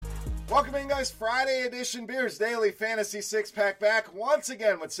Welcome in, guys. Friday edition Beers Daily Fantasy Six-Pack back once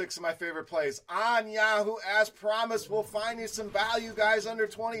again with 6 of my favorite plays on Yahoo. As promised, we'll find you some value, guys, under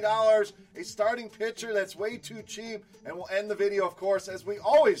 $20. A starting pitcher that's way too cheap. And we'll end the video, of course, as we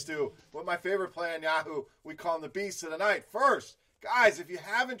always do, with my favorite play on Yahoo. We call him the Beast of the Night. First, guys, if you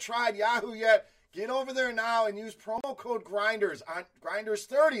haven't tried Yahoo yet, get over there now and use promo code GRINDERS, on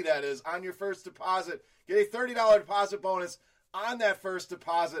GRINDERS30, that is, on your first deposit. Get a $30 deposit bonus on that first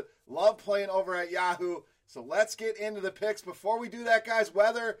deposit. Love playing over at Yahoo. So let's get into the picks. Before we do that, guys,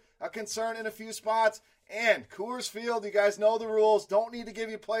 weather a concern in a few spots. And Coors Field, you guys know the rules. Don't need to give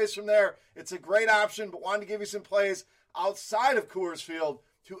you plays from there. It's a great option, but wanted to give you some plays outside of Coors Field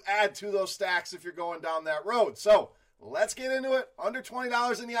to add to those stacks if you're going down that road. So let's get into it. Under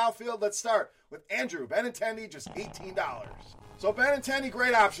 $20 in the outfield. Let's start with Andrew Benintendi, just $18. So Benintendi,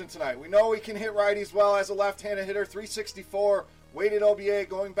 great option tonight. We know he can hit righties well as a left-handed hitter, 364 weighted OBA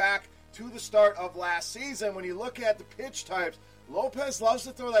going back to the start of last season. When you look at the pitch types, Lopez loves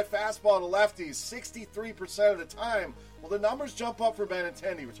to throw that fastball to lefties 63% of the time. Well, the numbers jump up for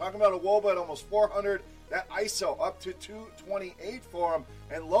Benintendi. We're talking about a WOBA at almost 400, that ISO up to 228 for him.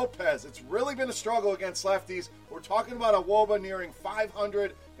 And Lopez, it's really been a struggle against lefties. We're talking about a WOBA nearing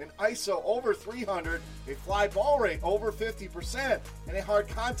 500, an ISO over 300, a fly ball rate over 50%, and a hard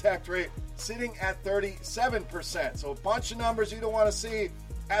contact rate sitting at 37%. So a bunch of numbers you don't want to see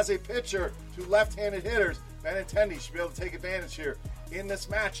as a pitcher to left-handed hitters. Benintendi should be able to take advantage here in this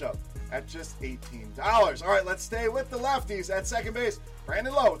matchup at just $18. All right, let's stay with the lefties at second base.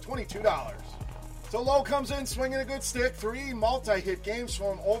 Brandon Lowe, $22. So Lowe comes in swinging a good stick. 3 multi-hit games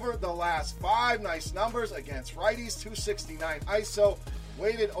for him over the last 5. Nice numbers against righties. 269 ISO,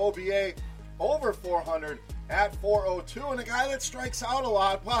 weighted OBA over 400 at 402. And a guy that strikes out a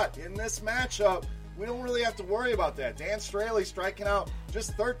lot, but in this matchup, we don't really have to worry about that. Dan Straley striking out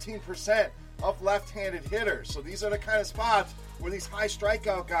just 13% of left-handed hitters. So these are the kind of spots where these high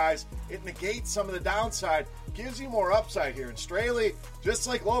strikeout guys, it negates some of the downside, gives you more upside here. And Straley, just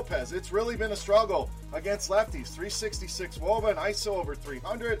like Lopez, it's really been a struggle against lefties. 366 WOBA, an ISO over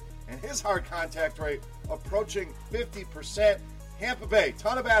 300, and his hard contact rate approaching 50%. Tampa Bay,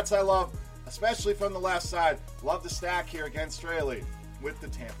 ton of bats I love, especially from the left side. Love the stack here against Straley with the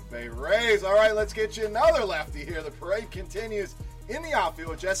Tampa Bay Rays. All right, let's get you another lefty here. The parade continues in the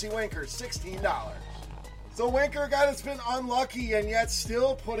outfield with Jesse Winker, $16. So Winker, a guy that's been unlucky and yet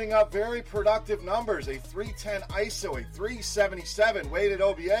still putting up very productive numbers. A 310 ISO, a 377 weighted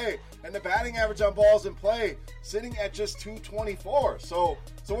OBA, and the batting average on balls in play sitting at just 224. So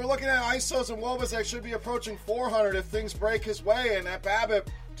we're looking at ISOs and WOBAs that should be approaching 400 if things break his way, and that BABIP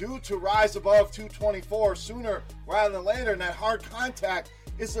due to rise above 224 sooner rather than later, and that hard contact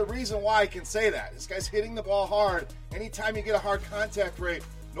is the reason why I can say that. This guy's hitting the ball hard. Anytime you get a hard contact rate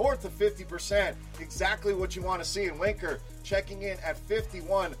north of 50%, exactly what you want to see. And Winker checking in at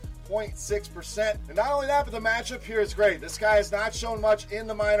 51.6%. And not only that, but the matchup here is great. This guy has not shown much in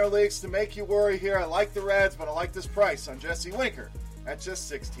the minor leagues to make you worry here. I like the Reds, but I like this price on Jesse Winker at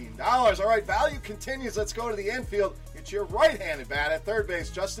just $16. All right, value continues. Let's go to the infield. It's your right-handed bat at third base,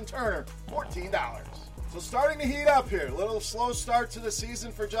 Justin Turner, $14. So starting to heat up here. A little slow start to the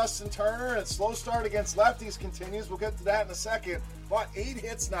season for Justin Turner, and slow start against lefties continues. We'll get to that in a second. But 8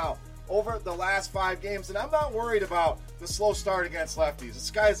 hits now over the last 5 games, and I'm not worried about the slow start against lefties.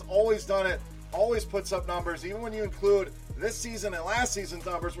 This guy has always done it, always puts up numbers. Even when you include this season and last season's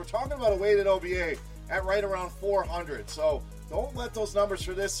numbers, we're talking about a weighted OBA at right around 400. So don't let those numbers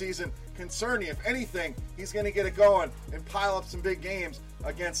for this season concern you. If anything, he's going to get it going and pile up some big games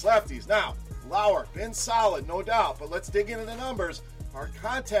against lefties. Now, Lauer, been solid, no doubt, but let's dig into the numbers. Hard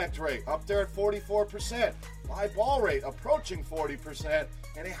contact rate up there at 44%, fly ball rate approaching 40%,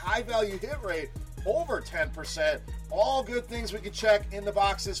 and a high value hit rate over 10%. All good things we can check in the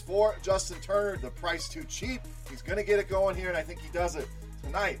boxes for Justin Turner. The price too cheap. He's going to get it going here, and I think he does it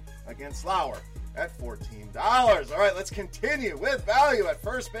tonight against Lauer at $14. All right, let's continue with value at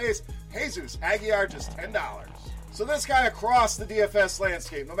first base. Jesus Aguilar, just $10. So this guy across the DFS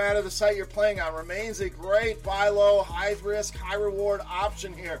landscape, no matter the site you're playing on, remains a great buy low, high risk, high reward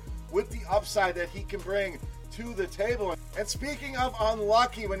option here with the upside that he can bring to the table. And speaking of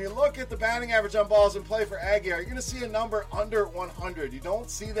unlucky, when you look at the batting average on balls in play for Aguilar, you're going to see a number under 100. You don't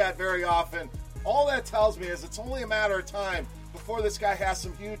see that very often. All that tells me is it's only a matter of time before this guy has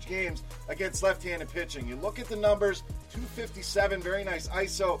some huge games against left-handed pitching. You look at the numbers, 257, very nice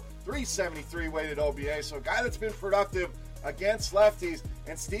ISO, 373 weighted OBA. So a guy that's been productive against lefties.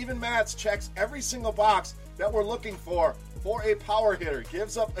 And Steven Matz checks every single box that we're looking for a power hitter.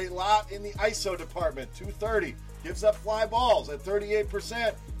 Gives up a lot in the ISO department, 230, gives up fly balls at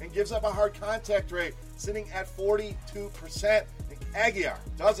 38%, and gives up a hard contact rate sitting at 42%. And Aguilar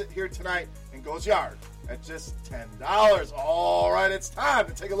does it here tonight and goes yard at just $10. All right, it's time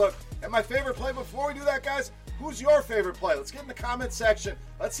to take a look at my favorite play. Before we do that, guys, who's your favorite play? Let's get in the comment section.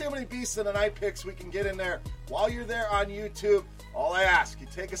 Let's see how many Beasts of the Night picks we can get in there. While you're there on YouTube, all I ask, you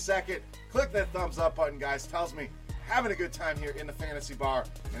take a second, click that thumbs up button, guys. Tells me having a good time here in the Fantasy Bar,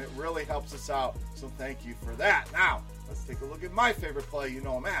 and it really helps us out, so thank you for that. Now, let's take a look at my favorite play. You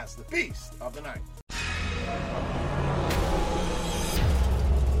know him as the Beast of the Night.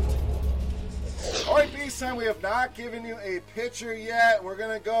 All right, Beast time. We have not given you a pitcher yet. We're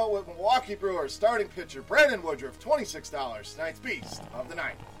going to go with Milwaukee Brewers starting pitcher Brandon Woodruff, $26, tonight's Beast of the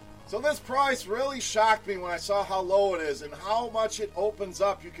Night. So this price really shocked me when I saw how low it is and how much it opens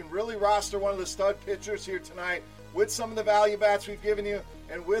up. You can really roster one of the stud pitchers here tonight with some of the value bats we've given you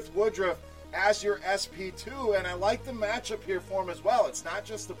and with Woodruff as your SP2. And I like the matchup here for him as well. It's not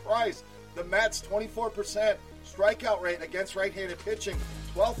just the price. The Mets, 24% strikeout rate against right-handed pitching,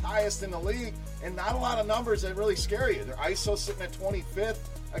 12th highest in the league, and not a lot of numbers that really scare you. Their ISO sitting at 25th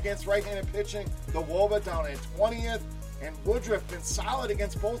against right-handed pitching, the WOBA down at 20th, and Woodruff been solid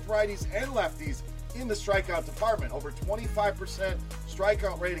against both righties and lefties in the strikeout department, over 25%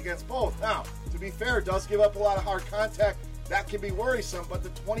 strikeout rate against both. Now, to be fair, it does give up a lot of hard contact. That can be worrisome, but the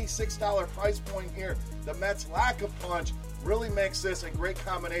 $26 price point here, the Mets' lack of punch, really makes this a great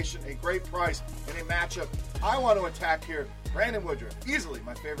combination, a great price, and a matchup I want to attack here. Brandon Woodruff, easily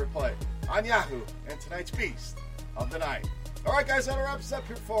my favorite play on Yahoo, and tonight's Beast of the Night. All right, guys, that wraps up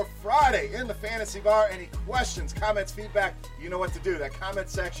here for Friday in the Fantasy Bar. Any questions, comments, feedback, you know what to do. That comment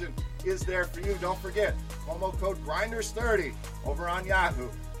section is there for you. Don't forget, promo code GRINDERS30 over on Yahoo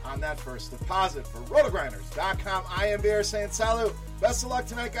on that first deposit for rotogrinders.com. I am Bear saying salut. Best of luck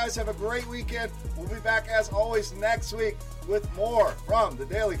tonight, guys. Have a great weekend. We'll be back, as always, next week with more from the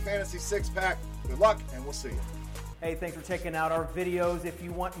Daily Fantasy Six-Pack. Good luck, and we'll see you. Hey, thanks for checking out our videos. If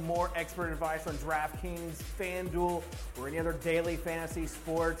you want more expert advice on DraftKings, FanDuel, or any other daily fantasy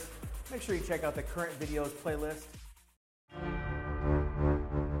sports, make sure you check out the current videos playlist.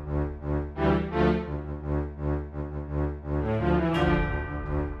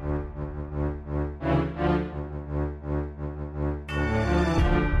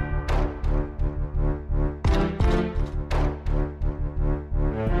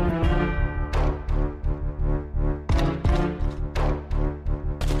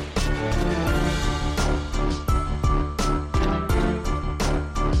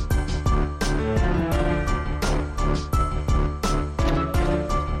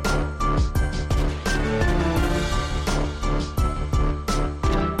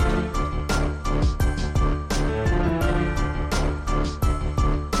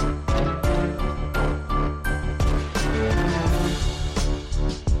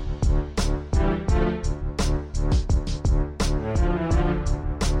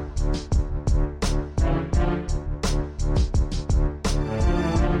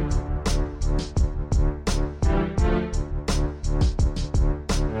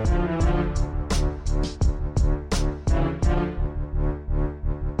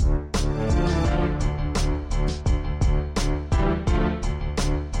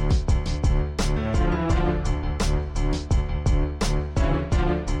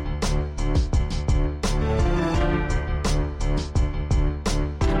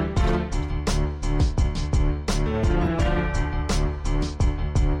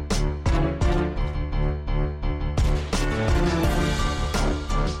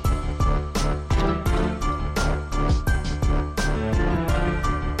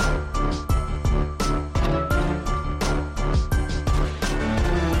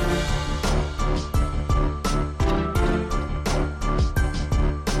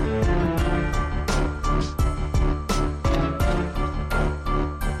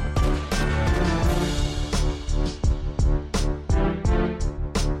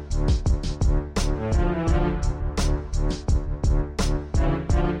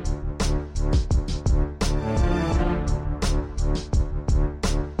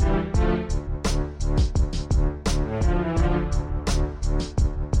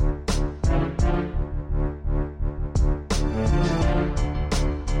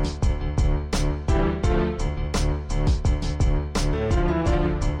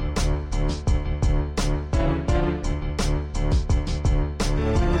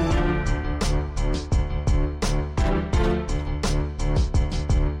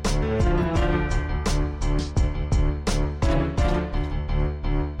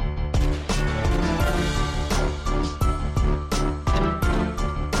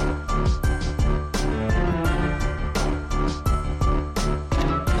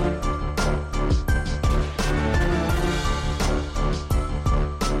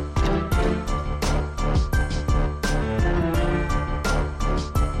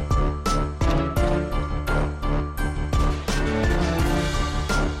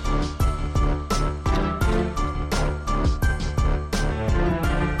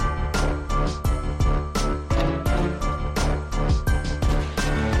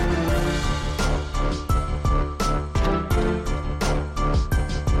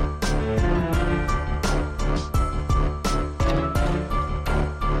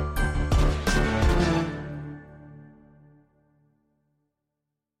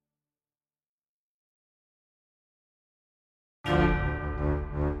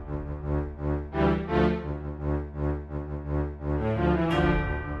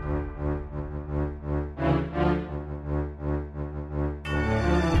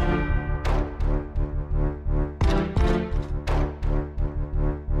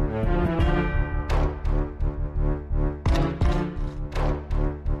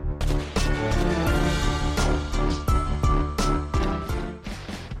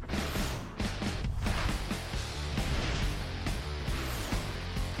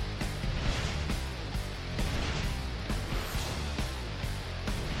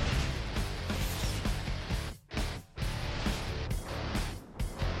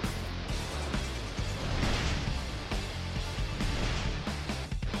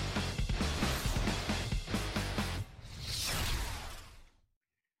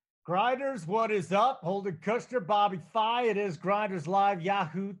 Grinders, what is up? Holden Kushner, Bobby Fye. It is Grinders Live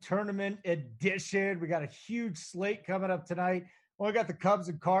Yahoo Tournament Edition. We got a huge slate coming up tonight. We got the Cubs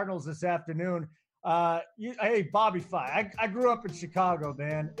and Cardinals this afternoon. Hey, Bobby Fye, I grew up in Chicago,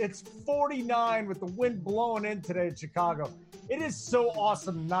 man. It's 49 with the wind blowing in today in Chicago. It is so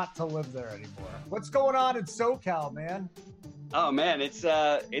awesome not to live there anymore. What's going on in SoCal, man? Oh man, it's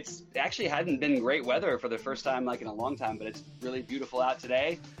actually hadn't been great weather for the first time like in a long time, but it's really beautiful out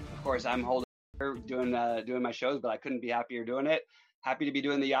today. Of course, I'm holding here doing my shows, but I couldn't be happier doing it. Happy to be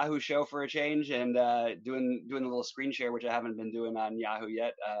doing the Yahoo show for a change and doing the little screen share, which I haven't been doing on Yahoo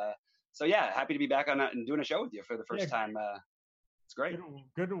yet. So yeah, happy to be back on and doing a show with you for the first time. It's great.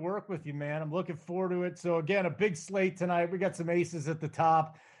 Good to work with you, man. I'm looking forward to it. So again, a big slate tonight. We got some aces at the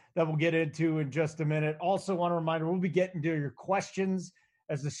top that we'll get into in just a minute. Also, want to remind you, we'll be getting to your questions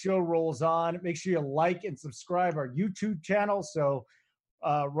as the show rolls on. Make sure you like and subscribe our YouTube channel. So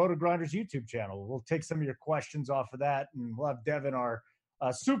Roto Grinders YouTube channel. We'll take some of your questions off of that, and we'll have Devin, our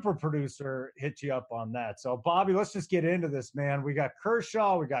super producer, hit you up on that. So, Bobby, let's just get into this, man. We got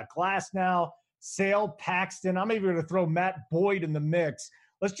Kershaw, we got Glasnow, Sale, Paxton. I'm even going to throw Matt Boyd in the mix.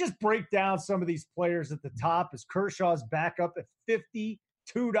 Let's just break down some of these players at the top as Kershaw's back up at $52,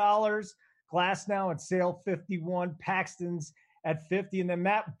 Glasnow and Sale 51, Paxton's at 50, and then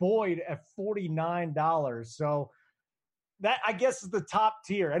Matt Boyd at $49. So that, I guess, is the top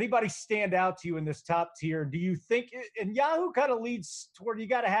tier. Anybody stand out to you in this top tier? Do you think, and Yahoo kind of leads toward you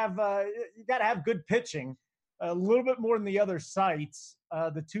got to have good pitching a little bit more than the other sites,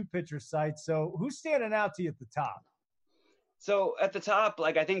 the two pitcher sites. So who's standing out to you at the top? So at the top,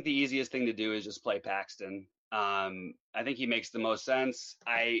 like, I think the easiest thing to do is just play Paxton. I think he makes the most sense.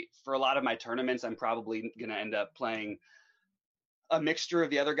 For a lot of my tournaments, I'm probably going to end up playing a mixture of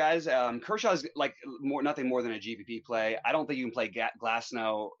the other guys. Kershaw's like nothing more than a GPP play. I don't think you can play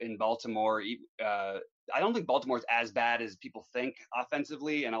Glasnow in Baltimore. I don't think Baltimore's as bad as people think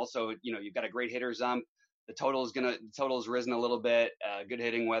offensively. And also, you've got a great hitters ump. The total's risen a little bit. Good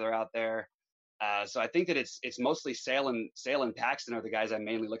hitting weather out there. So I think that it's mostly Sale and Paxton are the guys I'm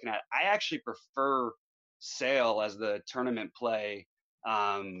mainly looking at. I actually prefer Sale as the tournament play.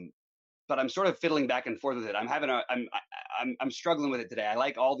 But I'm sort of fiddling back and forth with it. I'm struggling with it today. I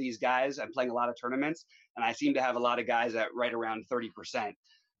like all these guys. I'm playing a lot of tournaments, and I seem to have a lot of guys at right around 30%,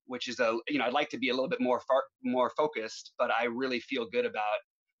 which is I'd like to be a little bit more focused, but I really feel good about,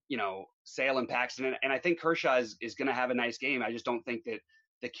 Sale and Paxton. And I think Kershaw is going to have a nice game. I just don't think that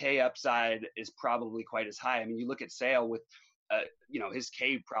the K upside is probably quite as high. I mean, you look at Sale with, his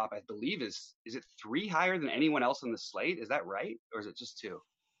K prop, I believe is it 3 higher than anyone else on the slate? Is that right? Or is it just 2?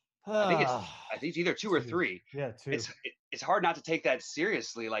 I think it's either 2 or 3. Yeah, 2. It's hard not to take that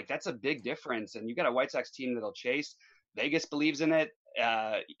seriously. Like, that's a big difference. And you got a White Sox team that'll chase. Vegas believes in it.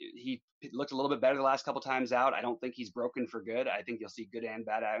 He looked a little bit better the last couple times out. I don't think he's broken for good. I think you'll see good and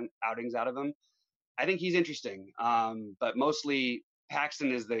bad outings out of him. I think he's interesting. But mostly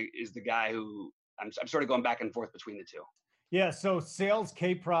Paxton is the guy who I'm sort of going back and forth between the two. Yeah, so Sale's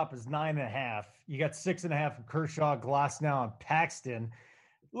K prop is 9.5. You got 6.5 from Kershaw, Glasnow, and Paxton.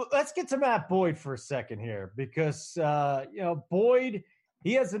 Let's get to Matt Boyd for a second here because, Boyd,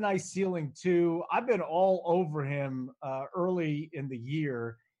 he has a nice ceiling too. I've been all over him early in the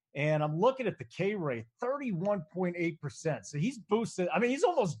year, and I'm looking at the K rate, 31.8%. So he's boosted. I mean, he's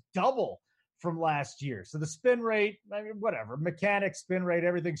almost double from last year. So the spin rate, I mean, whatever, mechanics, spin rate,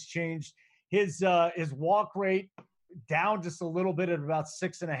 everything's changed. His walk rate down just a little bit at about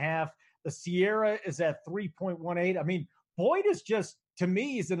 6.5. The Sierra is at 3.18. I mean, Boyd is just, to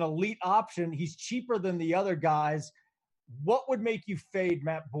me, he's an elite option. He's cheaper than the other guys. What would make you fade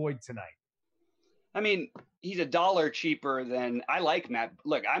Matt Boyd tonight? I mean, he's $1 cheaper than I like Matt.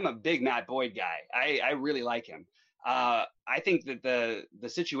 Look, I'm a big Matt Boyd guy. I really like him. I think that the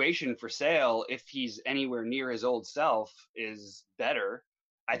situation for Sale, if he's anywhere near his old self, is better.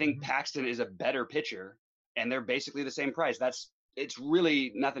 I think Paxton is a better pitcher, and they're basically the same price. It's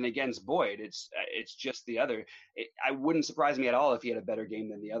really nothing against Boyd. It's just the other. I wouldn't surprise me at all if he had a better game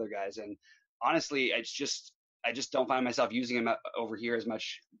than the other guys. And honestly, I just don't find myself using him over here as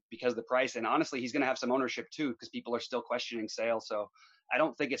much because of the price. And honestly, he's going to have some ownership too because people are still questioning Sale. So I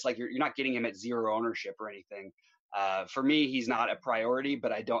don't think it's like you're not getting him at 0 ownership or anything. For me, he's not a priority,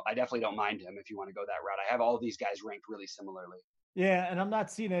 but I definitely don't mind him if you want to go that route. I have all of these guys ranked really similarly. Yeah, and I'm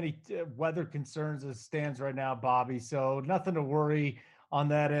not seeing any weather concerns as it stands right now, Bobby. So nothing to worry on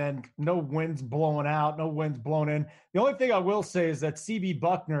that end. No winds blowing out, no winds blowing in. The only thing I will say is that CB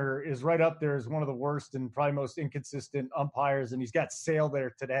Buckner is right up there as one of the worst and probably most inconsistent umpires, and he's got Sale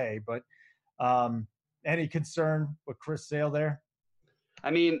there today. But any concern with Chris Sale there?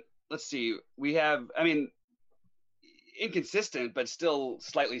 I mean, let's see. We have, inconsistent, but still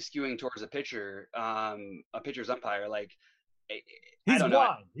slightly skewing towards a pitcher's umpire. Like, I He's don't blind.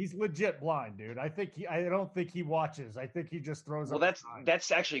 know. He's legit blind, dude. I don't think he watches. I think he just throws. Well,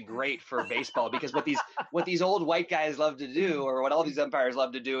 that's actually great for baseball because what these old white guys love to do, or what all these umpires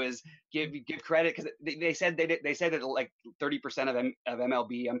love to do, is give credit, because they said that like 30% of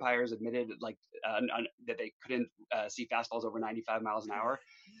MLB umpires admitted that they couldn't see fastballs over 95 miles an hour.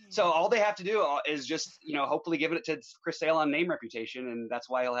 So all they have to do is just hopefully give it to Chris Sale on name reputation, and that's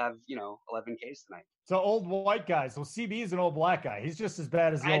why he'll have 11 Ks tonight. So old white guys. Well, CB is an old black guy. He's just as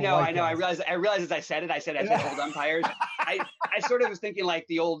bad as the old white white guys. I realized as I said old umpires. I sort of was thinking like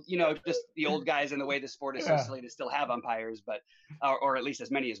the old, just the old guys, and the way the sport is so silly to still have umpires, but or at least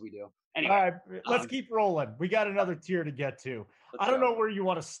as many as we do. Anyway, all right, let's keep rolling. We got another tier to get to. I don't know where you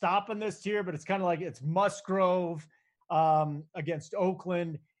want to stop in this tier, but it's kind of like it's Musgrove against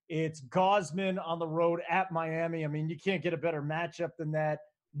Oakland. It's Gausman on the road at Miami. I mean, you can't get a better matchup than that.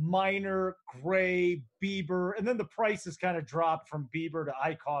 Minor, Gray, Bieber, and then the price has kind of dropped from Bieber to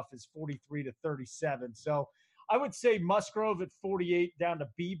Eichhoff is 43 to 37. So I would say Musgrove at 48 down to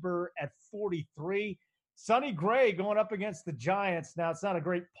Bieber at 43. Sonny Gray going up against the Giants. Now, it's not a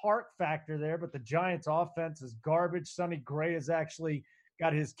great park factor there, but the Giants offense is garbage. Sonny Gray has actually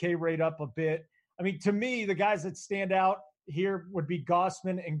got his K rate up a bit. I mean, to me, the guys that stand out here would be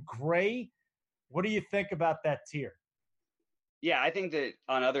Gausman and Gray. What do you think about that tier? Yeah, I think that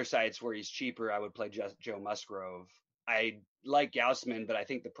on other sites where he's cheaper, I would play Joe Musgrove. I like Gausman, but I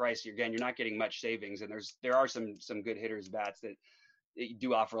think the price, you're not getting much savings, and there are some good hitters bats that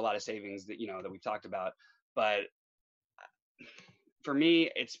do offer a lot of savings that that we've talked about. But for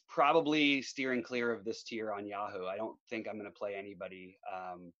me, it's probably steering clear of this tier on Yahoo. I don't think I'm going to play anybody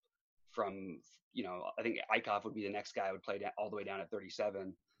from I think Eichhoff would be the next guy I would play all the way down at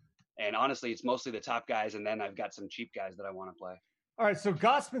 37. And honestly, it's mostly the top guys, and then I've got some cheap guys that I want to play. All right, so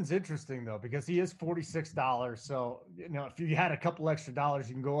Gausman's interesting, though, because he is $46. So, if you had a couple extra dollars,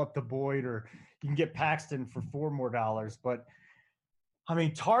 you can go up to Boyd, or you can get Paxton for $4 more. But, I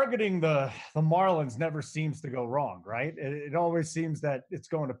mean, targeting the Marlins never seems to go wrong, right? It always seems that it's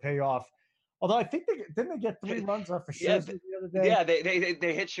going to pay off. Although I think didn't they get 3 runs off of Scherzer the other day? Yeah, they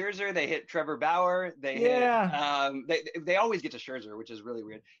hit Scherzer, they hit Trevor Bauer, they always get to Scherzer, which is really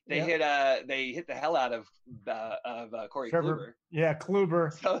weird. They hit the hell out of Corey Kluber. Yeah,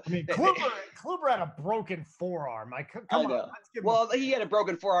 Kluber. So, I mean, Kluber had a broken forearm. Come on. Well, he had a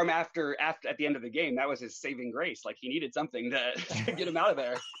broken forearm after at the end of the game. That was his saving grace. Like, he needed something to get him out of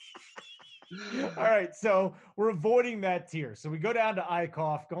there. All right, so we're avoiding that tier. So we go down to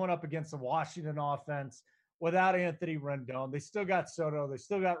Eichhoff going up against the Washington offense without Anthony Rendon. They still got Soto. They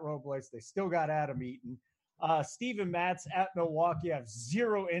still got Robles. They still got Adam Eaton. Steven Matz at Milwaukee. I have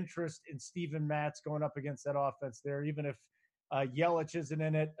zero interest in Steven Matz going up against that offense there, even if Yelich isn't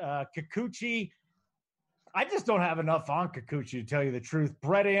in it. Kikuchi, I just don't have enough on Kikuchi, to tell you the truth.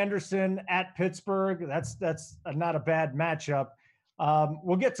 Brett Anderson at Pittsburgh. That's not a bad matchup.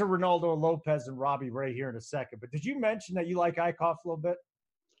 We'll get to Ronaldo Lopez and Robbie Ray here in a second. But did you mention that you like Eichhoff a little bit?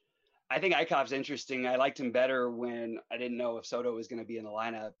 I think Eichhoff's interesting. I liked him better when I didn't know if Soto was going to be in the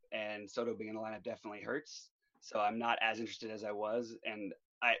lineup, and Soto being in the lineup definitely hurts. So I'm not as interested as I was.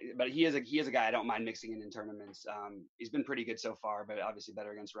 But he is a guy I don't mind mixing in tournaments. He's been pretty good so far, but obviously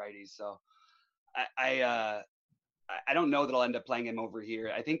better against righties. So I don't know that I'll end up playing him over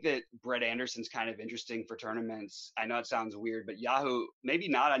here. I think that Brett Anderson's kind of interesting for tournaments. I know it sounds weird, but Yahoo, maybe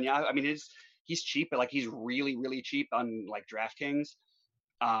not on Yahoo. I mean, he's cheap, but like he's really, really cheap on like DraftKings.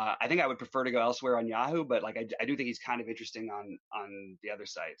 I think I would prefer to go elsewhere on Yahoo, but like I do think he's kind of interesting on the other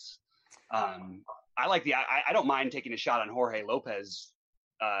sites. I don't mind taking a shot on Jorge Lopez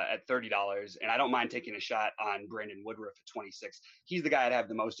at $30, and I don't mind taking a shot on Brandon Woodruff at $26. He's the guy I'd have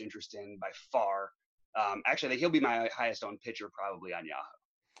the most interest in by far. Actually, he'll be my highest owned pitcher probably on Yahoo.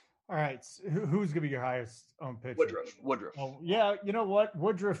 All right. So who's going to be your highest owned pitcher? Woodruff. Oh, yeah. You know what?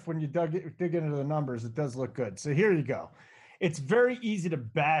 Woodruff, when you dig into the numbers, it does look good. So here you go. It's very easy to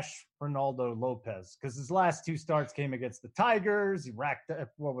bash Ronaldo Lopez because his last 2 starts came against the Tigers. He racked up,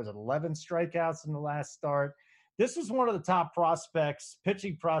 11 strikeouts in the last start. This was one of the top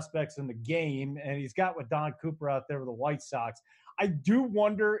pitching prospects in the game, and he's got with Don Cooper out there with the White Sox. I do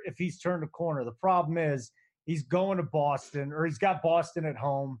wonder if he's turned a corner. The problem is he's going to Boston, or he's got Boston at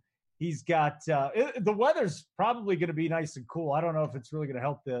home. He's got the weather's probably going to be nice and cool. I don't know if it's really going to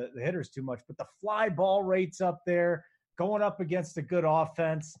help the hitters too much, but the fly ball rate's up there, going up against a good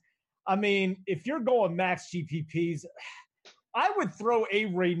offense. I mean, if you're going max GPPs, I would throw a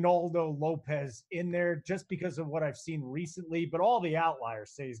Reynaldo Lopez in there just because of what I've seen recently, but all the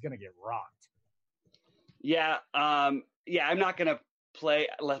outliers say he's going to get rocked. Yeah, I'm not going to play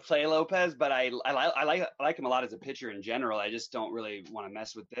Lopez, but I like him a lot as a pitcher in general. I just don't really want to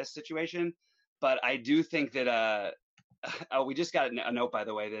mess with this situation. But I do think that we just got a note, by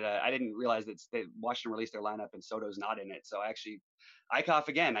the way, that I didn't realize that Washington released their lineup and Soto's not in it. So actually, Eichhoff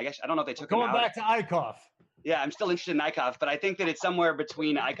again. I guess I don't know if they took him out. Going back to Eichhoff. Yeah, I'm still interested in Eichhoff, but I think that it's somewhere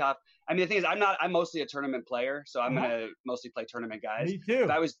between Eichhoff. I mean, the thing is, I'm mostly a tournament player, so I'm gonna mostly play tournament guys. Me too.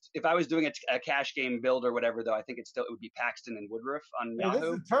 If I was doing a cash game build or whatever, though, I think it would be Paxton and Woodruff on Yahoo. This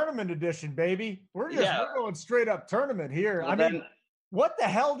is a tournament edition, baby. We're going straight up tournament here. Well, I mean, what the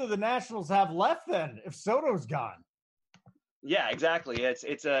hell do the Nationals have left then if Soto's gone? Yeah, exactly. The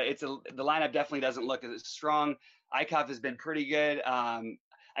lineup definitely doesn't look as strong. Eichhoff has been pretty good.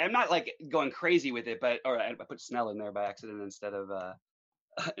 I'm not like going crazy with it, but I put Snell in there by accident instead of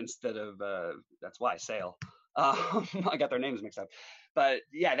that's why Sale. I got their names mixed up, but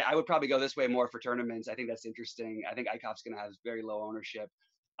yeah, I would probably go this way more for tournaments. I think that's interesting. I think Eichhoff's going to have very low ownership.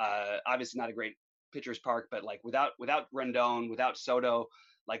 Obviously not a great pitcher's park, but like without Rendon, without Soto,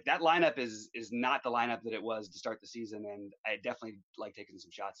 like that lineup is not the lineup that it was to start the season, and I definitely like taking some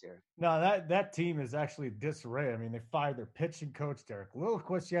shots here. No, that team is actually disarray. I mean, they fired their pitching coach Derek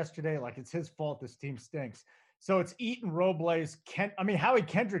Lilliquist yesterday. Like it's his fault this team stinks. So it's Eaton, Robles, Howie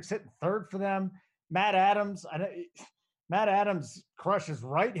Kendrick's hitting third for them. Matt Adams crushes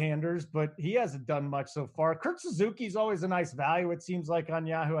right-handers, but he hasn't done much so far. Kurt Suzuki's always a nice value, it seems like, on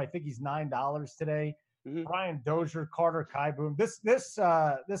Yahoo. I think he's $9 today. Mm-hmm. Brian Dozier, Carter Kieboom. This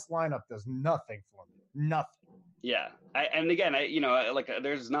lineup does nothing for me. Nothing. Yeah,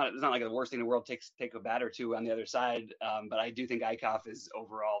 there's not it's not like the worst thing in the world. Take a bat or two on the other side, but I do think Eichhoff is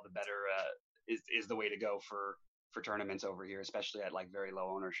overall the better is the way to go for tournaments over here, especially at like very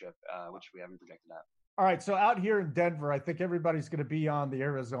low ownership, which we haven't projected at. All right, so out here in Denver, I think everybody's going to be on the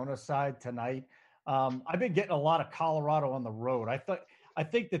Arizona side tonight. I've been getting a lot of Colorado on the road. I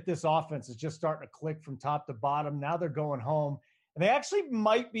think that this offense is just starting to click from top to bottom. Now they're going home. And they actually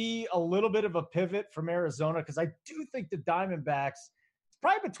might be a little bit of a pivot from Arizona because I do think the Diamondbacks, it's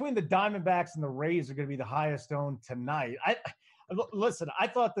probably between the Diamondbacks and the Rays are going to be the highest owned tonight. Listen, I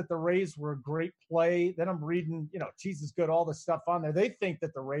thought that the Rays were a great play. Then I'm reading, Cheese is good, all this stuff on there. They think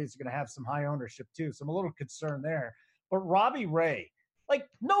that the Rays are going to have some high ownership too. So I'm a little concerned there. But Robbie Ray, like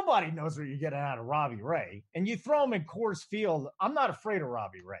nobody knows what you're getting out of Robbie Ray. And you throw him in Coors Field, I'm not afraid of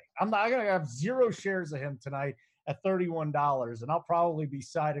Robbie Ray. I'm going to have 0 shares of him tonight at $31, and I'll probably be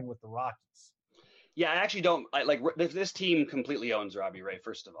siding with the Rockies. Yeah, I actually don't like this team completely owns Robbie Ray.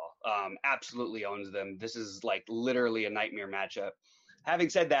 First of all, absolutely owns them. This is like literally a nightmare matchup. Having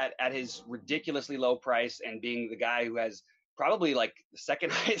said that, at his ridiculously low price and being the guy who has probably like the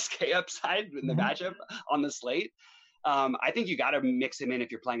second highest K upside in the matchup on the slate, I think you got to mix him in if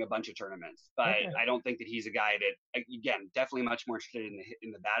you're playing a bunch of tournaments. But I don't think that he's a guy that, again, definitely much more interested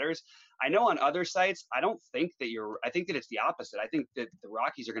in the batters. I know on other sites, I think that it's the opposite. I think that the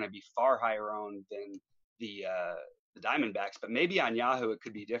Rockies are going to be far higher owned than the Diamondbacks, but maybe on Yahoo it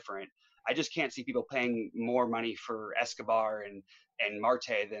could be different. I just can't see people paying more money for Escobar and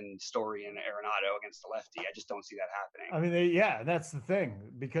Marte than Story and Arenado against the lefty. I just don't see that happening. I mean, that's the thing.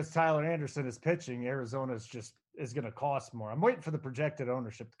 Because Tyler Anderson is pitching, Arizona is going to cost more. I'm waiting for the projected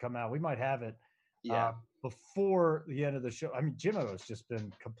ownership to come out. We might have it before the end of the show. I mean, Jimmo has just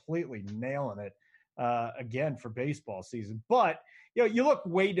been completely nailing it again for baseball season. But, you look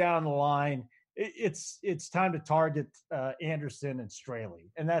way down the line, it's time to target Anderson and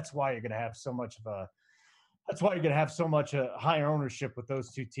Straley. And that's why you're going to have so much higher ownership with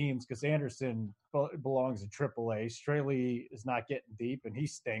those two teams, because Anderson belongs in AAA. Straley is not getting deep, and he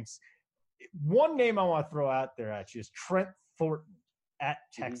stinks. One name I want to throw out there at you is Trent Thornton at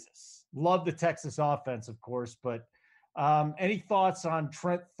Texas. Love the Texas offense, of course, but any thoughts on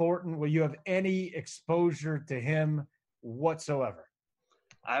Trent Thornton? Will you have any exposure to him whatsoever?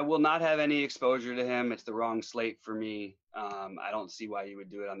 I will not have any exposure to him. It's the wrong slate for me. I don't see why you would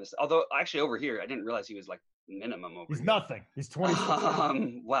do it on this. Although, actually, over here, I didn't realize he was like minimum over. He's here. Nothing. He's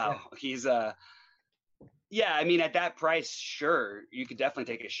 20. Wow. Yeah. He's yeah. I mean, at that price, sure, you could definitely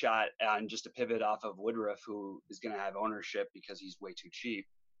take a shot on just a pivot off of Woodruff, who is going to have ownership because he's way too cheap.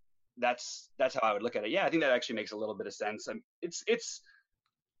 That's how I would look at it. Yeah, I think that actually makes a little bit of sense.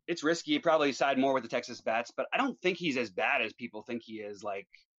 It's risky. Probably side more with the Texas bats, but I don't think he's as bad as people think he is. Like,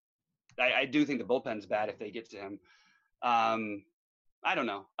 I do think the bullpen's bad if they get to him. I don't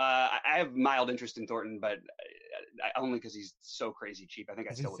know. I have mild interest in Thornton, but only because he's so crazy cheap. I think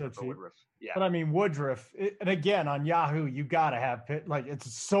I still would prefer Woodruff. Yeah. But I mean, Woodruff, and again, on Yahoo, you got to have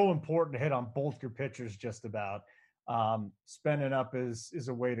it's so important to hit on both your pitchers just about. Spending up is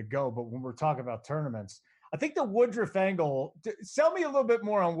a way to go. But when we're talking about tournaments, I think the Woodruff angle, sell me a little bit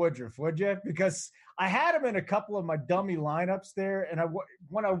more on Woodruff, would you? Because I had him in a couple of my dummy lineups there. And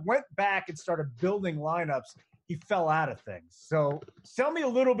when I went back and started building lineups, he fell out of things. So sell me a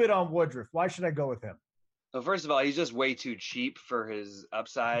little bit on Woodruff. Why should I go with him? Well, first of all, he's just way too cheap for his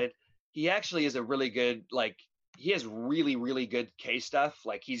upside. He actually is a really good, he has really, really good K stuff.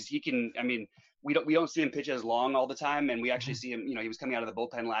 Like he can, I mean, we don't see him pitch as long all the time. And we actually see him, he was coming out of the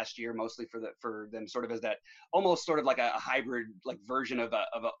bullpen last year, mostly for them sort of as that almost sort of like a hybrid, version of a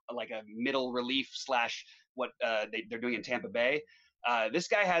middle relief / what they're doing in Tampa Bay. This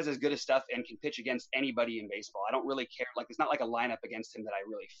guy has as good a stuff and can pitch against anybody in baseball. I don't really care. It's not like a lineup against him that I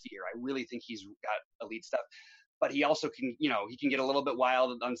really fear. I really think he's got elite stuff, but he also can, he can get a little bit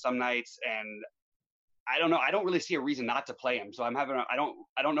wild on some nights. And I don't know. I don't really see a reason not to play him. So I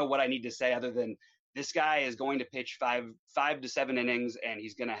don't know what I need to say other than this guy is going to pitch 5 to 7 innings and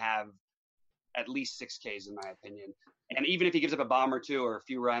he's going to have at least 6 Ks in my opinion. And even if he gives up a bomb or two or a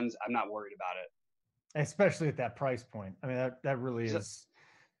few runs, I'm not worried about it. Especially at that price point. I mean, that really is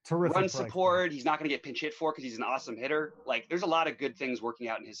terrific. Run support. He's not going to get pinch hit for because he's an awesome hitter. There's a lot of good things working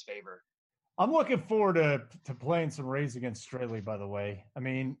out in his favor. I'm looking forward to playing some Rays against Straley, by the way. I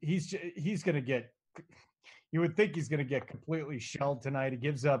mean, he's going to get – you would think he's going to get completely shelled tonight. He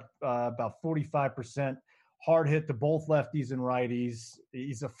gives up about 45% hard hit to both lefties and righties.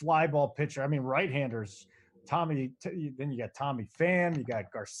 He's a fly ball pitcher. I mean, right-handers – then you got Tommy Pham, you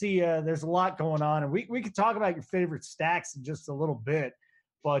got Garcia. There's a lot going on, and we can talk about your favorite stacks in just a little bit.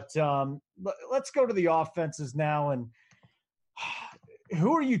 But let's go to the offenses now. And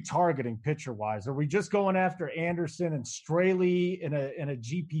who are you targeting pitcher-wise? Are we just going after Anderson and Straley in a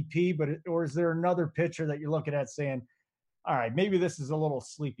GPP, or is there another pitcher that you're looking at saying, all right, maybe this is a little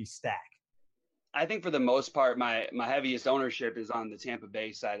sleepy stack? I think for the most part, my heaviest ownership is on the Tampa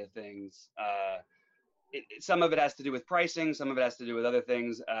Bay side of things. Some of it has to do with pricing. Some of it has to do with other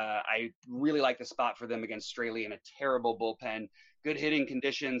things. I really like the spot for them against Straley in a terrible bullpen, good hitting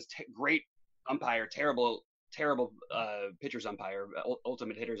conditions, great umpire, terrible pitcher's umpire,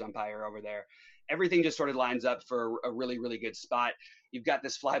 ultimate hitter's umpire over there. Everything just sort of lines up for a really, really good spot. You've got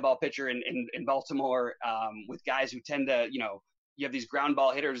this fly ball pitcher in Baltimore with guys who tend to, you have these ground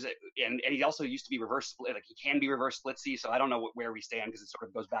ball hitters, and he also used to be reverse split. He can be reverse splitsy, so I don't know where we stand because it sort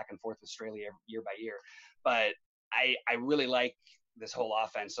of goes back and forth with Australia year by year. But I really like this whole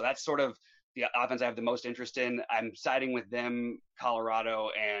offense. So that's sort of the offense I have the most interest in. I'm siding with them, Colorado,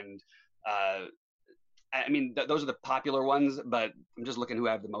 and those are the popular ones, but I'm just looking who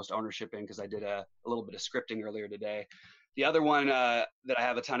I have the most ownership in because I did a little bit of scripting earlier today. The other one that I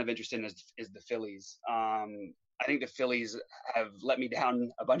have a ton of interest in is the Phillies. I think the Phillies have let me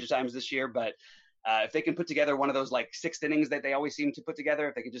down a bunch of times this year, but if they can put together one of those 6th innings that they always seem to put together,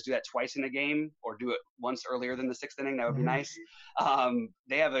 if they could just do that twice in a game or do it once earlier than the 6th inning, that would be nice.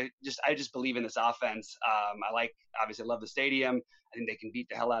 They have I just believe in this offense. Obviously love the stadium. I think they can beat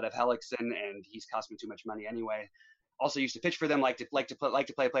the hell out of Hellickson, and he's cost me too much money anyway. Also used to pitch for them, like to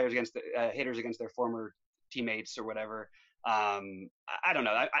play players against hitters against their former teammates or whatever. I don't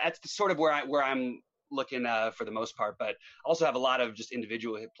know. That's sort of where I'm looking for the most part, but also have a lot of just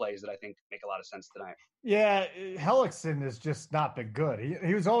individual hit plays that I think make a lot of sense tonight. Yeah, Hellickson has just not been good.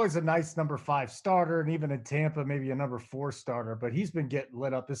 He was always a nice number 5 starter, and even in Tampa, maybe a number 4 starter, but he's been getting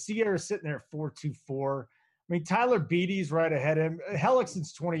lit up. The Sierra's sitting there at 4.24. I mean, Tyler Beatty's right ahead of him.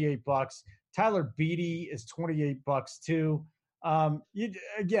 Hellickson's $28. Tyler Beatty is $28 too.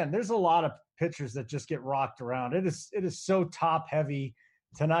 Again, there's a lot of pitchers that just get rocked around. It is so top heavy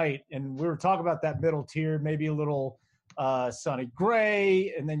tonight, and we were talking about that middle tier, maybe a little Sonny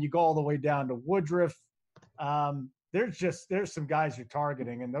Gray, and then you go all the way down to Woodruff. There's some guys you're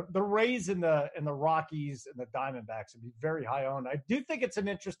targeting, and the Rays and the Rockies and the Diamondbacks would be very high owned. I do think it's an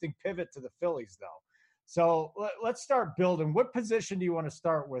interesting pivot to the Phillies, though. So let's start building. What position do you want to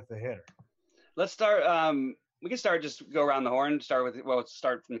start with the hitter? Let's start. We can just go around the horn. Start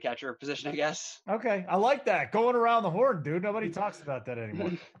from the catcher position, I guess. Okay. I like that. Going around the horn, dude. Nobody talks about that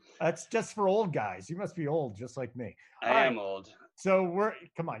anymore. That's just for old guys. You must be old, just like me. I am old. So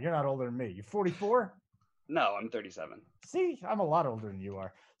come on. You're not older than me. You're 44? No, I'm 37. See, I'm a lot older than you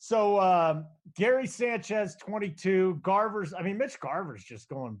are. So Gary Sanchez, 22. Mitch Garver's just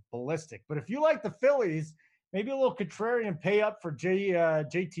going ballistic. But if you like the Phillies, maybe a little contrarian pay up for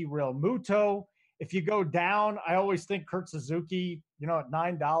JT Realmuto. If you go down, I always think Kurt Suzuki, at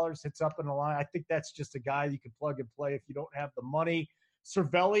 $9 hits up in the line. I think that's just a guy you can plug and play if you don't have the money.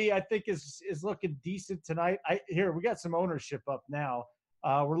 Cervelli, I think, is looking decent tonight. We got some ownership up now.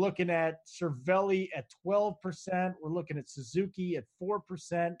 We're looking at Cervelli at 12%. We're looking at Suzuki at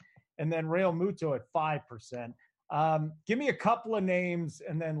 4%, and then Real Muto at 5%. Give me a couple of names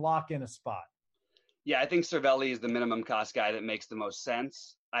and then lock in a spot. Yeah, I think Cervelli is the minimum cost guy that makes the most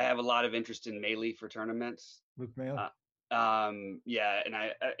sense. I have a lot of interest in Maley for tournaments. Luke Maley. And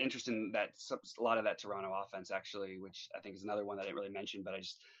I interest in that, a lot of that Toronto offense actually, which I think is another one that I didn't really mention, but I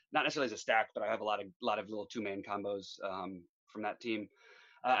just, not necessarily as a stack, but I have a lot of little 2-man combos from that team.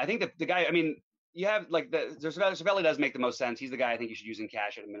 I think that the guy, you have like Cervelli does make the most sense. He's the guy I think you should use in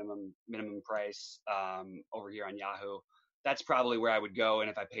cash at a minimum price over here on Yahoo. That's probably where I would go. And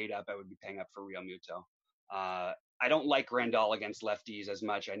if I paid up, I would be paying up for Real Muto. I don't like Grandal against lefties as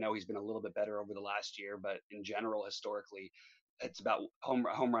much. I know he's been a little bit better over the last year, but in general, historically, it's about home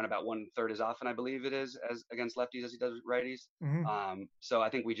run about 1/3 as often, I believe it is, as against lefties as he does righties. Mm-hmm. So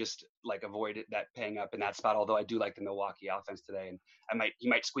I think we just avoid that paying up in that spot. Although I do like the Milwaukee offense today, and he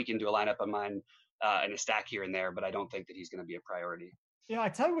might squeak into a lineup of mine in a stack here and there, but I don't think that he's going to be a priority. Yeah, I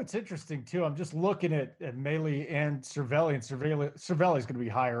tell you what's interesting too. I'm just looking at Maley and Cervelli, and Cervelli is going to be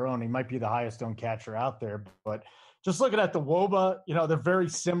higher owned. He might be the highest owned catcher out there, but just looking at the WOBA, they're very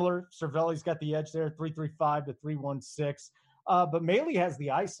similar. Cervelli's got the edge there, 335 to 316. But Maley has the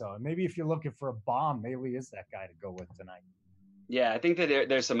ISO, and maybe if you're looking for a bomb, Maley is that guy to go with tonight. Yeah, I think that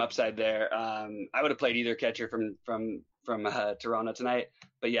there's some upside there. I would have played either catcher from Toronto tonight,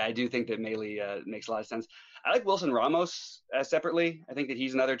 but yeah, I do think that Maley makes a lot of sense. I like Wilson Ramos separately. I think that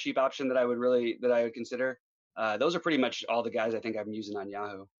he's another cheap option that I would consider. Those are pretty much all the guys I think I'm using on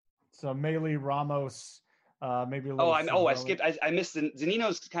Yahoo. So Maley, Ramos, maybe a little. I skipped. I missed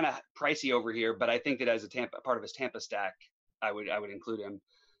Zanino's kind of pricey over here, but I think that as part of his Tampa stack, I would include him.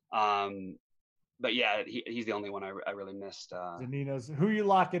 But yeah, he's the only one I really missed. Zanino's. Who are you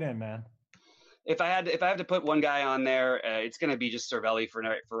locking in, man? If I have to put one guy on there, it's going to be just Cervelli for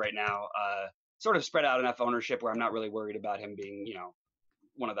right now. Sort of spread out enough ownership where I'm not really worried about him being,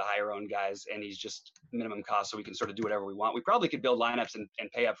 one of the higher owned guys, and he's just minimum cost, so we can sort of do whatever we want. We probably could build lineups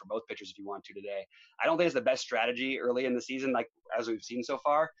and pay up for both pitchers if you want to today. I don't think it's the best strategy early in the season, like as we've seen so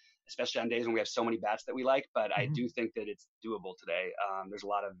far, especially on days when we have so many bats that we like, but I do think that it's doable today. There's a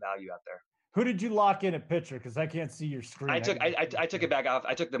lot of value out there. Who did you lock in at pitcher? Because I can't see your screen. I took it back off.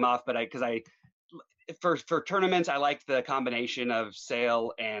 I took them off, but for tournaments, I liked the combination of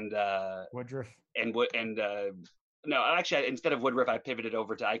Sale and Woodruff no, actually, instead of Woodruff, I pivoted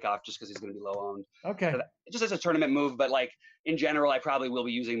over to Eichhoff just because he's going to be low owned. Okay, just as a tournament move, but in general, I probably will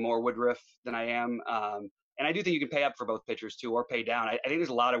be using more Woodruff than I am. And I do think you can pay up for both pitchers too, or pay down. I think there's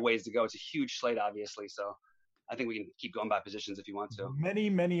a lot of ways to go. It's a huge slate, obviously, so I think we can keep going by positions if you want to. Many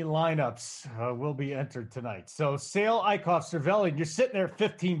lineups will be entered tonight. So Sale, Eichhoff, Cervelli, you're sitting there at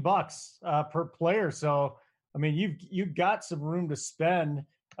 $15 per player. So you've got some room to spend.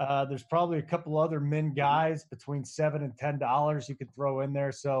 There's probably a couple other min guys between $7 and $10 you could throw in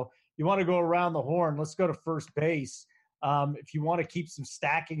there. So you want to go around the horn. Let's go to first base. If you want to keep some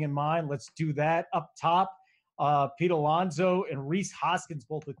stacking in mind, let's do that. Up top, Pete Alonso and Rhys Hoskins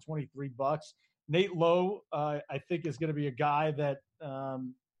both at $23. Nate Lowe, I think, is going to be a guy that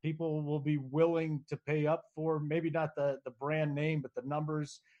people will be willing to pay up for. Maybe not the brand name, but the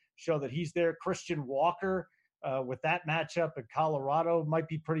numbers show that he's there. Christian Walker, with that matchup in Colorado, might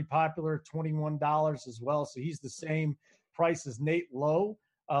be pretty popular, $21 as well. So he's the same price as Nate Lowe.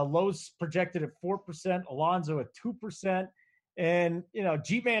 Lowe's projected at 4%, Alonso at 2%. And,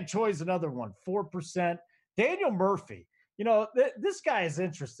 G-Man Choi is another one, 4%. Daniel Murphy. This guy is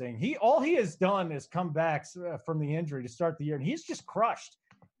interesting. All he has done is come back from the injury to start the year, and he's just crushed.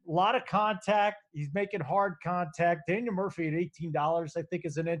 A lot of contact. He's making hard contact. Daniel Murphy at $18, I think,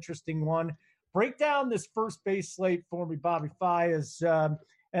 is an interesting one. Break down this first base slate for me, Bobby Fye.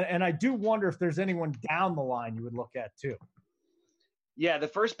 And I do wonder if there's anyone down the line you would look at too. Yeah, the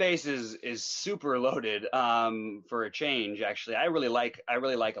first base is super loaded for a change. Actually, I really like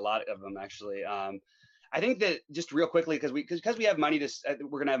a lot of them. Actually, I think that just real quickly, because we have money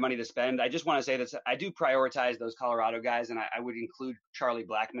we're gonna have money to spend. I just want to say that I do prioritize those Colorado guys, and I would include Charlie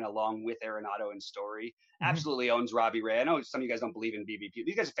Blackmon along with Arenado and Story. Mm-hmm. Absolutely owns Robbie Ray. I know some of you guys don't believe in BBP.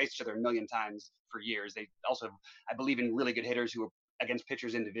 These guys have faced each other a million times for years. They also, I believe in really good hitters who are against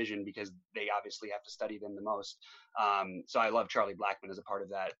pitchers in division because they obviously have to study them the most. So I love Charlie Blackmon as a part of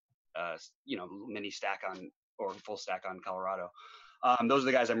that, mini stack or full stack on Colorado. Those are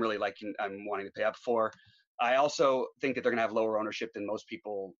the guys I'm really liking. I'm wanting to pay up for. I also think that they're going to have lower ownership than most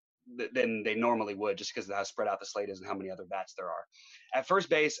people than they normally would, just because of how spread out the slate is and how many other bats there are. At first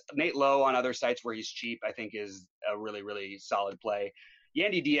base, Nate Lowe on other sites where he's cheap, I think is a really, really solid play.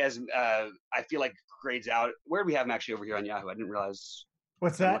 Yandy Diaz, I feel like grades out. Where do we have him actually over here on Yahoo? I didn't realize.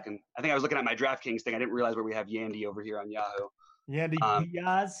 What's that? I think I was looking at my DraftKings thing. I didn't realize where we have Yandy over here on Yahoo. Yandy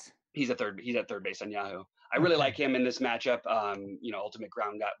Diaz? He's at third base on Yahoo. I really like him in this matchup. Ultimate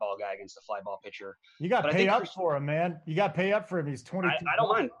ground ball guy against the fly ball pitcher. You got to pay up for him, man. You got to pay up for him. He's 22. I don't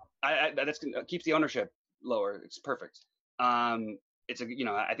mind. That's keeps the ownership lower. It's perfect. I think,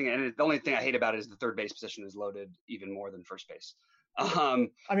 and the only thing I hate about it is the third base position is loaded even more than first base.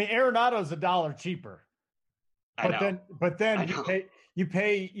 Arenado's $1 cheaper. But then you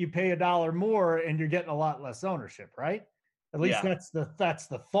pay $1 more and you're getting a lot less ownership, right? At least that's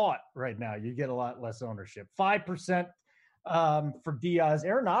the thought right now. You get a lot less ownership. 5% for Diaz.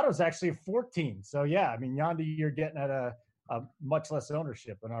 Arenado's actually a 14. So Yandy, you're getting at a much less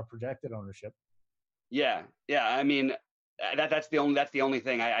ownership than our projected ownership. Yeah. I mean, that's the only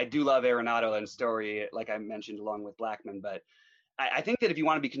thing. I do love Arenado and Story, like I mentioned, along with Blackman, but I think that if you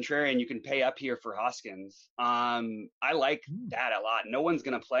want to be contrarian, you can pay up here for Hoskins. I like that a lot. No one's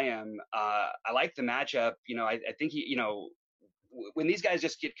going to play him. I like the matchup. I think when these guys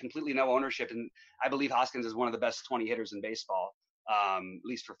just get completely no ownership, and I believe Hoskins is one of the best 20 hitters in baseball, at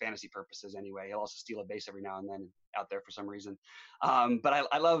least for fantasy purposes anyway. He'll also steal a base every now and then out there for some reason. But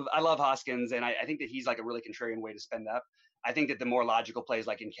I love Hoskins, and I think that he's like a really contrarian way to spend up. I think that the more logical plays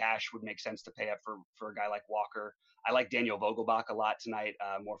like in cash would make sense to pay up for a guy like Walker. I like Daniel Vogelbach a lot tonight,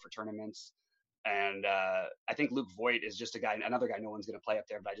 more for tournaments. And I think Luke Voigt is just another guy no one's going to play up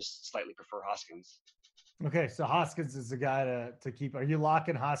there, but I just slightly prefer Hoskins. Okay, so Hoskins is the guy to keep. Are you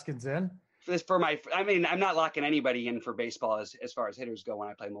locking Hoskins in? I'm not locking anybody in for baseball as far as hitters go when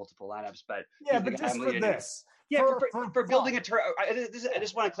I play multiple lineups, but but just for this. Yeah, for building a I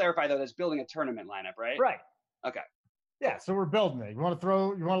just want to clarify though, that's building a tournament lineup, right? Right. Okay. Yeah, so we're building it. You want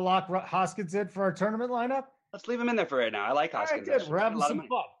to lock Hoskins in for our tournament lineup? Let's leave him in there for right now. I like Hoskins. All right, good. We're having some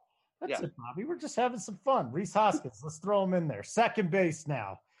fun. That's it, Bobby. We're just having some fun. Reese Hoskins. Let's throw him in there. Second base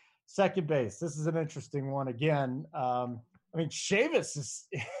now. Second base. This is an interesting one again. Chavis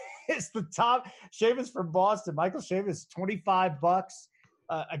is the top. Chavis from Boston. Michael Chavis, $25.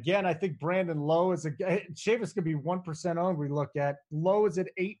 Again, I think Brandon Lowe is Chavis could be 1% owned. We look at Lowe is at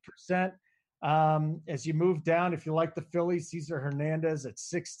 8%. As you move down, if you like the Phillies, Cesar Hernandez at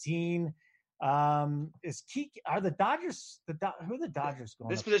 16. Are the Dodgers? Who are the Dodgers going?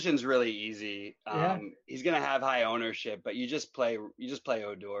 This position's really easy. He's going to have high ownership, but you just play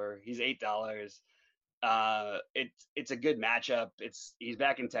Odor. He's $8. It's a good matchup. He's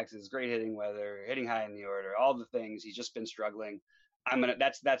back in Texas. Great hitting weather, hitting high in the order, all the things. He's just been struggling.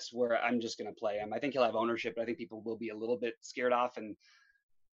 That's where I'm just going to play him. I think he'll have ownership, but I think people will be a little bit scared off, and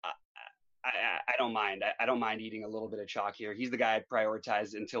I don't mind. I don't mind eating a little bit of chalk here. He's the guy I'd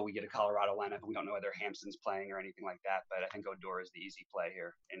prioritize until we get a Colorado lineup. We don't know whether Hampson's playing or anything like that, but I think Odor is the easy play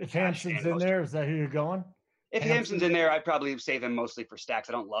here. If Hampson's in there, is that who you're going? If Hampson's in there, I'd probably save him mostly for stacks.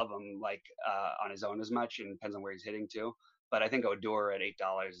 I don't love him on his own as much, and depends on where he's hitting to. But I think Odor at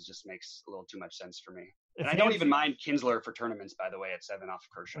 $8 just makes a little too much sense for me. And I don't even mind Kinsler for tournaments, by the way, at 7 off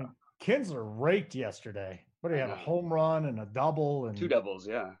Kershaw. Kinsler raked yesterday. What did he have? A home run and a double and 2 doubles,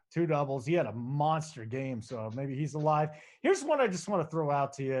 yeah. 2 doubles. He had a monster game, so maybe he's alive. Here's one I just want to throw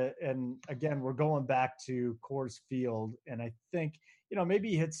out to you. And again, we're going back to Coors Field, and I think maybe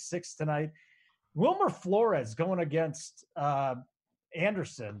he hits 6 tonight. Wilmer Flores going against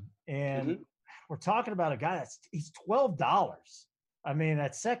Anderson, and we're talking about a guy he's $12.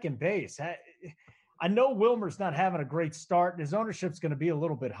 At second base. I know Wilmer's not having a great start, and his ownership's going to be a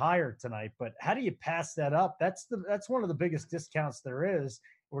little bit higher tonight. But how do you pass that up? That's one of the biggest discounts there is.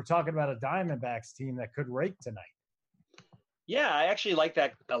 We're talking about a Diamondbacks team that could rake tonight. Yeah, I actually like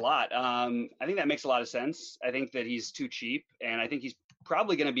that a lot. I think that makes a lot of sense. I think that he's too cheap, and I think he's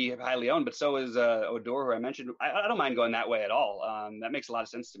probably going to be highly owned. But so is Odor, who I mentioned. I don't mind going that way at all. That makes a lot of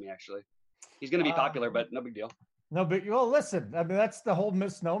sense to me, actually. He's going to be popular, but no big deal. No, but listen, that's the whole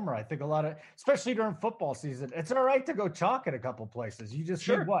misnomer. I think especially during football season, it's all right to go chalk at a couple places. You just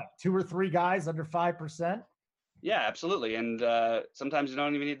need 2 or 3 guys under 5%. Yeah, absolutely. And sometimes you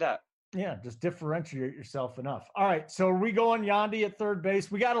don't even need that. Yeah, just differentiate yourself enough. All right, so are we going Yandy at third base?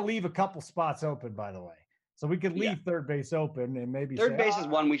 We got to leave a couple spots open, by the way. So we could leave third base open and maybe third base is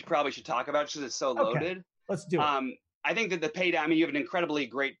one we probably should talk about because it's so loaded. Let's do it. I think that the pay down, you have an incredibly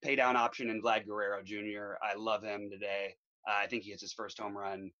great pay down option in Vlad Guerrero Jr. I love him today. I think he hits his first home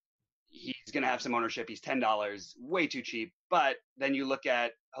run. He's going to have some ownership. He's $10, way too cheap. But then you look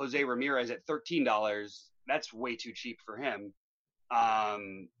at Jose Ramirez at $13. That's way too cheap for him.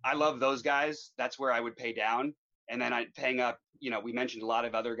 I love those guys. That's where I would pay down. And then paying up, we mentioned a lot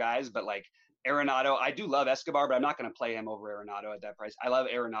of other guys, but like Arenado, I do love Escobar, but I'm not going to play him over Arenado at that price. I love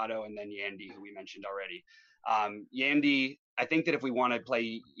Arenado and then Yandy, who we mentioned already. Yandy, I think that if we want to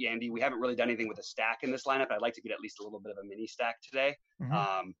play Yandy, we haven't really done anything with a stack in this lineup. I'd like to get at least a little bit of a mini stack today.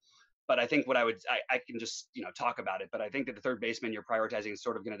 But I think I can just, talk about it. But I think that the third baseman you're prioritizing is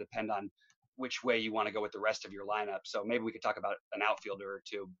sort of going to depend on which way you want to go with the rest of your lineup. So maybe we could talk about an outfielder or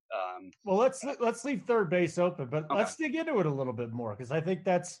two. Well, let's leave third base open, but okay. Let's dig into it a little bit more, because I think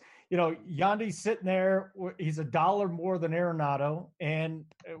that's, Yandy's sitting there. He's $1 more than Arenado, and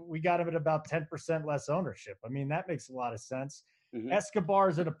we got him at about 10% less ownership. I mean, that makes a lot of sense. Mm-hmm.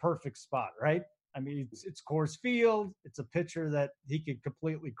 Escobar's in a perfect spot, right? I mean, it's Coors Field. It's a pitcher that he could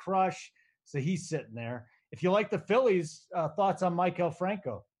completely crush. So he's sitting there. If you like the Phillies, thoughts on Maikel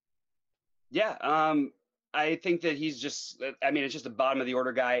Franco? Yeah, I think that he's just, it's just a bottom of the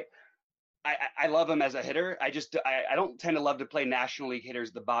order guy. I love him as a hitter. I don't tend to love to play National League hitters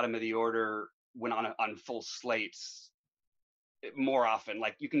at the bottom of the order when on full slates more often.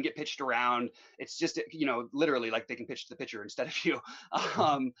 Like, you can get pitched around. It's just, literally like they can pitch the pitcher instead of you.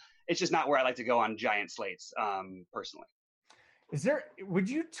 It's just not where I like to go on giant slates, personally. Would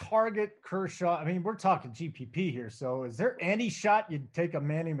you target Kershaw? I mean, we're talking GPP here. So is there any shot you'd take a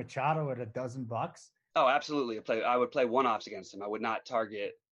Manny Machado at $12? Oh, absolutely. I would play one-offs against him. I would not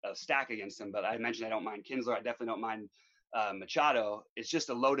target a stack against him, but I mentioned I don't mind Kinsler. I definitely don't mind Machado. It's just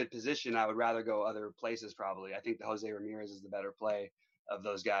a loaded position. I would rather go other places probably. I think the Jose Ramirez is the better play of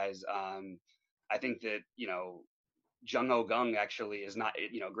those guys. I think that, Jung Ho Kang actually is not,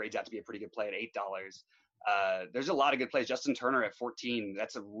 grades out to be a pretty good play at $8. There's a lot of good plays. Justin Turner at 14.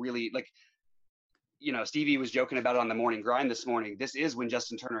 That's a really, Stevie was joking about it on the morning grind this morning. This is when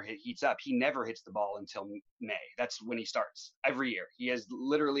Justin Turner heats up. He never hits the ball until May. That's when he starts every year. He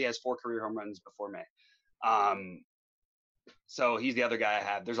literally has 4 career home runs before May. So he's the other guy I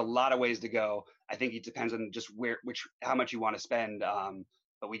have. There's a lot of ways to go. I think it depends on just how much you want to spend.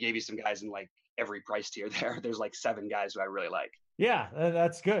 But we gave you some guys in like every price tier there. There's like 7 guys who I really like. Yeah,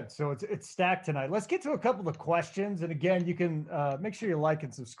 that's good. So it's stacked tonight. Let's get to a couple of questions. And again, you can make sure you like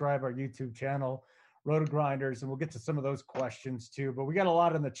and subscribe our YouTube channel, Roto Grinders, and we'll get to some of those questions too. But we got a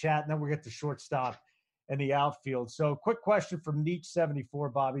lot in the chat, and then we'll get to shortstop and the outfield. So quick question from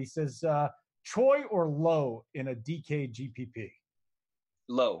Neach74, Bobby. He says, Choi or Lowe in a DK GPP?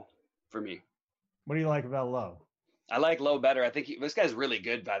 Lowe for me. What do you like about Lowe? I like Lowe better. I think this guy's really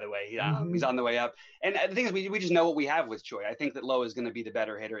good, by the way. He's on the way up. And the thing is, we just know what we have with Choi. I think that Lowe is going to be the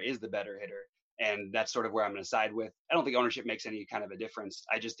better hitter, and that's sort of where I'm going to side with. I don't think ownership makes any kind of a difference.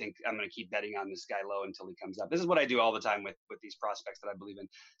 I just think I'm going to keep betting on this guy Lowe until he comes up. This is what I do all the time with these prospects that I believe in.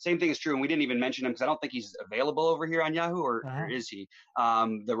 Same thing is true, and we didn't even mention him because I don't think he's available over here on Yahoo, or is he?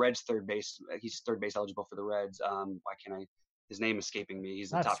 The Reds third base. He's third base eligible for the Reds. Why can't I? His name escaping me. He's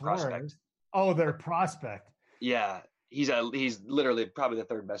the top prospect. Oh, their prospect. Yeah, he's literally probably the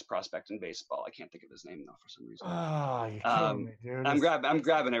third best prospect in baseball. I can't think of his name though for some reason. Oh, you're killing me, dude. I'm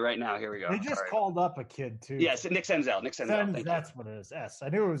grabbing it right now. Here we go. They just called up a kid too. Yes, Nick Senzel. That's what it is. S. I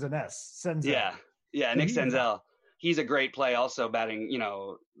knew it was an S. Senzel. Yeah, Nick Senzel. He's a great play. Also batting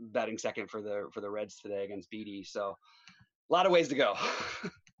second for the Reds today against Beatty. So a lot of ways to go.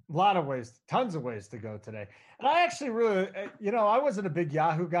 Tons of ways to go today. And I actually really, I wasn't a big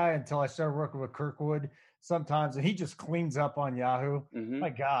Yahoo guy until I started working with Kirkwood sometimes, and he just cleans up on Yahoo. Mm-hmm.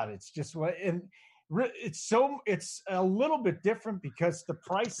 My God, it's just what, and it's a little bit different because the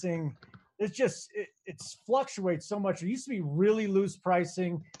pricing, it fluctuates so much. It used to be really loose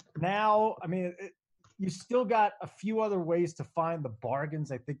pricing. Now, you still got a few other ways to find the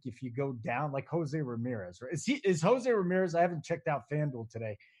bargains. I think if you go down, like Jose Ramirez, right? Is Jose Ramirez? I haven't checked out FanDuel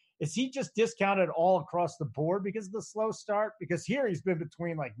today. Is he just discounted all across the board because of the slow start? Because here he's been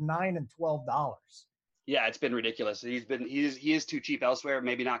between like $9 and $12. Yeah, it's been ridiculous. He is too cheap elsewhere.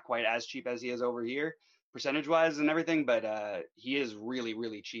 Maybe not quite as cheap as he is over here, percentage wise and everything. But he is really,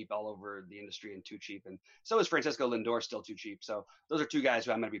 really cheap all over the industry and too cheap. And so is Francisco Lindor, still too cheap. So those are 2 guys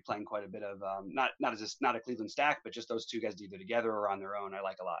who I'm going to be playing quite a bit of. Not a Cleveland stack, but just those 2 guys either together or on their own. I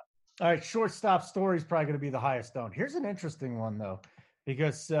like a lot. All right, shortstop Story is probably going to be the highest owned. Here's an interesting one though,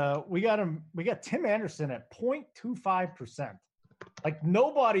 because we got Tim Anderson at 0.25%. Like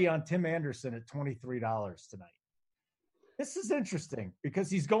nobody on Tim Anderson at $23 tonight. This is interesting because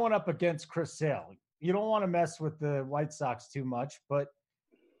he's going up against Chris Sale. You don't want to mess with the White Sox too much, but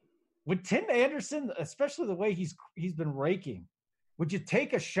with Tim Anderson, especially the way he's been raking, would you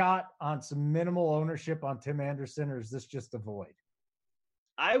take a shot on some minimal ownership on Tim Anderson, or is this just a void?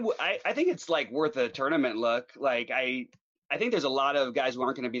 I think it's like worth a tournament look. Like I I think there's a lot of guys who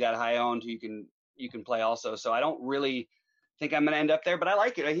aren't going to be that high owned who you can play also. So I don't really think I'm going to end up there, but I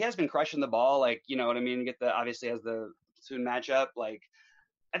like it. He has been crushing the ball. Like, you know what I mean? Obviously has the platoon matchup. Like,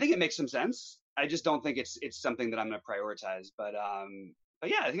 I think it makes some sense. I just don't think it's something that I'm going to prioritize. But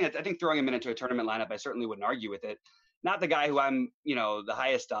yeah, I think throwing him into a tournament lineup, I certainly wouldn't argue with it. Not the guy who I'm, the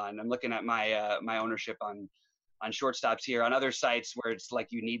highest on. I'm looking at my my ownership on shortstops here. On other sites where it's like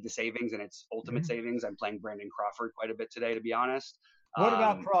you need the savings and it's ultimate savings, I'm playing Brandon Crawford quite a bit today, to be honest. What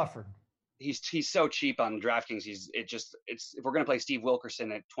about Crawford? He's so cheap on DraftKings. If we're going to play Steve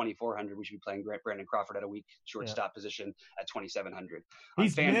Wilkerson at 2,400, we should be playing Brandon Crawford at a weak shortstop position at 2,700.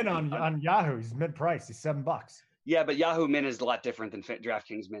 He's min on Yahoo. He's mid price. He's $7. Yeah, but Yahoo min is a lot different than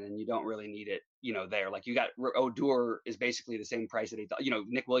DraftKings min, and you don't really need it, there. Like you got Odor is basically the same price at $8.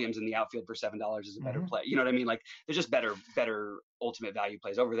 Nick Williams in the outfield for $7 is a better play. You know what I mean? Like there's just better ultimate value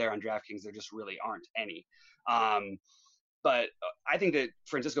plays over there on DraftKings. There just really aren't any. But I think that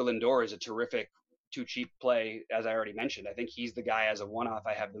Francisco Lindor is a terrific too cheap play, as I already mentioned. I think he's the guy as a one-off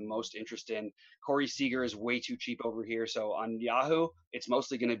I have the most interest in. Corey Seager is way too cheap over here. So on Yahoo, it's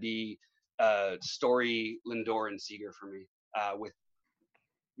mostly going to be Story, Lindor, and Seager for me.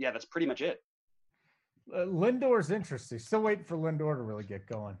 That's pretty much it. Lindor's interesting. Still waiting for Lindor to really get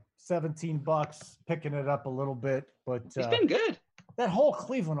going. $17, picking it up a little bit, but he's been good. That whole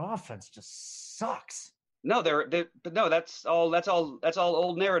Cleveland offense just sucks. No, that's all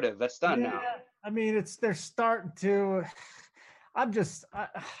old narrative. That's done now. I mean, they're starting to. I just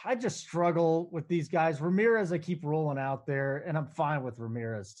struggle with these guys. Ramirez, I keep rolling out there, and I'm fine with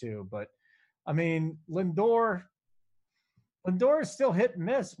Ramirez too. But I mean, Lindor is still hit and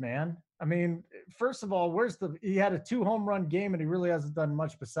miss, man. I mean, first of all, he had a 2 home run game, and he really hasn't done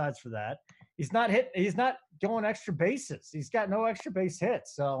much besides for that. He's not going extra bases. He's got no extra base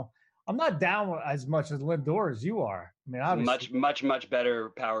hits. So I'm not down as much as Lindor as you are. I mean, obviously, much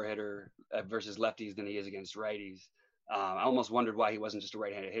better power hitter versus lefties than he is against righties. I almost wondered why he wasn't just a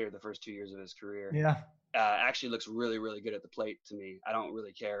right-handed hitter the first 2 years of his career. Yeah. Actually looks really, really good at the plate to me. I don't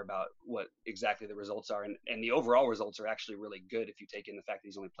really care about what exactly the results are. And the overall results are actually really good if you take in the fact that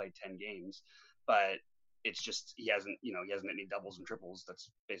he's only played 10 games. But it's just he hasn't hit any doubles and triples.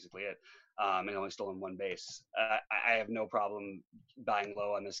 That's basically it. And only stolen 1 base. I have no problem buying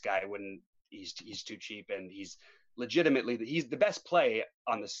low on this guy when he's too cheap, and he's legitimately he's the best play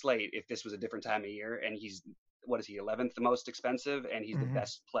on the slate if this was a different time of year. And he's 11th the most expensive, and he's the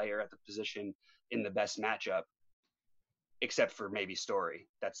best player at the position in the best matchup, except for maybe Story.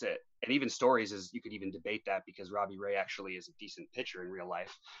 That's it. And even Story's you could even debate that because Robbie Ray actually is a decent pitcher in real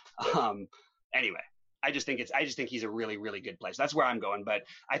life. Anyway, I just think he's a really, really good play. So that's where I'm going. But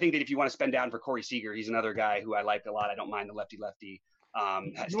I think that if you want to spend down for Corey Seager, he's another guy who I like a lot. I don't mind the lefty.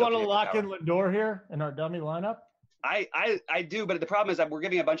 You want to lock in Lindor here in our dummy lineup? I do, but the problem is that we're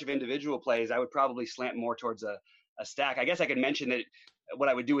giving a bunch of individual plays. I would probably slant more towards a stack. I guess I could mention that what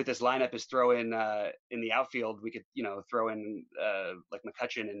I would do with this lineup is throw in the outfield. We could throw in like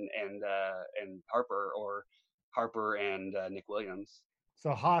McCutchen and Harper and Nick Williams.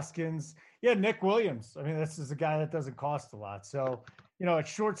 So Hoskins, Nick Williams. I mean, this is a guy that doesn't cost a lot. So at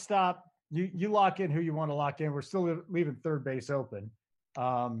shortstop, you lock in who you want to lock in. We're still leaving third base open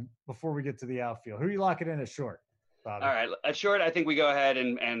before we get to the outfield. Who are you locking in at short, Bobby? All right, at short, I think we go ahead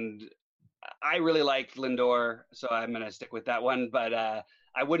and I really like Lindor, so I'm going to stick with that one. But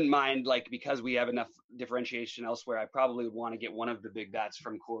I wouldn't mind, because we have enough differentiation elsewhere, I probably would want to get one of the big bats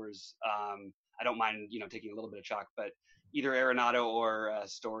from Coors. I don't mind, taking a little bit of chalk, but either Arenado or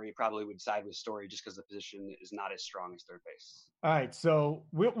Story probably would side with Story just because the position is not as strong as third base. All right, so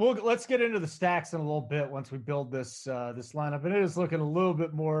let's get into the stacks in a little bit once we build this lineup, and it is looking a little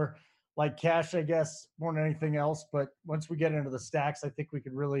bit more like cash, I guess, more than anything else. But once we get into the stacks, I think we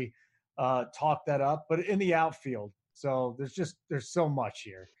can really talk that up. But in the outfield, so there's so much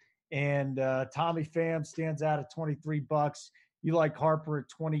here, and Tommy Pham stands out at $23. You like Harper at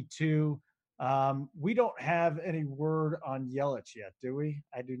 22. We don't have any word on Yelich yet, do we?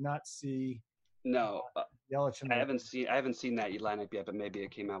 I do not see. No, Yelich. I haven't seen that lineup yet, but maybe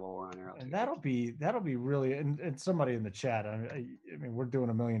it came out while we're on air. And that'll be really. And somebody in the chat. I mean, we're doing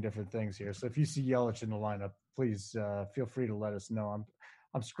a million different things here. So if you see Yelich in the lineup, please feel free to let us know.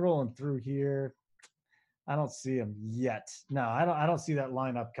 I'm scrolling through here. I don't see him yet. No, I don't see that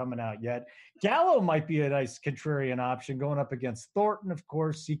lineup coming out yet. Gallo might be a nice contrarian option going up against Thornton. Of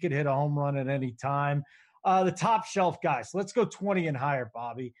course, he could hit a home run at any time. The top shelf guys. Let's go 20 and higher,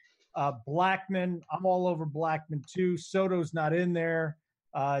 Bobby. Blackman, I'm all over Blackman too. Soto's not in there.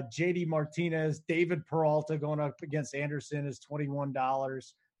 JD Martinez, David Peralta going up against Anderson is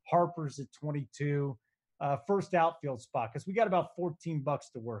 $21. Harper's at 22. first outfield spot? Because we got about $14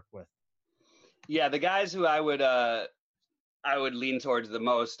 to work with. Yeah, the guys who I would lean towards the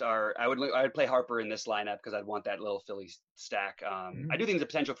most are I would play Harper in this lineup because I'd want that little Philly stack. I do think there's a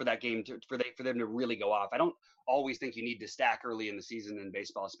potential for that game for them to really go off. I don't always think you need to stack early in the season in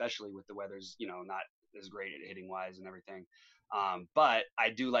baseball, especially with the weather's not as great at hitting wise and everything. But I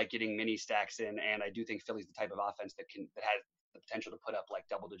do like getting mini stacks in, and I do think Philly's the type of offense that has the potential to put up like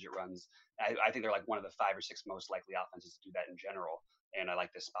double-digit runs. I think they're like one of the 5 or 6 most likely offenses to do that in general. And I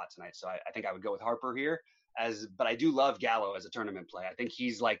like this spot tonight, so I think I would go with Harper here. But I do love Gallo as a tournament play. I think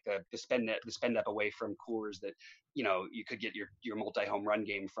he's like the spend up away from Coors that you could get your multi-home run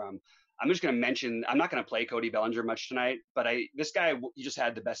game from. I'm just going to mention, I'm not going to play Cody Bellinger much tonight, but this guy, he just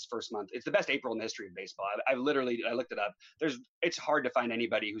had the best first month. It's the best April in the history of baseball. I looked it up. It's hard to find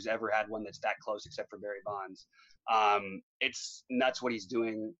anybody who's ever had one that's that close except for Barry Bonds. It's nuts what he's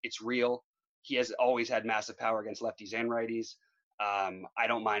doing. It's real. He has always had massive power against lefties and righties. I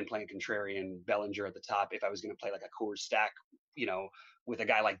don't mind playing contrarian Bellinger at the top if I was going to play like a Coors stack, with a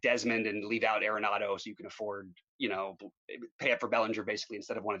guy like Desmond and leave out Arenado so you can afford, pay up for Bellinger basically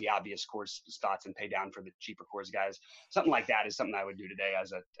instead of one of the obvious Coors spots and pay down for the cheaper Coors guys. Something like that is something I would do today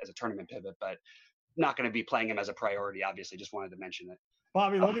as a tournament pivot, but not going to be playing him as a priority. Obviously, just wanted to mention it.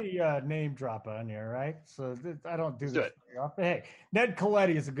 Bobby, let me name drop on you, right? So I don't do this very often. Hey, Ned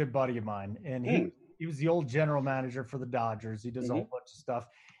Coletti is a good buddy of mine, and he was the old general manager for the Dodgers. He does a whole bunch of stuff.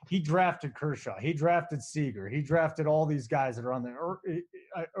 He drafted Kershaw. He drafted Seager. He drafted all these guys that are on the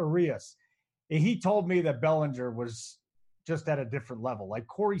Arias. And he told me that Bellinger was just at a different level. Like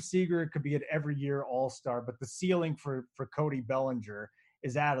Corey Seager could be an every year all-star, but the ceiling for Cody Bellinger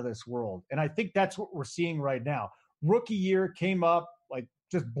is out of this world. And I think that's what we're seeing right now. Rookie year came up, like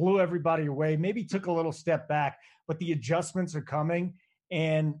just blew everybody away, maybe took a little step back, but the adjustments are coming.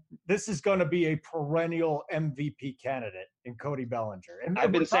 And this is going to be a perennial MVP candidate in Cody Bellinger. And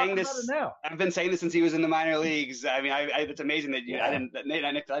I've been saying this since he was in the minor leagues. I mean, it's amazing that I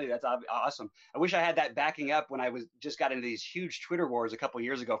didn't tell you. That's awesome. I wish I had that backing up when I just got into these huge Twitter wars a couple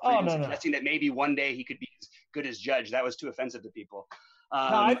years ago, suggesting that maybe one day he could be as good as Judge. That was too offensive to people. No,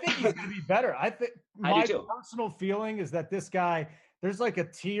 I think he's going to be better. I think my personal feeling is that this guy, there's like a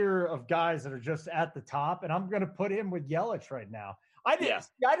tier of guys that are just at the top, and I'm going to put him with Yelich right now. I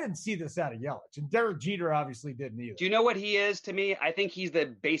didn't see this out of Yelich, and Derek Jeter obviously didn't either. Do you know what he is to me? I think he's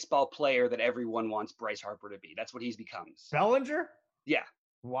the baseball player that everyone wants Bryce Harper to be. That's what he's becomes. Bellinger? Yeah.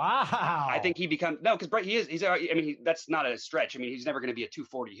 Wow. I think he becomes because that's not a stretch. I mean, he's never going to be a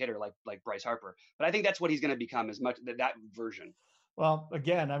 240 hitter like Bryce Harper, but I think that's what he's going to become, as much that version. Well,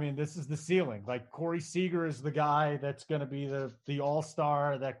 again, I mean, this is the ceiling. Like Corey Seager is the guy that's going to be the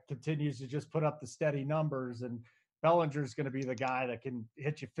all-star that continues to just put up the steady numbers, and Bellinger's going to be the guy that can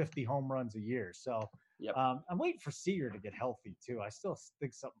hit you 50 home runs a year. So I'm waiting for Seager to get healthy too. I still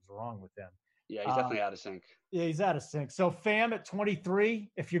think something's wrong with him. Yeah, he's definitely out of sync. Yeah, he's out of sync. So Pham at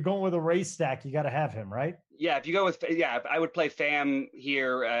 23, if you're going with a race stack, you got to have him, right? Yeah, if you go with I would play Pham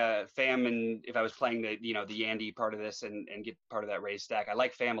here. Pham, and if I was playing the Yandy part of this and get part of that race stack, I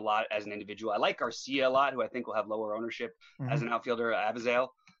like Pham a lot as an individual. I like Garcia a lot, who I think will have lower ownership as an outfielder. Abizail.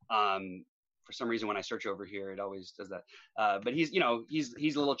 For some reason, when I search over here, it always does that. But he's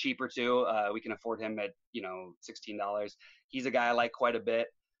a little cheaper too. We can afford him at $16. He's a guy I like quite a bit.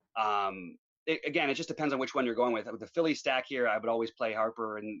 It just depends on which one you're going with. With the Philly stack here, I would always play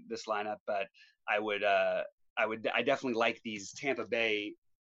Harper in this lineup, but I definitely like these Tampa Bay.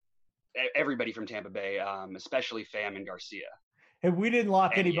 Everybody from Tampa Bay, especially Pham and Garcia. Hey, we didn't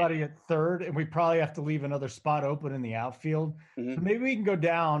lock anybody at third, and we probably have to leave another spot open in the outfield. So maybe we can go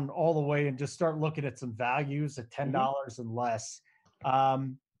down all the way and just start looking at some values at $10 and less.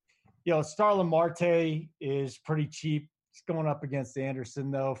 Starlin Marte is pretty cheap. He's going up against Anderson,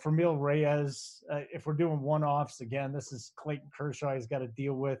 though. Franmil Reyes, if we're doing one-offs, again, this is Clayton Kershaw he's got to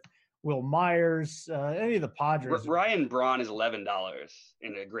deal with. Will Myers, any of the Padres. Ryan Braun is $11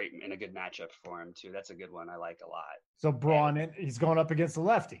 in a good matchup for him too. That's a good one. I like a lot. So Braun, he's going up against the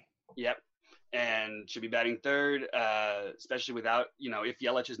lefty. Yep, and should be batting third, especially without if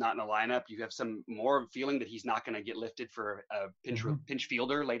Yelich is not in the lineup, you have some more feeling that he's not going to get lifted for a pinch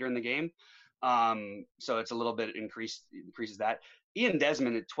fielder later in the game. So it's a little bit increases that. Ian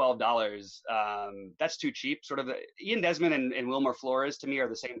Desmond at $12, that's too cheap. Sort of Ian Desmond and Wilmer Flores to me are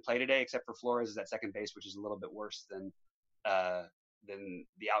the same play today, except for Flores is at second base, which is a little bit worse than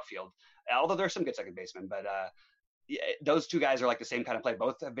the outfield. Although there's some good second basemen, but those two guys are like the same kind of play.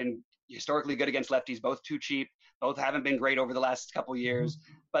 Both have been historically good against lefties. Both too cheap. Both haven't been great over the last couple years,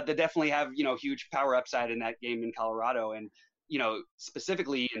 but they definitely have huge power upside in that game in Colorado. And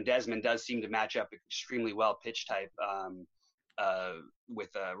specifically in Desmond does seem to match up extremely well pitch type with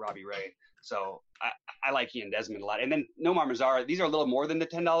Robbie Ray. So I like Ian Desmond a lot. And then Nomar Mazara, these are a little more than the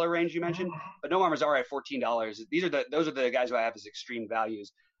 $10 range you mentioned, but Nomar Mazara at $14. Those are the guys who I have as extreme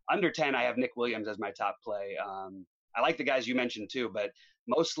values. Under 10, I have Nick Williams as my top play. I like the guys you mentioned too, but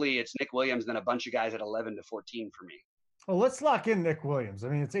mostly it's Nick Williams, then a bunch of guys at 11 to 14 for me. Well, let's lock in Nick Williams. I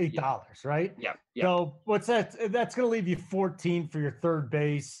mean, it's $8, right? Yeah. So what's that? That's going to leave you 14 for your third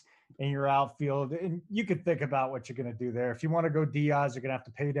base and your outfield. And you could think about what you're going to do there. If you want to go Diaz, you're going to have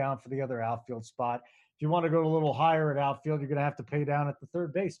to pay down for the other outfield spot. If you want to go a little higher at outfield, you're going to have to pay down at the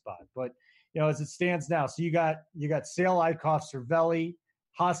third base spot. But, as it stands now, so you got Sale, Eichhoff, Cervelli,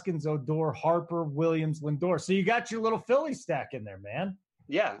 Hoskins, Odor, Harper, Williams, Lindor. So you got your little Philly stack in there, man.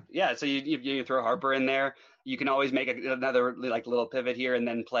 Yeah. So you throw Harper in there. You can always make another little pivot here and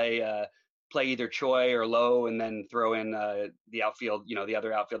then play either Choi or Lowe and then throw in the outfield, the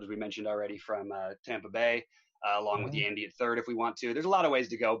other outfielders we mentioned already from Tampa Bay, along with Yandy at third if we want to. There's a lot of ways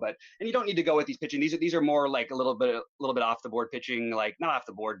to go, and you don't need to go with these pitching. These are more like a little bit off the board pitching, like not off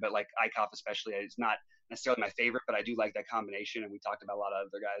the board, but like Eichhoff especially. It's not necessarily my favorite, but I do like that combination. And we talked about a lot of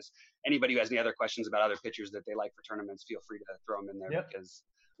other guys. Anybody who has any other questions about other pitchers that they like for tournaments, feel free to throw them in there because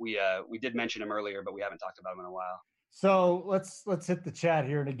we did mention him earlier, but we haven't talked about him in a while. So let's hit the chat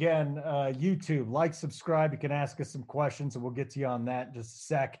here. And again, YouTube, like, subscribe. You can ask us some questions and we'll get to you on that in just a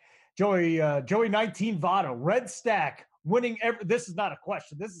sec. Joey 19 Votto, red stack winning this is not a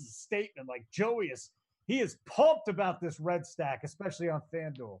question. This is a statement. Like Joey he is pumped about this red stack, especially on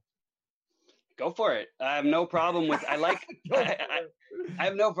FanDuel. Go for it. I have no problem with. I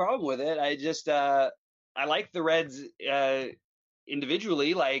have no problem with it. I just I like the Reds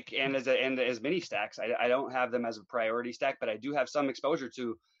individually, and as mini stacks. I don't have them as a priority stack, but I do have some exposure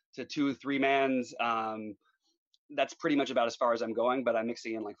to 2-3 mans. That's pretty much about as far as I'm going, but I'm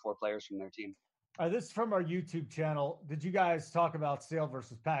mixing in like 4 players from their team. This is from our YouTube channel. Did you guys talk about Sale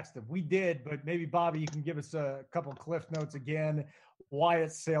versus Paxton? We did, but maybe Bobby, you can give us a couple cliff notes again. Why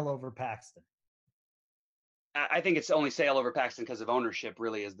it's Sale over Paxton? I think it's only Sale over Paxton because of ownership.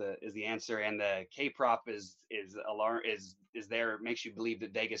 Really, is the answer, and the K prop is there. It makes you believe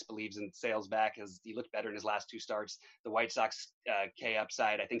that Vegas believes in Sale's back as he looked better in his last 2 starts. The White Sox K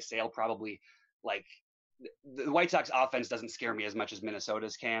upside. I think Sale probably the White Sox offense doesn't scare me as much as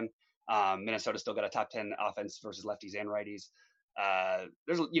Minnesota's can. Minnesota's still got a top 10 offense versus lefties and righties.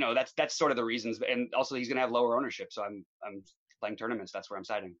 That's sort of the reasons, and also he's going to have lower ownership. So I'm playing tournaments. That's where I'm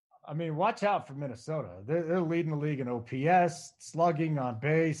siding. I mean, watch out for Minnesota. They're leading the league in OPS, slugging, on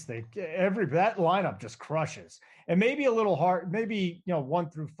base. That lineup just crushes. And maybe a little hard, maybe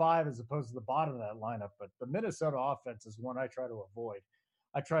 1 through 5 as opposed to the bottom of that lineup. But the Minnesota offense is one I try to avoid.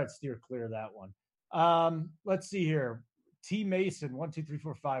 I try to steer clear of that one. Let's see here. T Mason 1, 2, 3,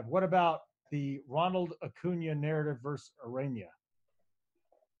 4, 5. What about the Ronald Acuna narrative versus Arena?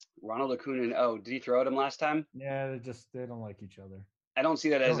 Ronald Acuna. Oh, did he throw at him last time? Yeah, they don't like each other. I don't see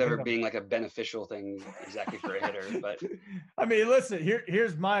that as ever being like a beneficial thing exactly for a hitter, but I mean, listen,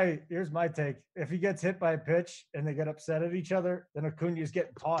 here's my take. If he gets hit by a pitch and they get upset at each other, then Acuna's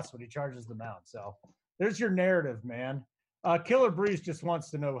getting tossed when he charges the mound. So there's your narrative, man. Killer Breeze just wants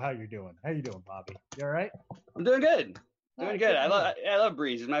to know how you're doing. How you doing, Bobby? You all right? I'm doing good. Doing good. I love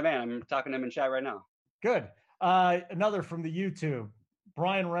Breeze. He's my man. I'm talking to him in chat right now. Good. Another from the YouTube.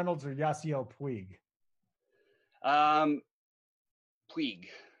 Brian Reynolds or Yasiel Puig? Puig.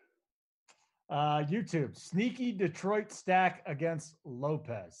 YouTube. Sneaky Detroit stack against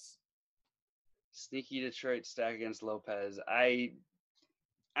Lopez. Sneaky Detroit stack against Lopez.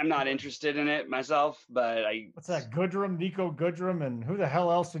 I'm not interested in it myself, but what's that? Goodrum, Nico Goodrum, and who the hell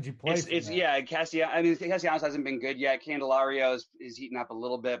else would you play? Castellanos. I mean, Castellanos hasn't been good yet. Candelario is heating up a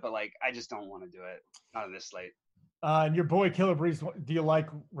little bit, but I just don't want to do it. Not on this slate. And your boy Killer Breeze, do you like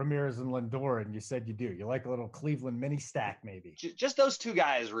Ramirez and Lindor? And you said you do. You like a little Cleveland mini stack, maybe? Just those 2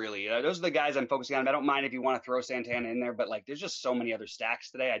 guys, really. Those are the guys I'm focusing on. I don't mind if you want to throw Santana in there, but there's just so many other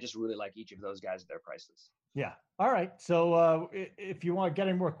stacks today. I just really like each of those guys at their prices. Yeah. All right. So if you want to get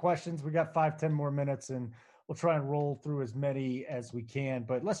any more questions, we got 5-10 more minutes, and we'll try and roll through as many as we can.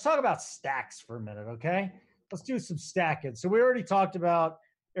 But let's talk about stacks for a minute, okay? Let's do some stacking. So we already talked about.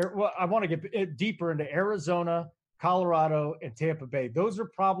 I want to get deeper into Arizona, Colorado, and Tampa Bay. Those are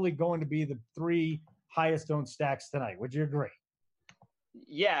probably going to be the 3 highest owned stacks tonight. Would you agree?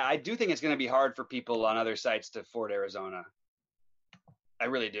 Yeah, I do think it's going to be hard for people on other sites to afford Arizona. I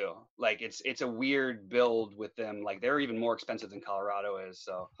really do. It's a weird build with them. They're even more expensive than Colorado is.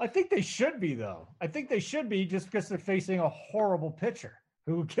 So I think they should be, though. I think they should be just because they're facing a horrible pitcher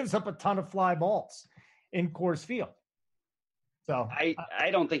who gives up a ton of fly balls in Coors Field. So I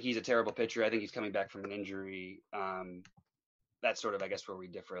don't think he's a terrible pitcher. I think he's coming back from an injury. That's sort of, I guess, where we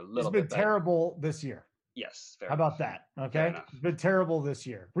differ a little bit. He's been terrible this year. Yes. How about that? Okay. He's been terrible this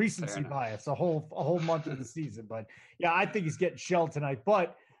year. Recency bias, a whole month of the season. But yeah, I think he's getting shelled tonight.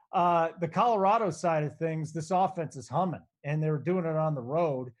 But the Colorado side of things, this offense is humming, and they're doing it on the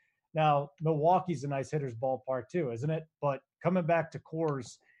road. Now, Milwaukee's a nice hitter's ballpark too, isn't it? But coming back to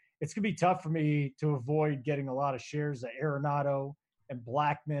Coors, it's going to be tough for me to avoid getting a lot of shares of Arenado and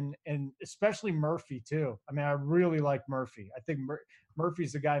Blackman, and especially Murphy too. I mean, I really like Murphy. I think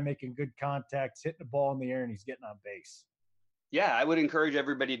Murphy's the guy making good contacts, hitting the ball in the air, and he's getting on base. Yeah, I would encourage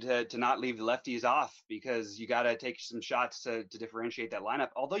everybody to not leave the lefties off, because you got to take some shots to differentiate that lineup.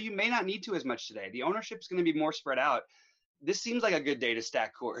 Although you may not need to as much today. The ownership's going to be more spread out. This seems like a good day to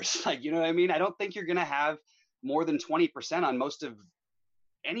stack Coors. Like, you know what I mean? I don't think you're going to have more than 20% on most of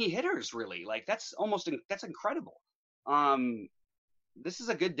any hitters, really. Like, that's incredible. This is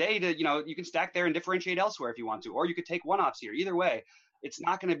a good day to, you can stack there and differentiate elsewhere if you want to, or you could take one-offs here. Either way, it's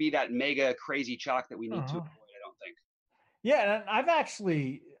not going to be that mega crazy chalk that we need to avoid, I don't think. Yeah, and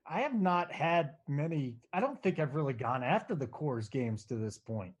I have not had many. I don't think I've really gone after the Coors games to this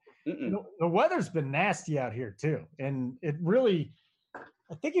point. The weather's been nasty out here too, and it really,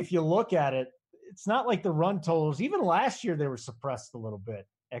 I think if you look at it, it's not like the run totals. Even last year they were suppressed a little bit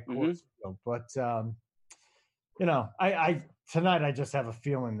at Coors Field, but I tonight I just have a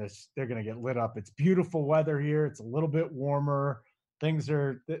feeling that they're going to get lit up. It's beautiful weather here. It's a little bit warmer. Things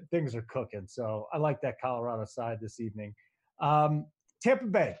are cooking. So I like that Colorado side this evening. Tampa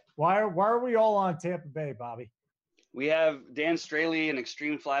Bay. Why are we all on Tampa Bay, Bobby? We have Dan Straley, an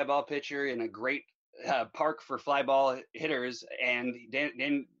extreme fly ball pitcher in a great park for fly ball hitters, and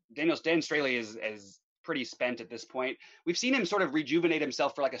Dan Straley is pretty spent at this point. We've seen him sort of rejuvenate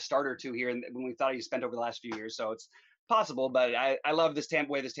himself for like a start or two here, and when we thought he spent over the last few years, so it's possible. But I love this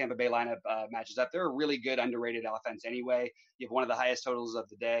Tampa Bay lineup matches up. They're a really good underrated offense anyway. You have one of the highest totals of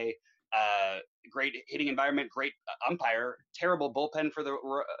the day. Great hitting environment, great umpire, terrible bullpen for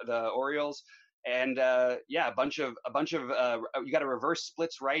the Orioles. And a bunch of you got a reverse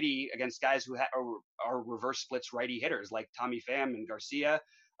splits righty against guys who are reverse splits righty hitters like Tommy Pham and Garcia.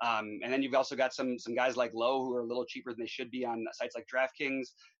 And then you've also got some guys like Lowe who are a little cheaper than they should be on sites like DraftKings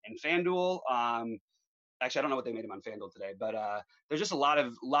and FanDuel. Actually, I don't know what they made him on FanDuel today, but there's just a lot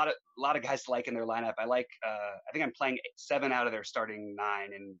of guys to like in their lineup. I think I'm playing 7 out of their starting 9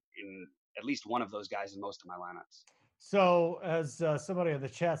 in at least one of those guys in most of my lineups. So as somebody in the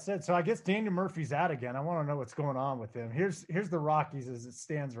chat said, so I guess Daniel Murphy's out again. I want to know what's going on with him. Here's the Rockies as it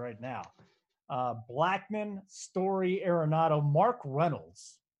stands right now. Blackman, Story, Arenado, Mark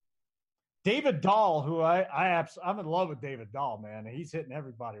Reynolds, David Dahl, who I'm in love with David Dahl, man. He's hitting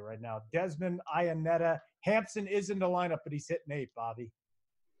everybody right now. Desmond, Iannetta, Hampson is in the lineup, but he's hitting 8, Bobby.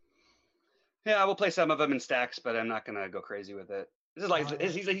 Yeah, we'll play some of them in stacks, but I'm not going to go crazy with it. This is like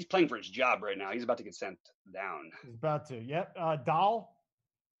he's playing for his job right now. He's about to get sent down. He's about to. Yep. Dahl.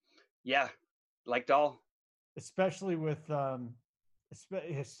 Yeah, like Dahl. Especially with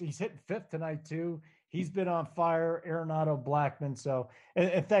he's hitting 5th tonight too. He's been on fire. Arenado, Blackman. So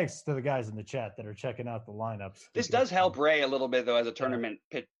and thanks to the guys in the chat that are checking out the lineups. This does help Ray a little bit though as a tournament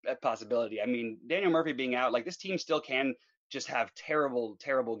possibility. I mean, Daniel Murphy being out, like this team still can just have terrible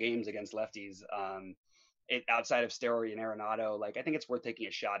games against lefties. Outside of Story and Arenado, like I think it's worth taking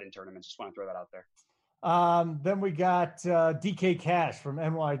a shot in tournaments. Just want to throw that out there. Then we got DK Cash from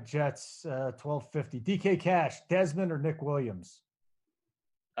NY Jets, 1250. DK Cash, Desmond or Nick Williams?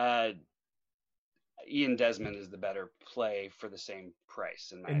 Ian Desmond is the better play for the same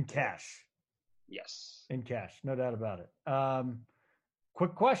price in cash. Yes, in cash, no doubt about it.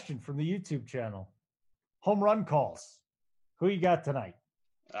 Quick question from the YouTube channel: home run calls. Who you got tonight?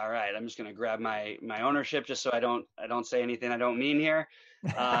 All right, I'm just going to grab my ownership just so I don't say anything I don't mean here.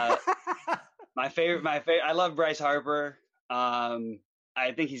 My favorite. I love Bryce Harper.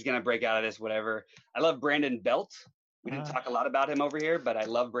 I think he's going to break out of this. Whatever. I love Brandon Belt. We didn't talk a lot about him over here, but I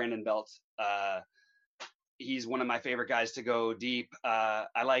love Brandon Belt. He's one of my favorite guys to go deep.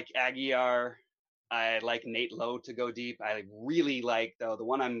 I like Aguiar. I like Nate Lowe to go deep. I really like the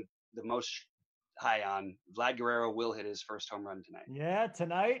one I'm the most high on. Vlad Guerrero will hit his first home run tonight. Yeah,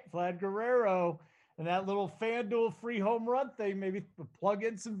 tonight, Vlad Guerrero. And that little FanDuel free home run thing, maybe plug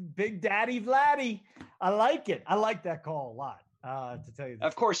in some Big Daddy Vladdy. I like it. I like that call a lot, to tell you the truth.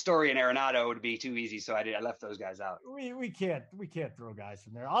 Of course, Story and Arenado would be too easy, so I left those guys out. We can't throw guys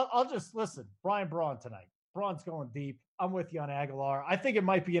from there. I'll just listen. Brian Braun tonight. Braun's going deep. I'm with you on Aguilar. I think it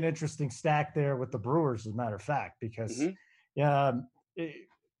might be an interesting stack there with the Brewers, as a matter of fact, because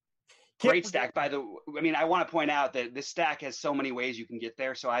Great stack, by the way. I mean, I want to point out that this stack has so many ways you can get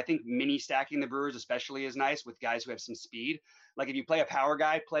there. So I think mini stacking the Brewers especially is nice with guys who have some speed. Like if you play a power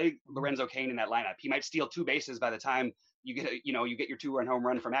guy, play Lorenzo Cain in that lineup. He might steal 2 bases by the time you get your 2-run home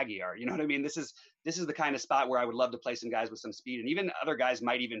run from Aguilar. You know what I mean? This is the kind of spot where I would love to play some guys with some speed, and even other guys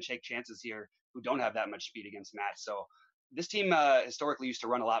might even take chances here who don't have that much speed against Matt. So this team historically used to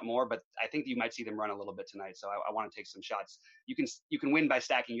run a lot more, but I think you might see them run a little bit tonight. So I want to take some shots. You can win by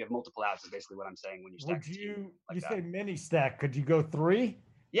stacking. You have multiple outs is basally what I'm saying when you stack. Would you say mini stack? Could you go 3?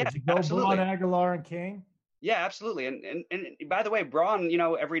 Yeah, Could you go absolutely. Braun, Aguilar, and King? Yeah, absolutely. And by the way, Braun,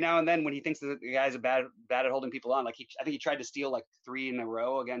 every now and then when he thinks that the guy's bad at holding people on, like I think he tried to steal like 3 in a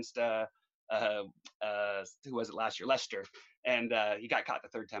row against who was it last year? Lester. And he got caught the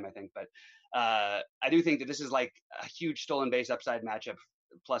 3rd time, I think. But I do think that this is like a huge stolen base upside matchup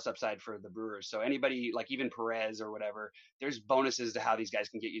plus upside for the Brewers. So anybody like even Perez or whatever, there's bonuses to how these guys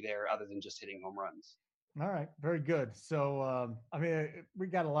can get you there other than just hitting home runs. All right. Very good. So, I mean, we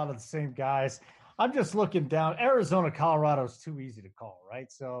got a lot of the same guys. I'm just looking down. Arizona, Colorado is too easy to call, right?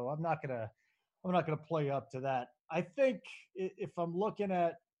 So I'm not gonna play up to that. I think if I'm looking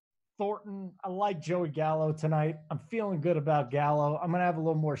at Thornton, I like Joey Gallo tonight. I'm feeling good about Gallo. I'm gonna have a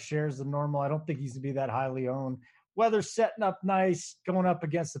little more shares than normal. I don't think he's gonna be that highly owned. Weather's setting up nice, going up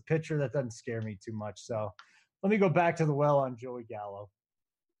against the pitcher. That doesn't scare me too much. So let me go back to the well on Joey Gallo.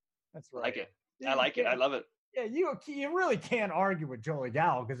 That's right. I like it. I like it. I love it. Yeah, you really can't argue with Joey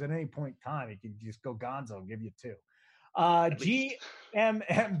Gallo because at any point in time he can just go gonzo and give you 2. GMM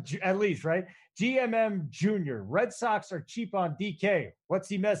at least, right? GMM Jr. Red Sox are cheap on DK. What's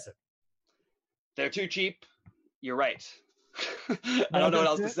he missing? They're too cheap. You're right. I don't know what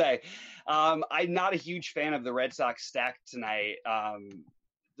else to say. I'm not a huge fan of the Red Sox stack tonight.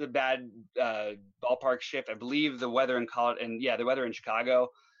 The bad ballpark shift. I believe the weather in the weather in Chicago.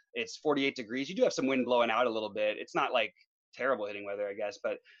 It's 48 degrees. You do have some wind blowing out a little bit. It's not like terrible hitting weather, I guess,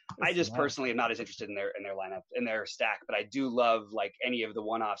 but I just personally am not as interested in their lineup, in their stack. But I do love like any of the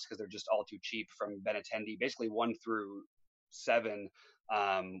one-offs because they're just all too cheap from Benintendi, basically 1 through 7,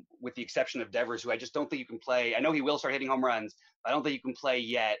 with the exception of Devers, who I just don't think you can play. I know he will start hitting home runs, but I don't think you can play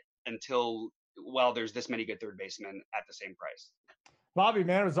yet until there's this many good third basemen at the same price. Bobby,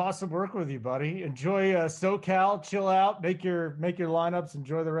 man, it was awesome working with you, buddy. Enjoy SoCal, chill out, make your lineups,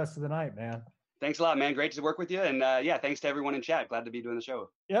 enjoy the rest of the night, man. Thanks a lot, man. Great to work with you. And thanks to everyone in chat. Glad to be doing the show.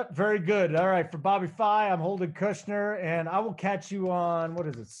 Yep, very good. All right, for Bobby Fye, I'm Holden Kushner, and I will catch you on,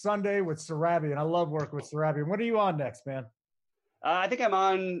 Sunday with Sarabi, and I love working with Sarabi. What are you on next, man? I think I'm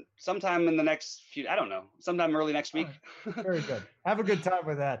on sometime in the next sometime early next week. Right. Very good. Have a good time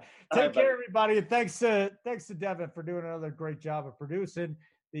with that. Take care, everybody. And thanks to Devin for doing another great job of producing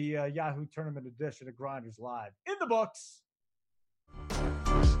the Yahoo Tournament edition of Grinders Live. In the books.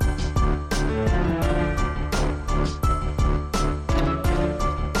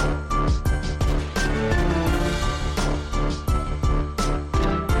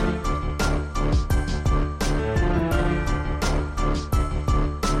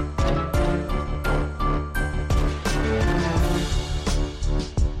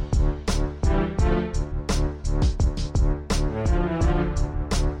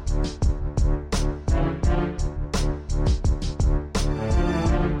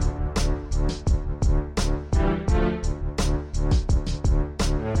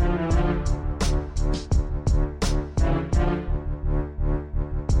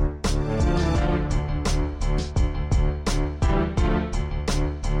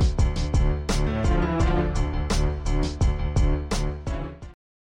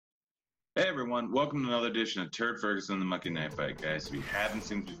 Welcome to another edition of Turd Ferguson, the Monkey Knife Fight, guys. If you haven't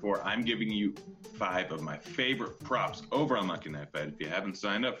seen this before, I'm giving you 5 of my favorite props over on Monkey Knife Fight. If you haven't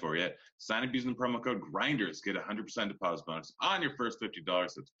signed up for it yet, sign up using the promo code GRINDERS. Get a 100% deposit bonus on your first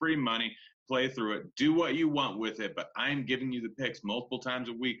 $50. It's free money. Play through it. Do what you want with it, but I'm giving you the picks multiple times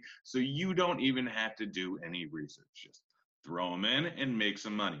a week, so you don't even have to do any research. Just throw them in and make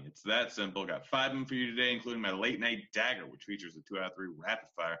some money. It's that simple. Got 5 of them for you today, including my late night dagger, which features a 2 out of 3 rapid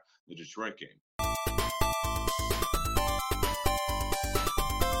fire, the Detroit game.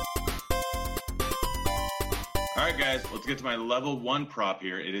 All right, guys, let's get to my level 1 prop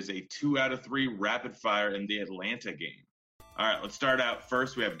here. It is a 2 out of 3 rapid fire in the Atlanta game. All right, let's start out.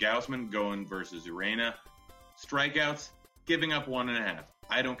 First, we have Gausman going versus Urena. Strikeouts, giving up 1.5.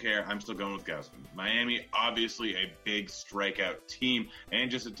 I don't care. I'm still going with Gausman. Miami, obviously a big strikeout team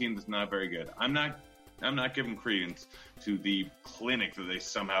and just a team that's not very good. I'm not giving credence to the clinic that they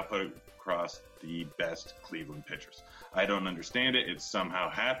somehow put across the best Cleveland pitchers. I don't understand it. It somehow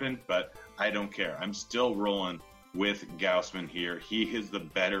happened, but I don't care. I'm still rolling with Gausman here. He is the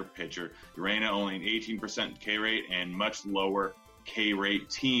better pitcher. Urena only an 18% K rate and much lower K rate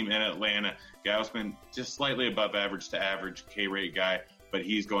team in Atlanta. Gausman just slightly above average to average K rate guy, but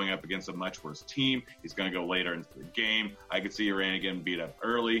he's going up against a much worse team. He's going to go later into the game. I could see Urena getting beat up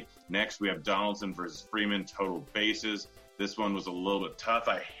early. Next, we have Donaldson versus Freeman, total bases. This one was a little bit tough.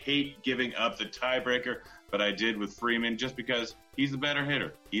 I hate giving up the tiebreaker, but I did with Freeman just because he's the better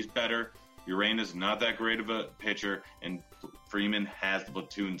hitter. He's better. Urena's not that great of a pitcher, and Freeman has the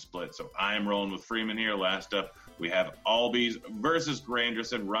platoon split. So I am rolling with Freeman here. Last up, we have Albies versus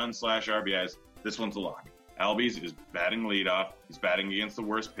Granderson, run/RBIs. This one's a lock. Albies is batting leadoff. He's batting against the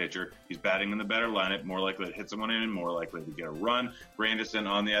worst pitcher. He's batting in the better lineup, more likely to hit someone in and more likely to get a run. Granderson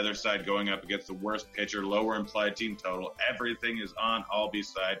on the other side going up against the worst pitcher, lower implied team total. Everything is on Albies'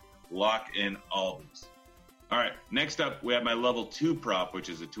 side. Lock in Albies. All right, next up, we have my level 2 prop, which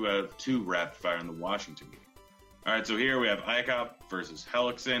is a 2 out of 2 rapid fire in the Washington game. All right, so here we have Eichhoff versus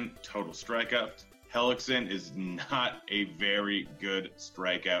Hellickson, total strikeouts. Hellickson is not a very good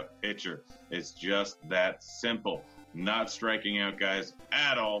strikeout pitcher. It's just that simple. Not striking out guys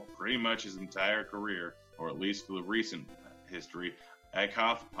at all, pretty much his entire career, or at least for the recent history.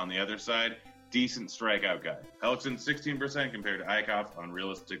 Eichhoff, on the other side, decent strikeout guy. Hellickson, 16% compared to Eichhoff,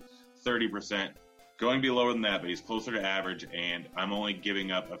 unrealistic 30%. Going to be lower than that, but he's closer to average, and I'm only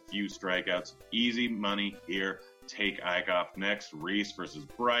giving up a few strikeouts. Easy money here. Take Eichhoff next. Reese versus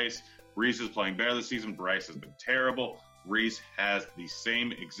Bryce. Reese is playing better this season. Bryce has been terrible. Reese has the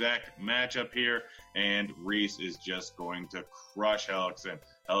same exact matchup here, and Reese is just going to crush Hellickson.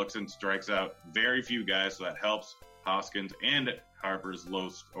 Hellickson strikes out very few guys, so that helps Hoskins and Harper's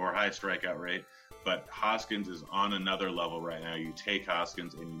low or high strikeout rate, but Hoskins is on another level right now. You take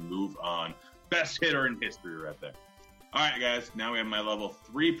Hoskins and you move on. Best hitter in history right there. All right, guys, now we have my level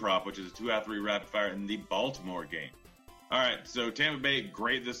 3 prop, which is a 2 out of 3 rapid fire in the Baltimore game. All right, so Tampa Bay,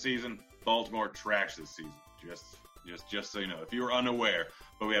 great this season. Baltimore, trash this season. Just so you know, if you were unaware.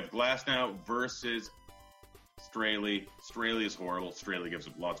 But we have Glasnow versus Straley. Straley is horrible. Straley gives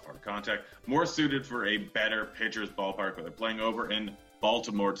up lots of hard contact. More suited for a better pitcher's ballpark, but they're playing over in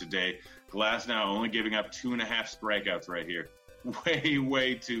Baltimore today. Glasnow only giving up 2.5 strikeouts right here.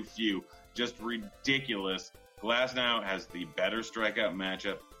 Way too few. Just ridiculous. Glasnow has the better strikeout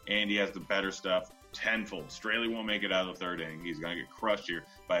matchup, and he has the better stuff tenfold. Straley won't make it out of the third inning. He's going to get crushed here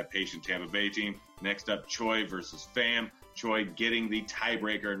by a patient Tampa Bay team. Next up, Choi versus Pham. Choi getting the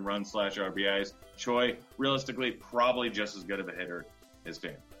tiebreaker in run/RBIs. Choi, realistically, probably just as good of a hitter as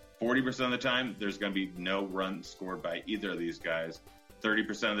Pham. 40% of the time, there's going to be no run scored by either of these guys.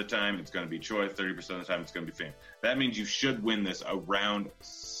 30% of the time, it's going to be Choi. 30% of the time, it's going to be Pham. That means you should win this around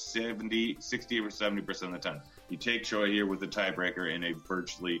 60 or 70% of the time. You take Choi here with the tiebreaker in a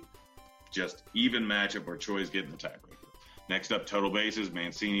virtually just even matchup where Choi's getting the tiebreaker. Next up, total bases,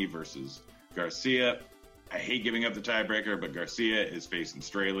 Mancini versus Garcia. I hate giving up the tiebreaker, but Garcia is facing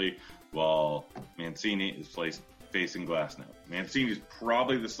Straley while Mancini is facing Glasnow. Mancini is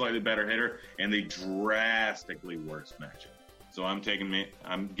probably the slightly better hitter and the drastically worse matchup. So I'm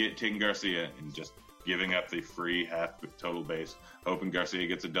taking Garcia and just giving up the free half total base, hoping Garcia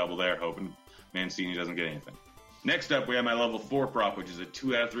gets a double there, hoping Mancini doesn't get anything. Next up, we have my level 4 prop, which is a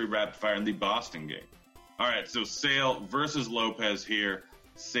 2 out of 3 rapid fire in the Boston game. All right, so Sale versus Lopez here.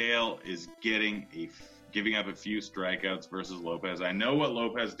 Sale is giving up a few strikeouts versus Lopez. I know what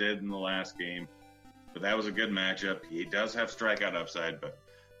Lopez did in the last game, but that was a good matchup. He does have strikeout upside, but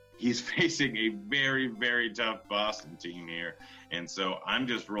he's facing a very, very tough Boston team here. And so I'm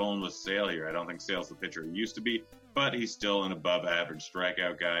just rolling with Sale here. I don't think Sale's the pitcher he used to be, but he's still an above average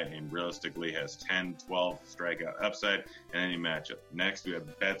strikeout guy and realistically has 10, 12 strikeout upside in any matchup. Next, we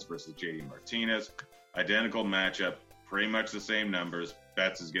have Betts versus JD Martinez. Identical matchup, pretty much the same numbers.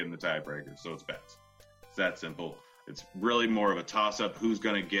 Betts is getting the tiebreaker, so it's Betts. It's that simple. It's really more of a toss-up who's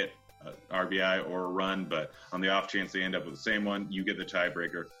going to get an RBI or a run, but on the off chance they end up with the same one, you get the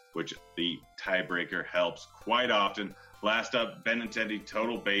tiebreaker, which the tiebreaker helps quite often. Last up, Benintendi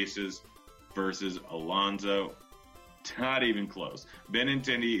total bases versus Alonso. Not even close.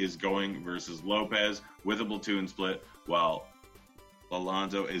 Benintendi is going versus Lopez with a platoon split, while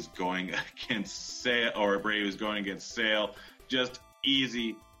Alonso is going against Sale, or Abreu is going against Sale. Just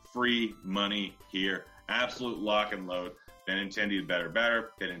easy, free money here. Absolute lock and load. Benintendi the better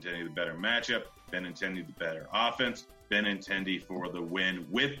batter. Benintendi the better matchup. Benintendi the better offense. Benintendi for the win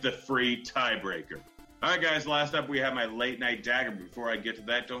with the free tiebreaker. All right, guys, last up, we have my late night dagger. Before I get to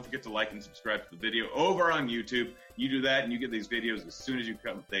that, don't forget to like and subscribe to the video over on YouTube. You do that, and you get these videos as soon as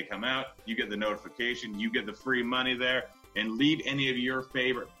they come out. You get the notification. You get the free money there. And leave any of your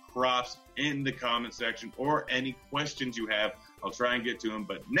favorite props in the comment section or any questions you have. I'll try and get to them.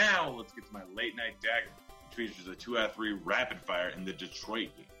 But now let's get to my late night dagger, which features a 2 out of 3 rapid fire in the Detroit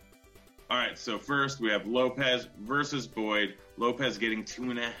game. All right, so first we have Lopez versus Boyd. Lopez getting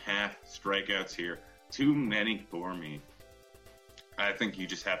 2.5 strikeouts here. Too many for me. I think you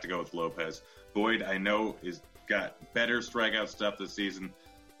just have to go with Lopez. Boyd, I know, is got better strikeout stuff this season,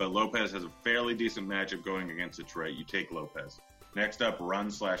 but Lopez has a fairly decent matchup going against Detroit. You take Lopez. Next up,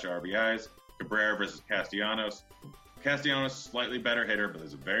 runs/RBIs. Cabrera versus Castellanos. Castellanos, slightly better hitter, but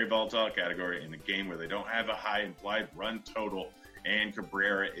there's a very volatile category in a game where they don't have a high implied run total, and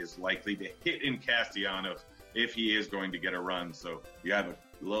Cabrera is likely to hit in Castellanos if he is going to get a run. So you have a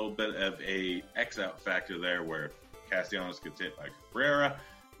little bit of a X-out factor there where if Castellanos gets hit by Cabrera,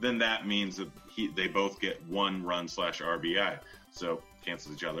 then that means that they both get 1 run/RBI. So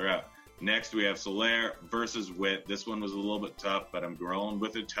cancels each other out. Next, we have Soler versus Witt. This one was a little bit tough, but I'm rolling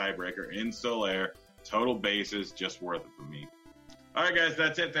with a tiebreaker in Soler. Total bases, just worth it for me. All right, guys,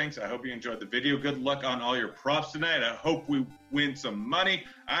 that's it. Thanks. I hope you enjoyed the video. Good luck on all your props tonight. I hope we win some money.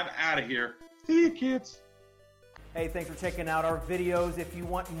 I'm out of here. See you, kids. Hey, thanks for checking out our videos. If you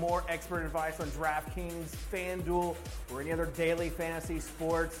want more expert advice on DraftKings, FanDuel, or any other daily fantasy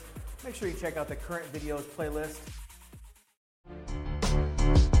sports, make sure you check out the current videos playlist.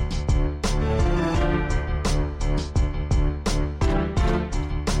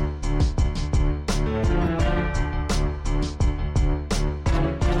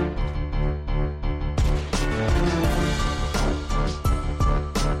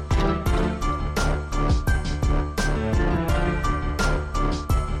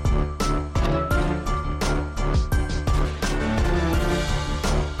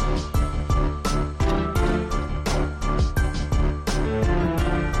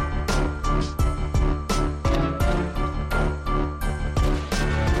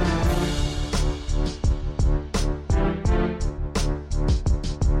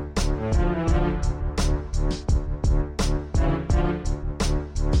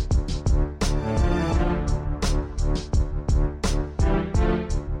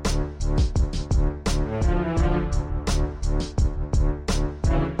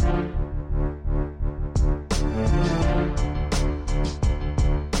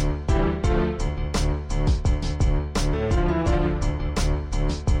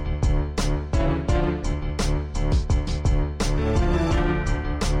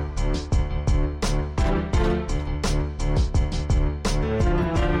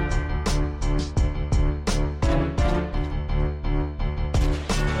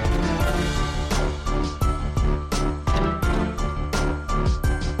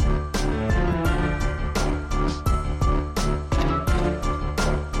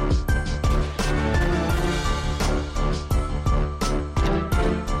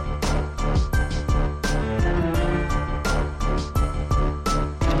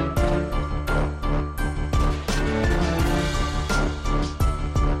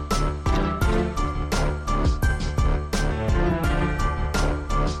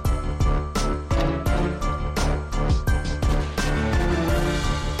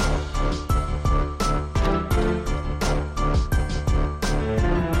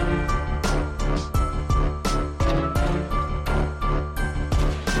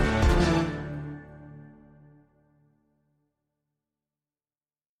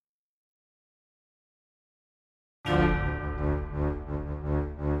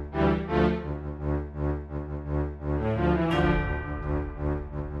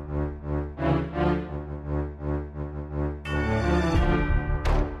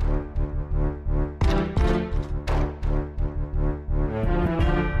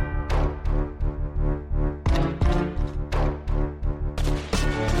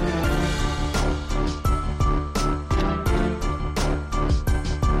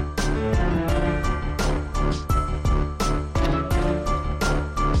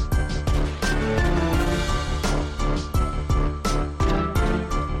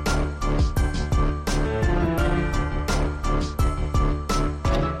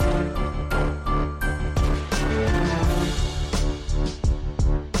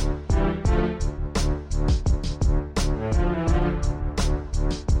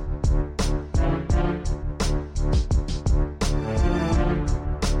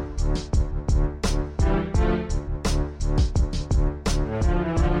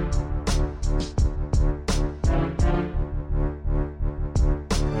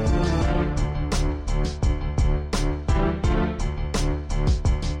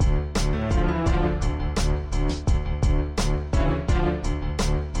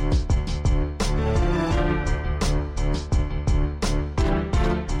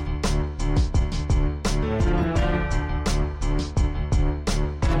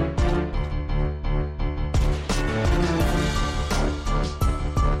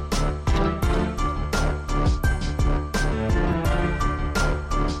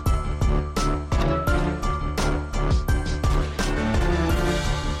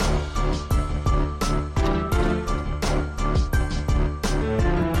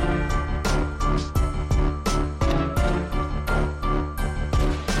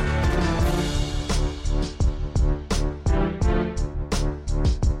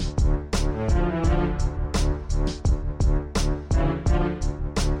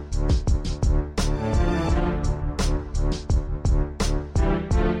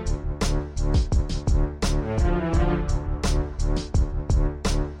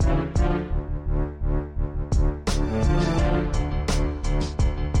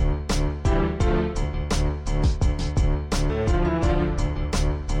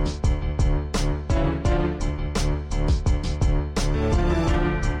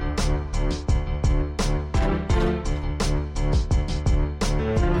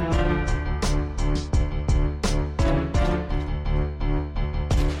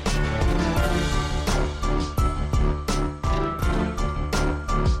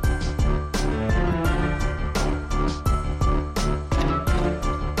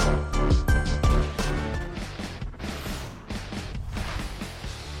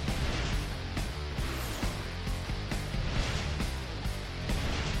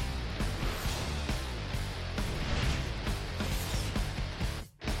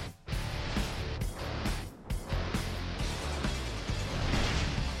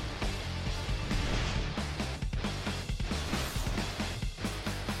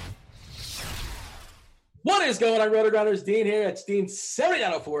 What is going on, Roto-Grinders? Dean here. It's Dean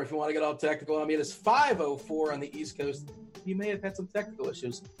 7904 if you want to get all technical on me. It is 5:04 on the East Coast. You may have had some technical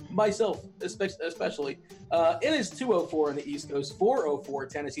issues. Myself, especially. It is 2:04 on the East Coast, 4:04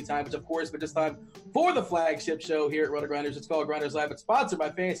 Tennessee time, which, of course, but this time for the flagship show here at Roto-Grinders. It's called GrindersLive. It's sponsored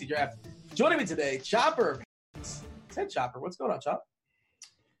by FantasyDraft. Joining me today, Chopper. Said Chopper. What's going on, Chop?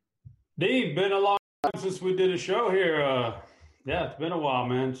 Dean, been a long time since we did a show here. Yeah, it's been a while,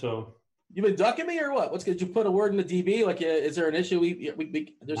 man. So you been ducking me or what? What's good? Did you put a word in the DB? Like, is there an issue?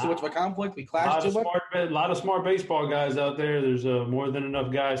 There's too much of a conflict. We clash too much. A lot of smart baseball guys out there. There's more than enough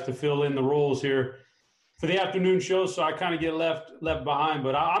guys to fill in the roles here for the afternoon show. So I kind of get left behind.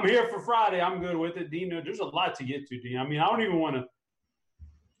 But I'm here for Friday. I'm good with it, Dean. There's a lot to get to, Dean. I mean, I don't even want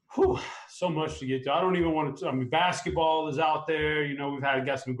to. So much to get to. I don't even want to. I mean, basketball is out there. You know, we've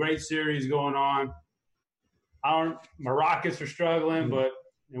got some great series going on. My Rockets are struggling, but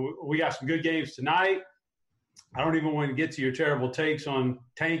we got some good games tonight. I don't even want to get to your terrible takes on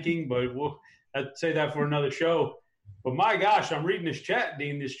tanking, but I'd say that for another show. But my gosh, I'm reading this chat,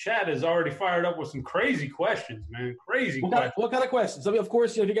 Dean. This chat is already fired up with some crazy questions, man. Crazy questions. What kind of questions? I mean, of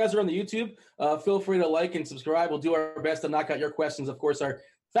course, if you guys are on the YouTube, feel free to like and subscribe. We'll do our best to knock out your questions. Of course, our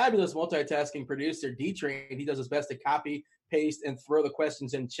fabulous multitasking producer, D-Train, he does his best to copy, paste, and throw the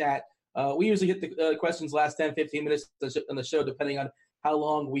questions in chat. We usually get the questions last 10, 15 minutes on the show, depending on how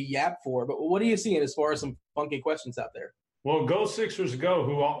long we yap for. But what are you seeing as far as some funky questions out there? Well, Go Sixers Go,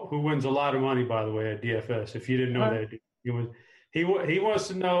 who wins a lot of money, by the way, at DFS. If you didn't know that, he wants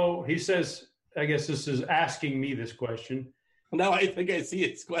to know. He says, I guess this is asking me this question. Now I think I see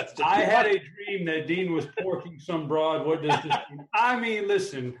his question. I had a dream that Dean was porking some broad. What does this mean? I mean,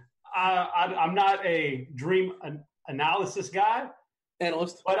 listen, I'm not a dream analysis guy.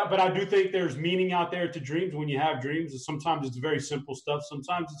 Analyst. But I do think there's meaning out there to dreams when you have dreams. Sometimes it's very simple stuff.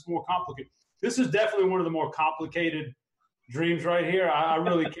 Sometimes it's more complicated. This is definitely one of the more complicated dreams right here. I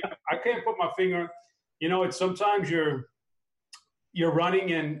really can't. I can't put my finger. You know, it's sometimes you're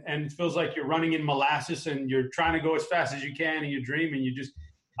running and it feels like you're running in molasses and you're trying to go as fast as you can in your dream and you just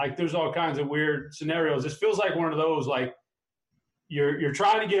like there's all kinds of weird scenarios. This feels like one of those like you're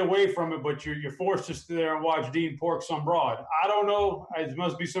trying to get away from it, but you're forced to sit there and watch Dean pork some broad. I don't know. It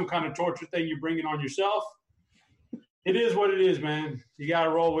must be some kind of torture thing you're bringing on yourself. It is what it is, man. You got to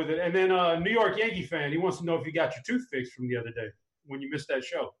roll with it. And then New York Yankee fan, he wants to know if you got your tooth fixed from the other day when you missed that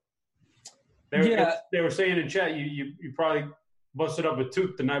show. They were saying in chat you probably busted up a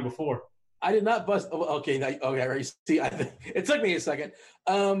tooth the night before. I did not bust. Oh, okay. Right. See, it took me a second.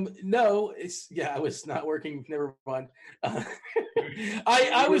 No, I was not working. Never mind.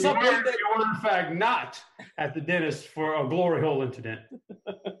 I was up late. You were in fact not at the dentist for a glory hole incident.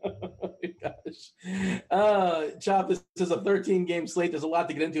 Oh my gosh. Chop, this is a 13-game slate. There's a lot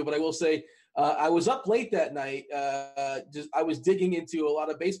to get into, but I will say I was up late that night. I was digging into a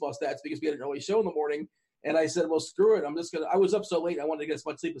lot of baseball stats because we had an early show in the morning. And I said, well, screw it. I was up so late. I wanted to get as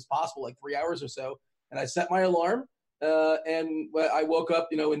much sleep as possible, like 3 hours or so. And I set my alarm. And I woke up,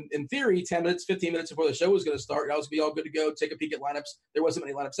 in theory, 10 minutes, 15 minutes before the show was going to start. And I was going to be all good to go, take a peek at lineups. There wasn't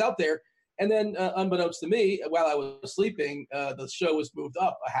many lineups out there. And then unbeknownst to me, while I was sleeping, the show was moved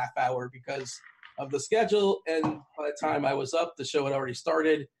up a half hour because of the schedule. And by the time I was up, the show had already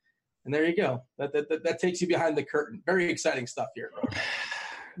started. And there you go. That takes you behind the curtain. Very exciting stuff here.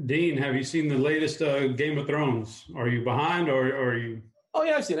 Dean, have you seen the latest Game of Thrones? Are you behind or are you? Oh,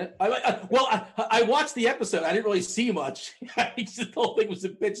 yeah, I've seen it. I watched the episode. I didn't really see much. The whole thing was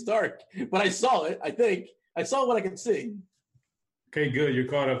in pitch dark. But I saw it, I think. I saw what I could see. Okay, good. You're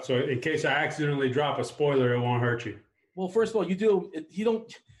caught up. So in case I accidentally drop a spoiler, it won't hurt you. Well, first of all, you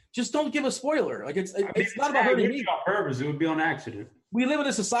don't give a spoiler. Like it's not about hurting me. On purpose. It would be on accident. We live in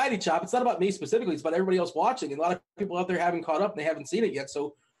a society, Chop. It's not about me specifically. It's about everybody else watching. And a lot of people out there haven't caught up and they haven't seen it yet.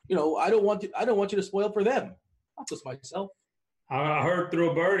 So, I don't want you to spoil it for them. Not just myself. I heard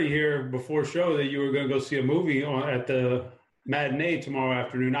through a birdie here before show that you were going to go see a movie at the matinee tomorrow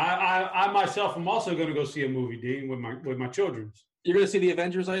afternoon. I myself am also going to go see a movie, Dean, with my children. You're going to see the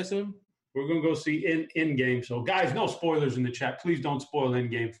Avengers, I assume? We're going to go see Endgame. So, guys, no spoilers in the chat. Please don't spoil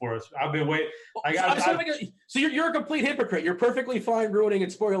Endgame for us. I've been waiting. So you're a complete hypocrite. You're perfectly fine ruining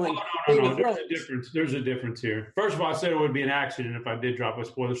and spoiling. No. There's a difference. There's a difference here. First of all, I said it would be an accident if I did drop a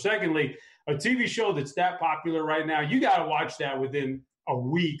spoiler. Secondly, a TV show that's that popular right now, you got to watch that within a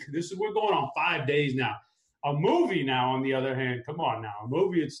week. We're going on 5 days now. A movie now, on the other hand, come on now. A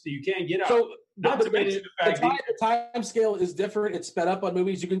movie, you can't get out. So, the time scale is different. It's sped up on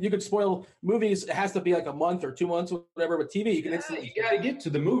movies. You could spoil movies. It has to be like a month or 2 months, whatever. But TV, you got to get to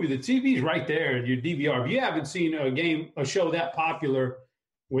the movie. The TV's right there in your DVR. If you haven't seen a show that popular,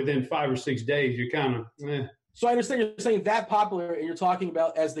 within 5 or 6 days, you're kind of So I understand you're saying that popular, and you're talking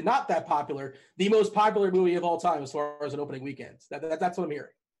about as the not that popular, the most popular movie of all time as far as an opening weekend. That's what I'm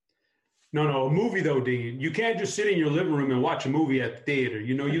hearing. No, a movie though, Dean. You can't just sit in your living room and watch a movie at the theater.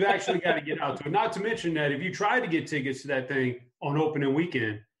 You've actually got to get out to it. Not to mention that if you try to get tickets to that thing on opening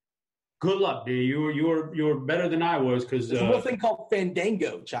weekend, good luck, Dean. You're better than I was because there's a little thing called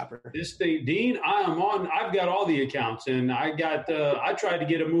Fandango, Chopper. This thing, Dean, I've got all the accounts, and I tried to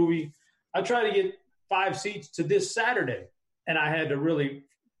get a movie. I tried to get 5 seats to this Saturday, and I had to really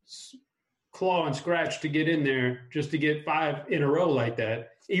claw and scratch to get in there just to get 5 in a row like that.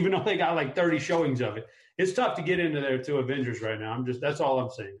 Even though they got like 30 showings of it, it's tough to get into there to Avengers right now. That's all I'm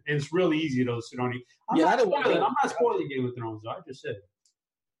saying. And it's really easy to sit on. I'm not spoiling Game of Thrones. I just said it.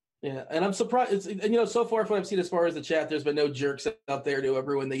 Yeah, and I'm surprised. So far from what I've seen as far as the chat, there's been no jerks out there to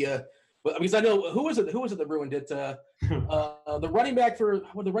ruin the. Because I know who was it that ruined it? The running back for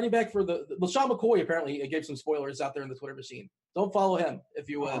the LaShawn McCoy apparently gave some spoilers out there in the Twitter machine. Don't follow him if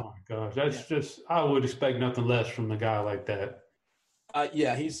you. Oh my gosh, that's just I would expect nothing less from the guy like that.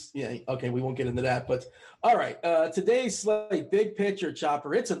 Okay, we won't get into that, but all right. Today's slate, big picture,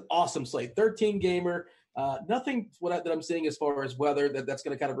 Chopper. It's an awesome slate. 13-gamer. Nothing that I'm seeing as far as weather that's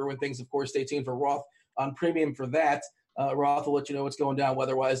going to kind of ruin things. Of course, stay tuned for Roth on Premium for that. Roth will let you know what's going down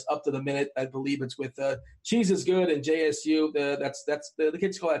weather-wise up to the minute. I believe it's with Cheese is Good and JSU. That's the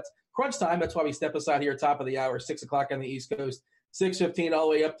kids call that crunch time. That's why we step aside here top of the hour, 6 o'clock on the East Coast, 6:15 all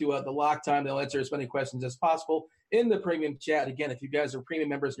the way up to the lock time. They'll answer as many questions as possible in the premium chat. Again, if you guys are premium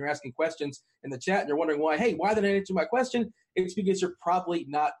members and you're asking questions in the chat and you're wondering why didn't I answer my question? It's because you're probably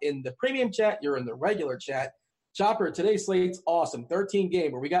not in the premium chat. You're in the regular chat. Chopper, today's slate's awesome.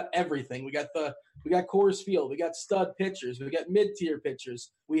 13-gamer. We got everything. We got Coors Field. We got stud pitchers. We got mid-tier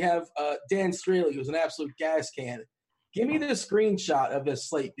pitchers. We have Dan Straley, who's an absolute gas can. Give me the screenshot of this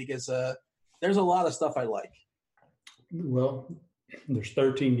slate because there's a lot of stuff I like. Well, there's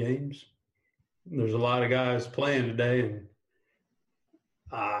 13 games. There's a lot of guys playing today, and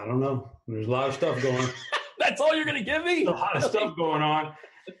I don't know. There's a lot of stuff going on. That's all you're going to give me? A lot of stuff going on.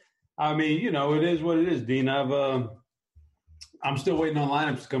 I mean, it is what it is, Dean. I'm still waiting on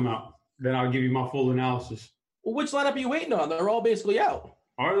lineups to come out. Then I'll give you my full analysis. Well, which lineup are you waiting on? They're all basically out.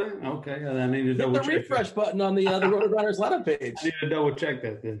 Are they? Okay. I need to double check. Hit the refresh button on the RotoGrinders lineup page. I need to double check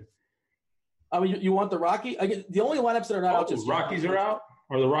that then. I mean, you want the Rocky? The only lineups that are not out just yet. Rockies are out?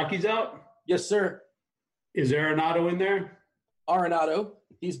 Are the Rockies out? Yes, sir. Is Arenado in there? Arenado.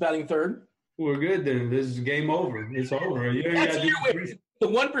 He's batting third. We're good then. This is game over. It's over. You the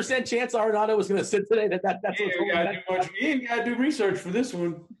 1% chance Arenado was going to sit today. That's what's going on. You ain't got to do research for this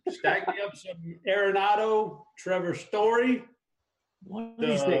one. Stack me up some Arenado, Trevor Story,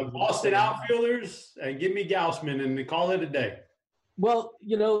 the Boston outfielders, and give me Gausman and call it a day. Well,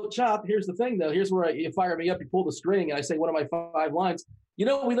 Chop, here's the thing, though. Here's where you fire me up, you pull the string, and I say one of my 5 lines. We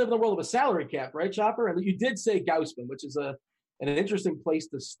live in a world of a salary cap, right, Chopper? And you did say Gausman, which is an interesting place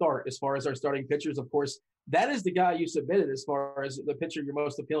to start as far as our starting pitchers. Of course, that is the guy you submitted as far as the pitcher you're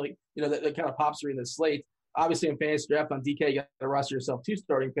most appealing, that kind of pops through in the slate. Obviously, in FantasyDraft on DK, you got to roster yourself 2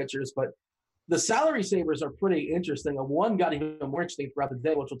 starting pitchers, but the salary savers are pretty interesting. One got even more interesting throughout the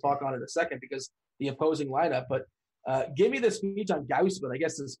day, which we'll talk on in a second because the opposing lineup. But give me the speech on Gausman. I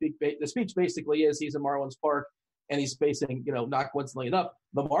guess the speech basically is he's in Marlins Park and he's facing, not coincidentally enough,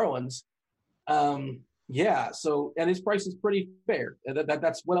 the Marlins. So, and his price is pretty fair.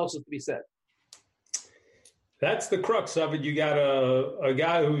 That's what else is to be said. That's the crux of it. You got a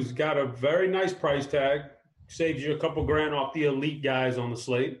guy who's got a very nice price tag, saves you a couple grand off the elite guys on the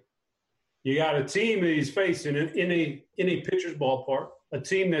slate. You got a team that he's facing in a pitcher's ballpark, a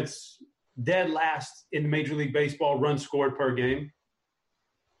team that's dead last in Major League Baseball runs scored per game.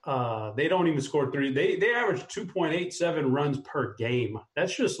 They don't even score 3. They average 2.87 runs per game.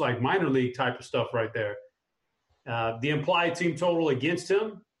 That's just like minor league type of stuff right there. The implied team total against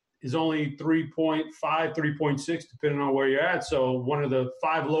him is only 3.5, 3.6, depending on where you're at. So one of the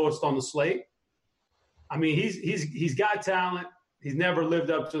 5 lowest on the slate. I mean, he's got talent. He's never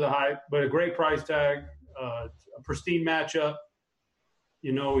lived up to the hype, but a great price tag, a pristine matchup.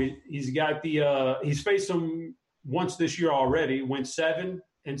 He's got he's faced them once this year already. Went 7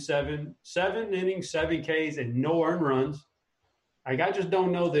 innings, 7 Ks, and no earned runs. I just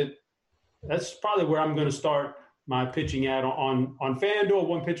don't know that. That's probably where I'm going to start my pitching at on FanDuel,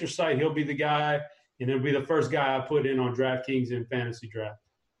 one pitcher site. He'll be the guy, and he'll be the first guy I put in on DraftKings and FantasyDraft.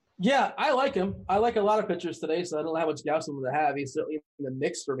 Yeah, I like him. I like a lot of pitchers today, so I don't know how much Gausman to have. He's certainly in the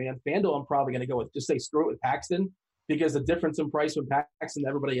mix for me. On FanDuel, I'm probably going to go with just say screw it with Paxton because the difference in price with Paxton and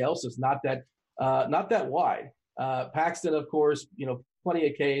everybody else is not that wide. Paxton, of course, plenty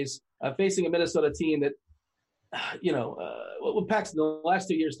of Ks, facing a Minnesota team that, with Paxton the last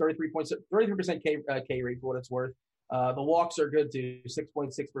 2 years, 33% K rate for what it's worth. The walks are good too,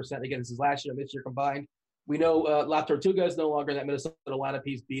 6.6%. Again, this is last year and this year combined. We know La Tortuga is no longer in that Minnesota lineup.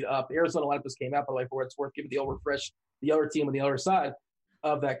 He's beat up. The Arizona lineup just came out, by the way, for what it's worth, given the overfresh, the other team on the other side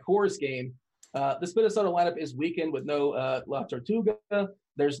of that Coors game. This Minnesota lineup is weakened with no La Tortuga.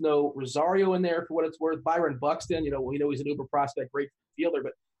 There's no Rosario in there for what it's worth. Byron Buxton, we know he's an uber prospect, great fielder,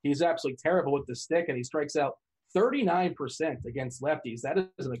 but he's absolutely terrible with the stick, and he strikes out 39% against lefties. That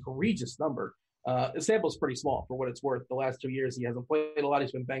is an egregious number. The sample's pretty small for what it's worth. The last 2 years, he hasn't played a lot.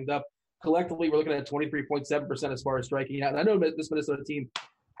 He's been banged up. Collectively, we're looking at 23.7% as far as striking out. And I know this Minnesota team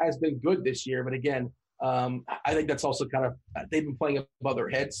has been good this year, but again, I think that's also kind of they've been playing above their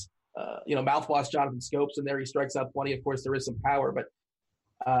heads. Mouthwash Jonathan Scopes in there. He strikes out plenty. Of course, there is some power, but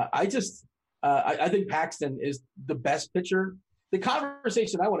I think Paxton is the best pitcher. The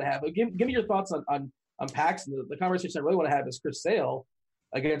conversation I want to have, give me your thoughts on Paxton. The conversation I really want to have is Chris Sale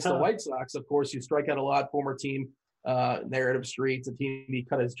against the White Sox. Of course, you strike out a lot, former team, narrative streets, a team he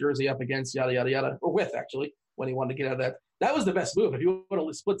cut his jersey up against, yada, yada, yada, or with, actually, when he wanted to get out of that. That was the best move. If you want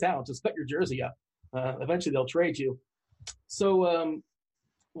to split town, just cut your jersey up. Eventually, they'll trade you. So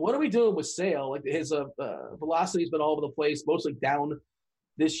what are we doing with Sale? Like his velocity's been all over the place, mostly down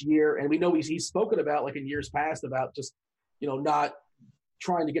this year. And we know he's spoken about, like in years past, about just, not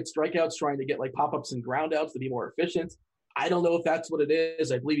trying to get strikeouts, trying to get like pop-ups and ground-outs to be more efficient. I don't know if that's what it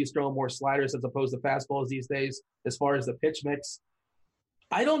is. I believe he's throwing more sliders as opposed to fastballs these days as far as the pitch mix.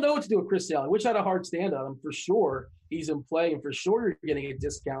 I don't know what to do with Chris Sale. I wish I had a hard stand on him. For sure, he's in play, and for sure you're getting a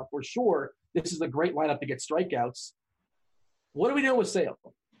discount. For sure, this is a great lineup to get strikeouts. What are we doing with Sale?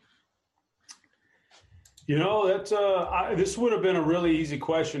 That's this would have been a really easy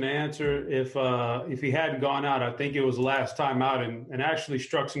question to answer if he hadn't gone out. I think it was the last time out and actually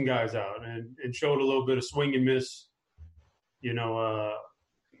struck some guys out and showed a little bit of swing and miss,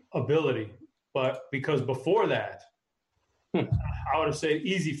 ability. But because before that, I would have said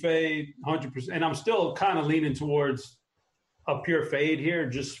easy fade, 100%. And I'm still kind of leaning towards a pure fade here,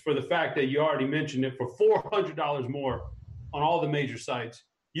 just for the fact that you already mentioned it. For $400 more on all the major sites,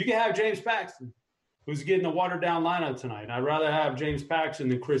 you can have James Paxton, who's getting a watered-down lineup tonight. I'd rather have James Paxton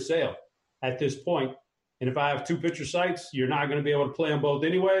than Chris Sale at this point. And if I have two pitcher sites, you're not going to be able to play them both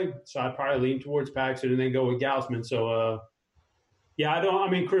anyway. So I'd probably lean towards Paxton and then go with Gausman. So,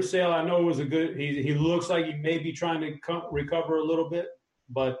 Chris Sale, I know it was a good – he looks like he may be trying to recover a little bit,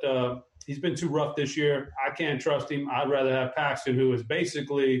 but he's been too rough this year. I can't trust him. I'd rather have Paxton, who is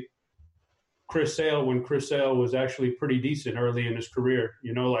basically Chris Sale when Chris Sale was actually pretty decent early in his career.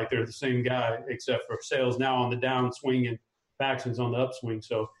 Like they're the same guy, except for Sale's now on the downswing and Paxton's on the upswing.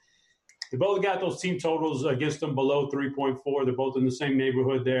 So they both got those team totals against them below 3.4. They're both in the same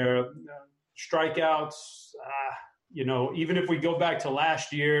neighborhood there. Strikeouts, even if we go back to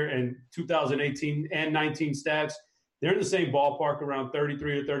last year and 2018 and 19 stats, they're in the same ballpark, around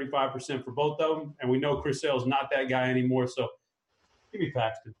 33 to 35% for both of them. And we know Chris Sale's not that guy anymore. So give me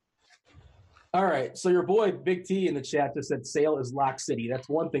Paxton. All right. So your boy Big T in the chat just said Sale is Lock City. That's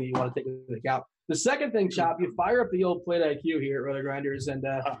one thing you want to take into account. The second thing, Chop, you fire up the old plate IQ here at Brother Grinders, and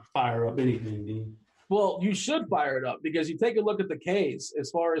fire up anything, Dean. Well, you should fire it up because you take a look at the Ks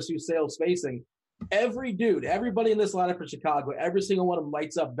as far as who Sale's facing. Everybody in this lineup for Chicago, every single one of them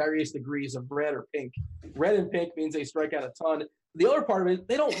lights up various degrees of red or pink. Red and pink means they strike out a ton. The other part of it,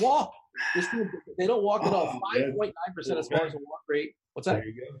 they don't walk. They don't walk at all. 5.9% as far as the walk rate. What's that? There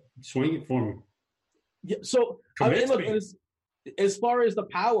you go. Swing it for me. Yeah, so, look, as far as the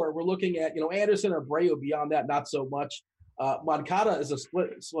power, we're looking at, Anderson or Abreu. Beyond that, not so much. Moncada is a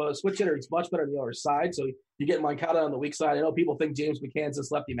switch hitter. He's much better on the other side. So you get Moncada on the weak side. I know people think James McCann's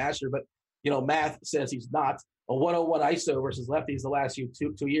this lefty master, but, math says he's not. A 101 ISO versus lefties the last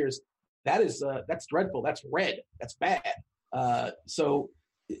two years. That's dreadful. That's red. That's bad.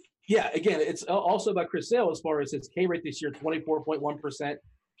 Again, it's also about Chris Sale as far as his K rate this year, 24.1%,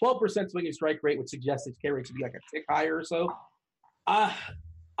 12% swinging strike rate, which suggests his K rate should be like a tick higher or so.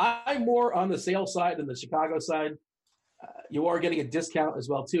 I'm more on the Sale side than the Chicago side. You are getting a discount as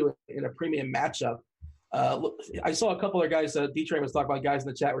well, too, in a premium matchup. Look, I saw a couple of guys, D-Train was talking about, guys in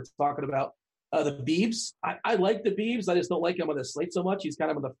the chat were talking about the Biebs. I like the Biebs. I just don't like him on the slate so much. He's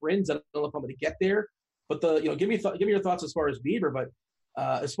kind of on the fringe. I don't know if I'm going to get there. But give me your thoughts as far as Bieber. But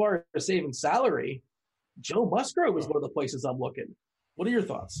as far as saving salary, Joe Musgrove is one of the places I'm looking. What are your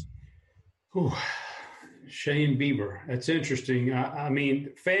thoughts? Shane Bieber. That's interesting.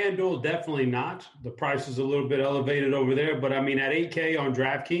 FanDuel, definitely not. The price is a little bit elevated over there. But, at $8K on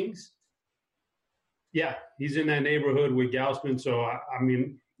DraftKings, Yeah, he's in that neighborhood with Gausman. So, I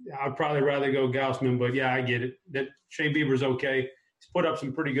mean, I'd probably rather go Gausman. But, yeah, I get it. That Shane Bieber's okay. He's put up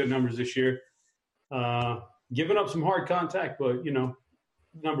some pretty good numbers this year. Giving up some hard contact, but,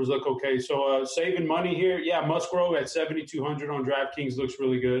 numbers look okay. So, saving money here. Yeah, Musgrove at 7,200 on DraftKings looks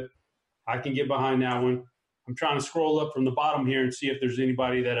really good. I can get behind that one. I'm trying to scroll up from the bottom here and see if there's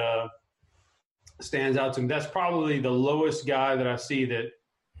anybody that stands out to me. That's probably the lowest guy that I see that,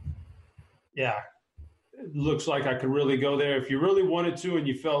 yeah, it looks like I could really go there. If you really wanted to and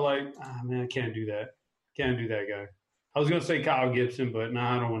you felt like, man, I can't do that. Can't do that guy. I was going to say Kyle Gibson, but no,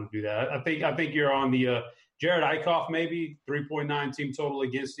 I don't want to do that. I think you're on the Jared Eichhoff, maybe 3.9 team total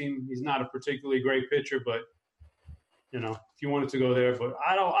against him. He's not a particularly great pitcher, but if you wanted to go there, but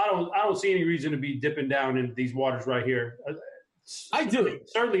I don't see any reason to be dipping down in these waters right here. I do.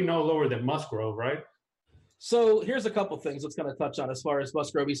 Certainly no lower than Musgrove, right? So here's a couple things let's kind of touch on as far as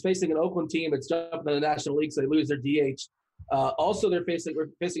Musgrove. He's facing an Oakland team that's jumping in the National League, so they lose their DH. Also, we're facing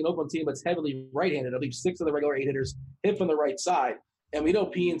an Oakland team that's heavily right-handed. I believe 6 of the regular 8 hitters hit from the right side. And we know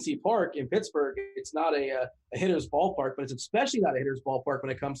PNC Park in Pittsburgh, it's not a hitter's ballpark, but it's especially not a hitter's ballpark when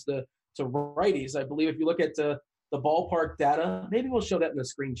it comes to righties. I believe if you look at the ballpark data, maybe we'll show that in the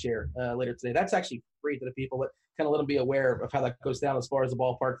screen share later today. That's actually free to the people, but kind of let them be aware of how that goes down as far as the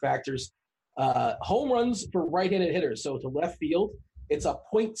ballpark factors. Home runs for right-handed hitters, so to left field, it's a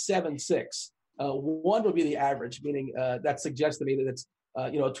 .76. 1 would be the average, meaning that suggests to me that it's a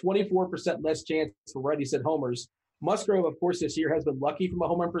 24% less chance for righties hit homers. Musgrove, of course, this year has been lucky from a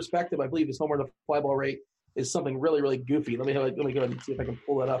home run perspective. I believe his homer to fly ball rate is something really, really goofy. Let me go ahead and see if I can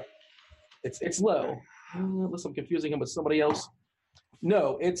pull that up. It's low. Unless I'm confusing him with somebody else.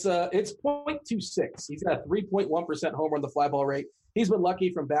 No, it's .26. He's got a 3.1% homer on the fly ball rate. He's been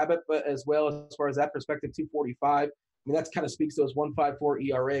lucky from BABIP, but as well as far as that perspective, 2.45. I mean, that kind of speaks to his 1.54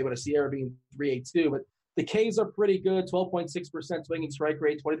 ERA, but a Sierra being 3.82. But the Ks are pretty good, 12.6% swinging strike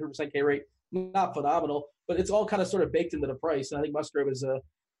rate, 23% K rate. Not phenomenal, but it's all kind of sort of baked into the price. And I think Musgrove is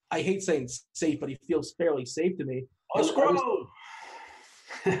I hate saying safe, but he feels fairly safe to me. Musgrove!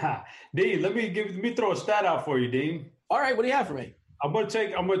 Dean, let me throw a stat out for you, Dean. All right, what do you have for me? I'm going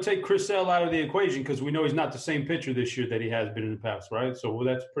to take Chris Sale out of the equation because we know he's not the same pitcher this year that he has been in the past, right? So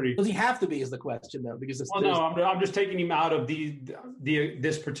that's pretty. Does he have to be? Is the question though? Because I'm just taking him out of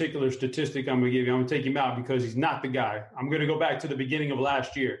this particular statistic. I'm going to give you. I'm going to take him out because he's not the guy. I'm going to go back to the beginning of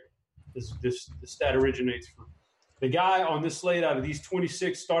last year. This stat originates from the guy on this slate out of these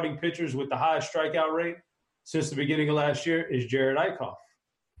 26 starting pitchers with the highest strikeout rate since the beginning of last year is Jared Eichhoff.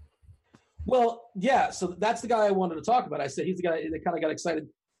 Well, yeah, so that's the guy I wanted to talk about. I said he's the guy that kind of got excited,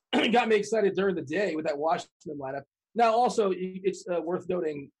 got me excited during the day with that Washington lineup. Now, also, it's worth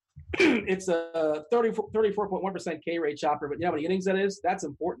noting it's a 34.1% K rate chopper, but you know how many innings that is? That's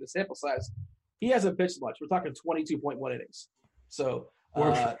important, the sample size. He hasn't pitched much. We're talking 22.1 innings. So,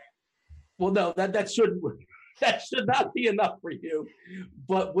 well, no, that should not be enough for you.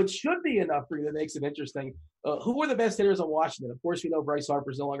 But what should be enough for you that makes it interesting, who are the best hitters on Washington? Of course, we know Bryce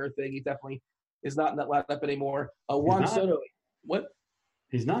Harper's no longer a thing. He definitely is not in that lineup anymore. Juan Soto. What?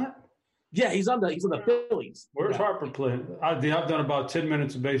 He's not? Yeah, he's on the Phillies. Where's Harper playing? I've done about 10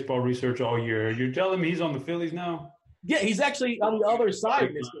 minutes of baseball research all year. You're telling me he's on the Phillies now? Yeah, he's actually on the other side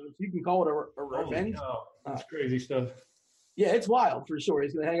in this game. So you can call it a revenge. Oh, that's crazy stuff. Yeah, it's wild for sure.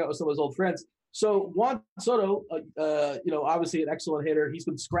 He's going to hang out with some of his old friends. So Juan Soto, obviously an excellent hitter. He's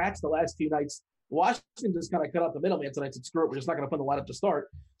been scratched the last 2 nights. Washington just kind of cut out the middleman tonight. Said, screw it, we're just not going to put the lineup to start.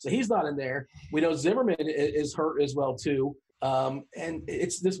 So he's not in there. We know Zimmerman is hurt as well too. And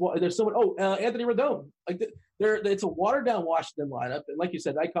it's this. There's someone. Anthony Rendon. It's a watered down Washington lineup. And like you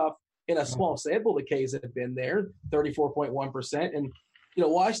said, Eichhoff in a small sample, the Ks have been there, 34.1%. And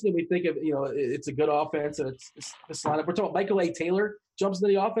Washington, we think of it's a good offense and it's this lineup. We're talking about Michael A. Taylor jumps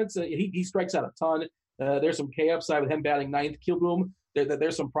into the offense. He strikes out a ton. There's some K upside with him batting 9th. Kilboom.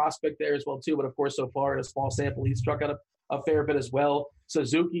 There's some prospect there as well too. But of course, so far in a small sample, he's struck out a fair bit as well.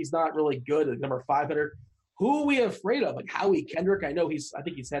 Suzuki's not really good at number 5 hitter. Who are we afraid of? Like Howie Kendrick. I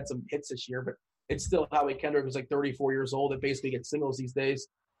think he's had some hits this year, but it's still Howie Kendrick who's like 34 years old and basically gets singles these days.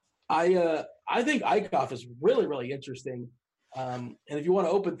 I think Eichhoff is really, really interesting. And if you want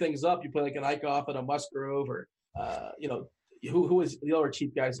to open things up, you play like an Eichhoff and a Musgrove or, who is the other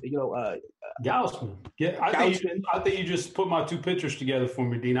cheap guys? Gausman. Yeah, I think you just put my 2 pitchers together for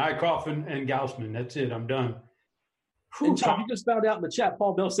me, Dean. Eichhoff and Gausman. That's it. I'm done. And Chuck, you just found out in the chat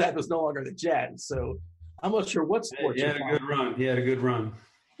Paul Millsap was no longer the Jazz, so I'm not sure what sport. He had a good run. He had a good run.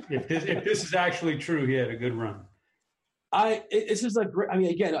 If this is actually true, he had a good run. This is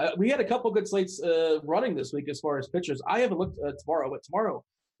we had a couple good slates running this week as far as pitchers. I haven't looked tomorrow, but tomorrow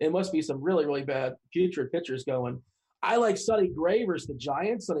it must be some really, really bad putrid pitchers going. I like Sonny Gray versus the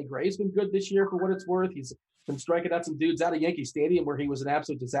Giants. Sonny Gray's been good this year for what it's worth. He's been striking out some dudes out of Yankee Stadium where he was an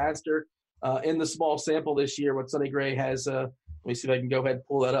absolute disaster in the small sample this year. What Sonny Gray has, let me see if I can go ahead and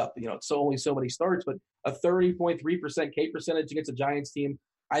pull that up. It's only so many starts, but a 30.3% K percentage against a Giants team.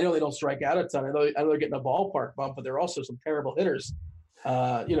 I know they don't strike out a ton. I know they're getting a ballpark bump, but they're also some terrible hitters.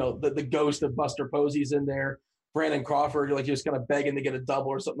 The ghost of Buster Posey's in there. Brandon Crawford, like he was kind of begging to get a double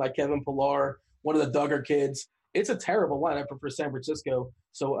or something like Kevin Pillar, one of the Duggar kids. It's a terrible lineup for San Francisco.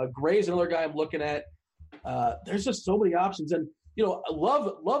 So Gray's another guy I'm looking at. There's just so many options. And, I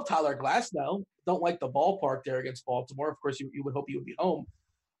love Tyler Glasnow. Don't like the ballpark there against Baltimore. Of course, you would hope he would be home.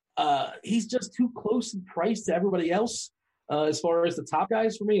 He's just too close in price to everybody else as far as the top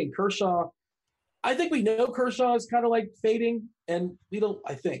guys for me. And Kershaw, I think we know Kershaw is kind of like fading. And we don't,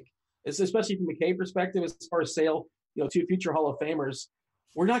 I think, especially from a K perspective, as far as sale, to future Hall of Famers,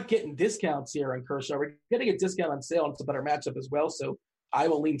 we're not getting discounts here on Kershaw. We're getting a discount on Sale, and it's a better matchup as well. So I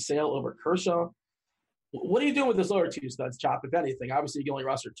will lean Sale over Kershaw. What are you doing with those other two studs, Chop, if anything? Obviously, you can only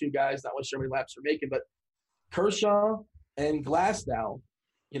roster two guys, not sure how many laps you're making, but Kershaw and Glasnow,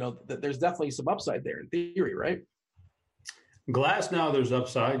 there's definitely some upside there in theory, right? Glasnow, there's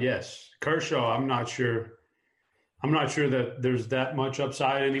upside, yes. Kershaw, I'm not sure that there's that much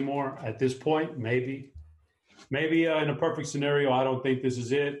upside anymore at this point. Maybe in a perfect scenario, I don't think this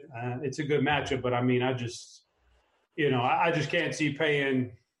is it. It's a good matchup, but I mean, I just can't see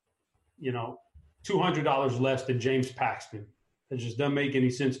paying, $200 less than James Paxton. It just doesn't make any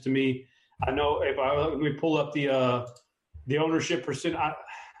sense to me. I know let me pull up the ownership percent.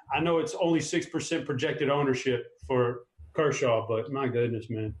 I know it's only 6% projected ownership for Kershaw, but my goodness,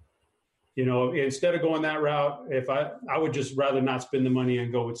 man. Instead of going that route, I would just rather not spend the money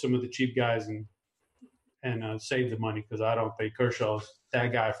and go with some of the cheap guys and save the money, because I don't think Kershaw's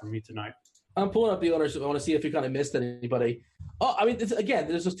that guy for me tonight. I'm pulling up the ownership. I want to see if you kind of missed anybody. Oh, I mean,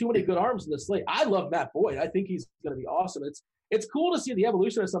 there's just too many good arms in the slate. I love Matt Boyd. I think he's going to be awesome. It's cool to see the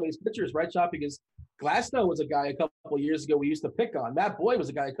evolution of some of these pitchers, right, Chop? Because Glasnow was a guy a couple of years ago we used to pick on. Matt Boyd was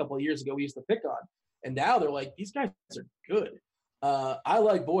a guy a couple of years ago we used to pick on. And now they're like, these guys are good. I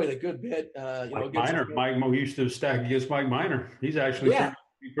like Boyd a good bit. Mike Mo used to stack against Mike Minor. He's actually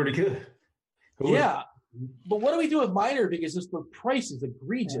pretty good. But what do we do with Minor? Because just the price is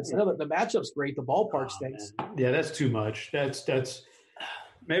egregious. I know that the matchup's great. The ballpark stinks. Yeah, that's too much. That's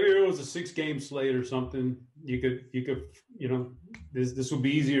maybe it was a 6-game slate or something. You could this would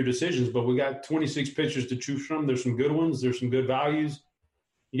be easier decisions. But we got 26 pitchers to choose from. There's some good ones. There's some good values.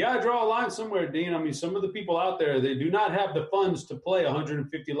 You got to draw a line somewhere, Dean. I mean, some of the people out there, they do not have the funds to play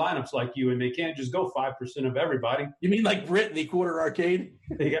 150 lineups like you, and they can't just go 5% of everybody. You mean like Britt in the quarter arcade?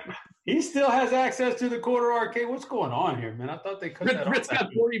 He still has access to the quarter arcade. What's going on here, man? I thought they cut that off. Britt's got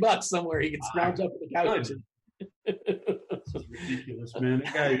 $40 somewhere. He can scrounge up in the couch. This is ridiculous, man.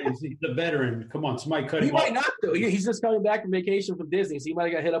 That guy he's a veteran. Come on, somebody cut him off. He might not, though. He's just coming back from vacation from Disney, so he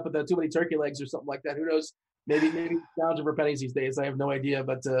might have got hit up with too many turkey legs or something like that. Who knows? Maybe scrounging for pennies these days. I have no idea.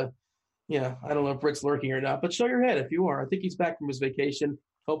 But, I don't know if Britt's lurking or not. But show your head if you are. I think he's back from his vacation.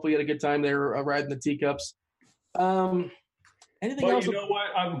 Hopefully he had a good time there riding the teacups. Anything else? You know what?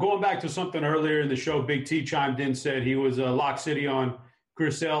 I'm going back to something earlier in the show. Big T chimed in, said he was Lock City on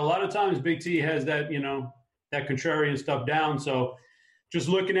Chris Sale. A lot of times Big T has that, that contrarian stuff down. So just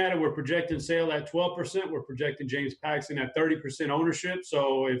looking at it, we're projecting Sale at 12%. We're projecting James Paxton at 30% ownership.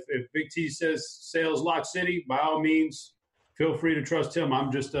 So if Big T says Sale's Lock City, by all means, feel free to trust him. I'm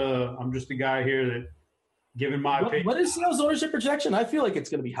just a guy here that, given my opinion. What is Sale's ownership projection? I feel like it's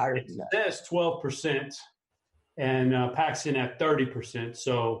going to be higher than that. That's 12%, and Paxton at 30%.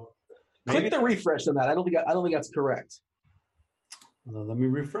 So click the refresh on that. I don't think that's correct. Let me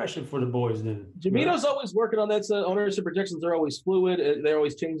refresh it for the boys then. Jamino's always working on that. Ownership projections are always fluid. They're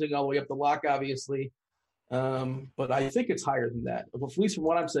always changing all the way up the lock, obviously. But I think it's higher than that. At least from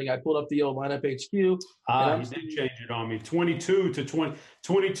what I'm saying, I pulled up the old lineup HQ. You did change it on me. 22 to 20,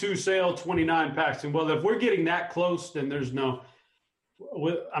 22 Sale, 29 Paxton. Well, if we're getting that close, then there's no.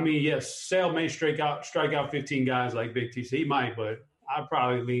 I mean, yes, Sale may strike out 15 guys like Big T. He might, but I'd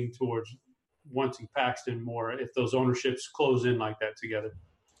probably lean towards wanting Paxton more if those ownerships close in like that together.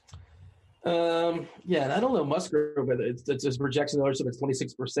 And I don't know Musgrove, whether it's his projection ownership is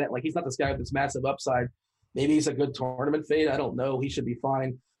 26%. Like, he's not this guy with this massive upside. Maybe he's a good tournament fade. I don't know. He should be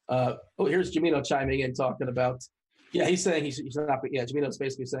fine. Here's Jamino chiming in, talking about, he's saying he's not. Yeah, Jamino's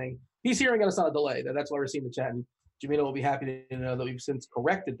basically saying he's hearing us on a delay. That's why we're seeing the chat. And Jamino will be happy to know that we've since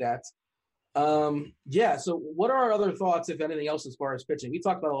corrected that. So what are our other thoughts, if anything else, as far as pitching? We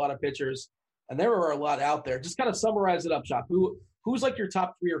talked about a lot of pitchers, and there are a lot out there. Just kind of summarize it up, Shop. Who Who's like your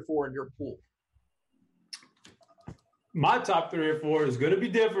top 3 or 4 in your pool? My top 3 or 4 is going to be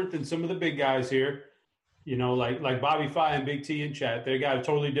different than some of the big guys here. You know, like Bobby Fi and Big T in chat. They got a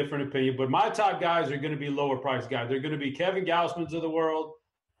totally different opinion. But my top guys are going to be lower price guys. They're going to be Kevin Gausman's of the world,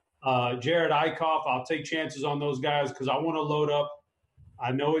 Jared Eichhoff. I'll take chances on those guys because I want to load up.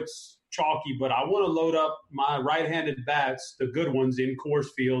 I know it's chalky, but I want to load up my right-handed bats, the good ones in Coors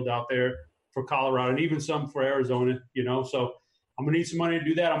Field out there for Colorado, and even some for Arizona, you know. So I'm going to need some money to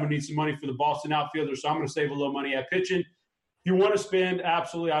do that. I'm going to need some money for the Boston outfielders, so I'm going to save a little money at pitching. If you want to spend,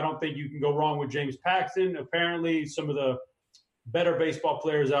 absolutely, I don't think you can go wrong with James Paxton. Apparently, some of the better baseball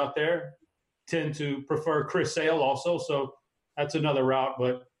players out there tend to prefer Chris Sale also, so that's another route.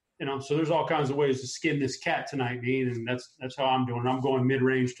 But, you know, so there's all kinds of ways to skin this cat tonight, Dean, and that's how I'm doing. I'm going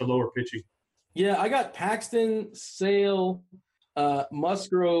mid-range to lower pitching. Yeah, I got Paxton, Sale,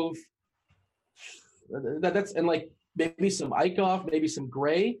 Musgrove. That's and like maybe some Eichhoff, maybe some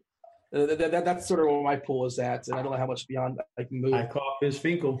Gray. That's sort of where my pool is at, and I don't know how much beyond I can move. Eichhoff is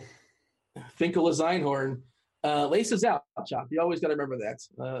Finkel. Finkel is Einhorn. Laces out, Chop. You always got to remember that.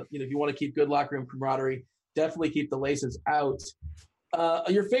 If you want to keep good locker room camaraderie, definitely keep the laces out.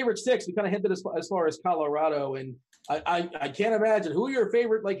 Your favorite six, we kind of hinted as far as Colorado, and I can't imagine who's your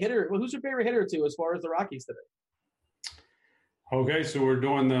favorite hitter. Well, who's your favorite hitter too as far as the Rockies today? Okay, so we're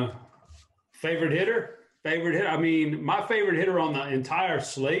doing the favorite hitter. I mean, my favorite hitter on the entire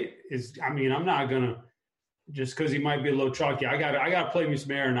slate is. I mean, I'm not gonna just because he might be a little chalky. I got to play me some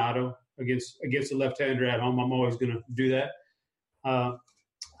Arenado against a left-hander at home. I'm always gonna do that.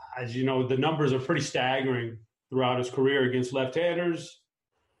 As you know, the numbers are pretty staggering throughout his career against left-handers.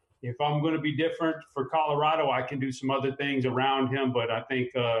 If I'm going to be different for Colorado, I can do some other things around him, but I think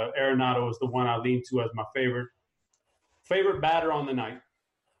Arenado is the one I lean to as my favorite batter on the night.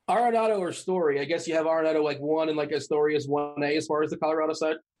 Arenado or Story? I guess you have Arenado 1 and a Story is 1A as far as the Colorado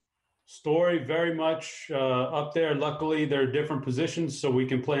side. Story very much up there. Luckily, they're different positions, so we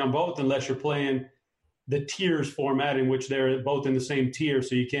can play on both unless you're playing the tiers format in which they're both in the same tier,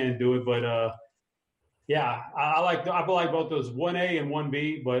 so you can't do it. But yeah, I like both those 1A and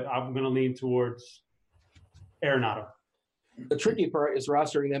 1B, but I'm going to lean towards Arenado. The tricky part is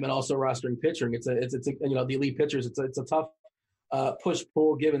rostering them and also rostering pitching. It's the elite pitchers. It's a tough push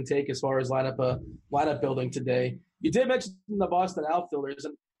pull give and take as far as lineup building today. You did mention the Boston outfielders,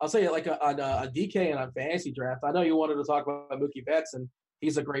 and I'll say on DK and on FantasyDraft. I know you wanted to talk about Mookie Betts, and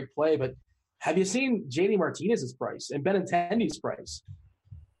he's a great play, but have you seen JD Martinez's price and Benintendi's price?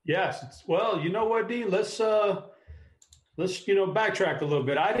 Yes. Well, you know what, Dean? Let's backtrack a little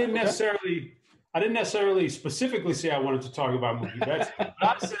bit. I didn't necessarily specifically say I wanted to talk about Mookie Betts. What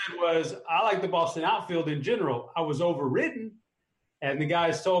I said was I like the Boston outfield in general. I was overridden, and the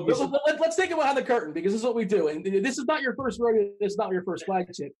guys told me. Let's take it behind the curtain because this is what we do. And this is not your first rodeo. This is not your first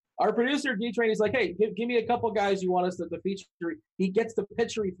flagship. Our producer, D-Train, is like, hey, give me a couple guys you want us to feature. He gets the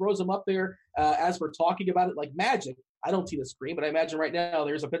pitcher. He throws them up there as we're talking about it like magic. I don't see the screen, but I imagine right now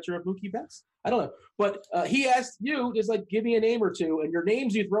there's a picture of Mookie Betts. I don't know. But he asked you, just give me a name or two, and your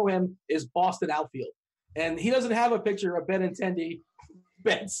names you throw him is Boston outfield. And he doesn't have a picture of Benintendi,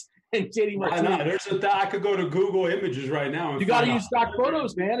 Betts, and JD Martinez. I could go to Google Images right now. You got to use stock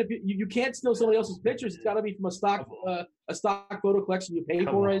photos, man. If you can't steal somebody else's pictures, it's got to be from a stock photo collection you pay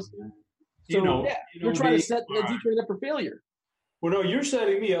for. So, you're trying to set D-Train up for failure. Well, no, you're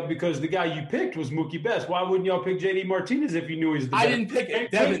setting me up because the guy you picked was Mookie Betts. Why wouldn't y'all pick JD Martinez if you knew he's the I didn't pick it.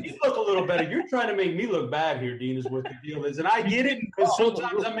 Devin. You look a little better. You're trying to make me look bad here, Dean, is what the deal is. And I get it because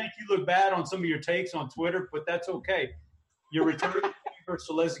sometimes I make you look bad on some of your takes on Twitter, but that's okay. You're returning favor,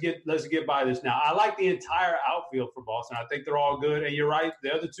 so let's get by this now. I like the entire outfield for Boston. I think they're all good. And you're right,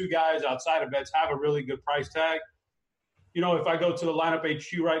 the other two guys outside of Betts have a really good price tag. If I go to the lineup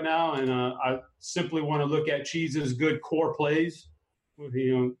HQ right now and I simply want to look at Cheese's good core plays,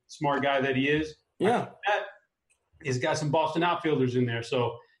 smart guy that he is. Yeah. He's got some Boston outfielders in there.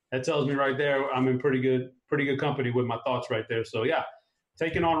 So that tells me right there I'm in pretty good company with my thoughts right there. So, yeah,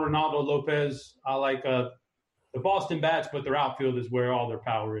 taking on Ronaldo Lopez, I like the Boston bats, but their outfield is where all their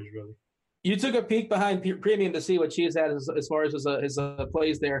power is really. You took a peek behind premium to see what Cheese had as far as his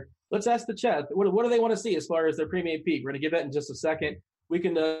plays there. Let's ask the chat. What do they want to see as far as their premium peak? We're going to give that in just a second. We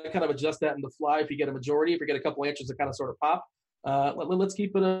can kind of adjust that in the fly if you get a majority, if you get a couple answers that kind of sort of pop. Let's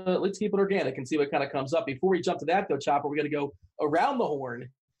keep it organic and see what kind of comes up. Before we jump to that, though, Chopper, we're going to go around the horn.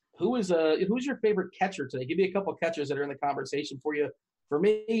 Who's your favorite catcher today? Give me a couple catchers that are in the conversation for you. For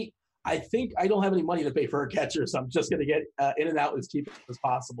me, I think I don't have any money to pay for a catcher, so I'm just going to get in and out as cheap as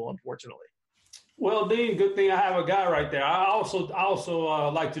possible, unfortunately. Well, Dean, good thing I have a guy right there. I also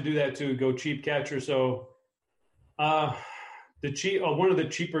like to do that too, go cheap catcher. So one of the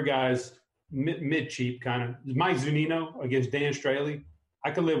cheaper guys, mid cheap kind of, Mike Zunino against Dan Straley.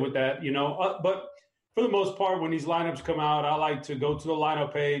 I could live with that, but for the most part, when these lineups come out, I like to go to the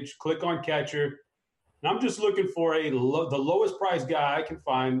lineup page, click on catcher, and I'm just looking for the lowest price guy I can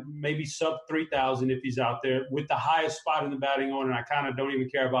find, maybe sub 3,000 if he's out there, with the highest spot in the batting order. And I kind of don't even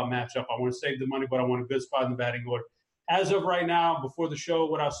care about matchup. I want to save the money, but I want a good spot in the batting order. As of right now, before the show,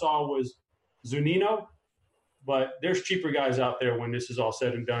 what I saw was Zunino, but there's cheaper guys out there when this is all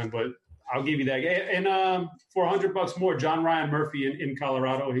said and done. But I'll give you that. And for $100 more, John Ryan Murphy in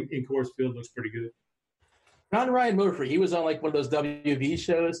Colorado in Coors Field looks pretty good. John Ryan Murphy, he was on like one of those WV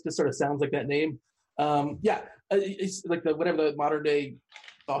shows. This sort of sounds like that name. It's like whatever the modern day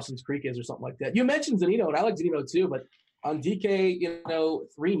Dawson's Creek is or something like that. You mentioned Zunino, and I like Zunino too, but on DK,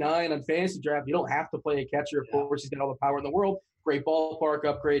 3.9 on fantasy draft, you don't have to play a catcher. Of course, he's got all the power in the world. Great ballpark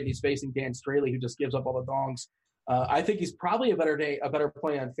upgrade, and he's facing Dan Straley, who just gives up all the dongs. I think he's probably a better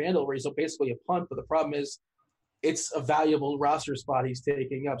play on FanDuel, where he's basically a punt. But the problem is, it's a valuable roster spot he's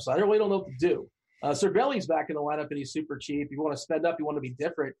taking up. So I really don't know what to do. Cervelli's back in the lineup, and he's super cheap. You want to spend up, you want to be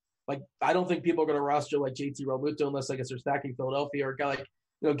different. Like, I don't think people are going to roster like JT Realmuto unless I guess they're stacking Philadelphia, or a guy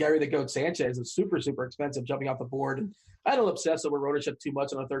like Gary the Goat Sanchez is super, super expensive jumping off the board. And I don't obsess over ownership too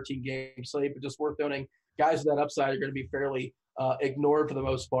much on a 13-game slate, but just worth owning. Guys with that upside are going to be fairly ignored for the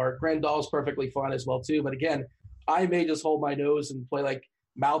most part. Grandal's perfectly fine as well too. But again, I may just hold my nose and play like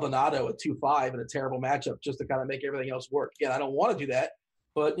Maldonado at 2.5 in a terrible matchup just to kind of make everything else work. Again, I don't want to do that,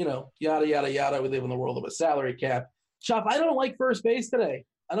 but yada, yada, yada. We live in the world of a salary cap. Chop, I don't like first base today.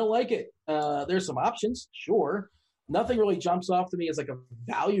 I don't like it. There's some options, sure. Nothing really jumps off to me as like a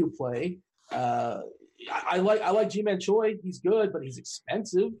value play. I like G-Man Choi. He's good, but he's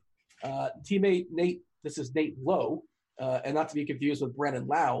expensive. Teammate Nate, this is Nate Lowe, and not to be confused with Brennan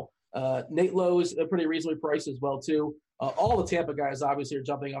Lau. Nate Lowe is a pretty reasonably priced as well, too. All the Tampa guys obviously are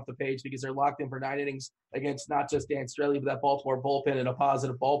jumping off the page because they're locked in for 9 innings against not just Dan Straley, but that Baltimore bullpen in a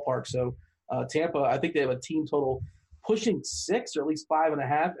positive ballpark. So Tampa, I think they have a team total pushing 6 or at least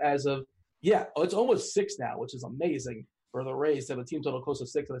 5.5 as of, it's almost 6 now, which is amazing for the Rays to have a team total close to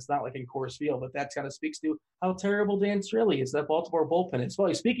 6, and it's not like in Coors Field, but that kind of speaks to how terrible Dan Straley is, that Baltimore bullpen. It's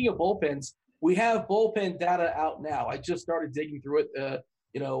funny, speaking of bullpens, we have bullpen data out now. I just started digging through it,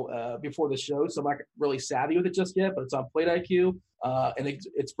 before the show, so I'm not really savvy with it just yet, but it's on Plate IQ, and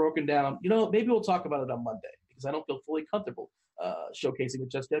it's broken down. Maybe we'll talk about it on Monday because I don't feel fully comfortable showcasing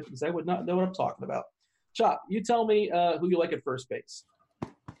it just yet because I would not know what I'm talking about. Chop, you tell me who you like at first base.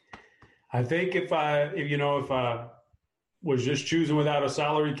 I think if I was just choosing without a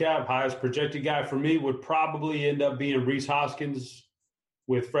salary cap, highest projected guy for me would probably end up being Rhys Hoskins,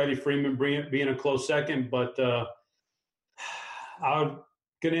 with Freddie Freeman being a close second. But I'm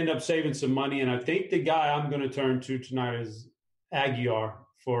going to end up saving some money, and I think the guy I'm going to turn to tonight is Aguiar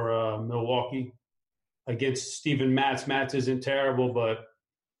for Milwaukee against Steven Matz. Matz isn't terrible, but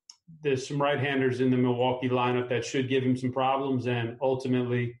there's some right-handers in the Milwaukee lineup that should give him some problems, and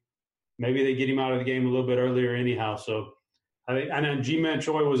ultimately maybe they get him out of the game a little bit earlier anyhow. So I think, and then G-Man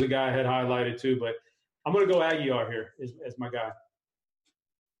Choi was a guy I had highlighted too, but I'm going to go Aguiar here as my guy.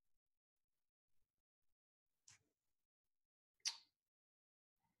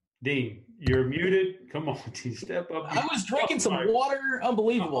 Dean, you're muted. Come on, Dean, step up. I was drinking some water.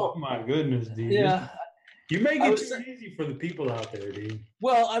 Unbelievable. Oh, my goodness, Dean. Yeah. You make it too easy for the people out there, Dean.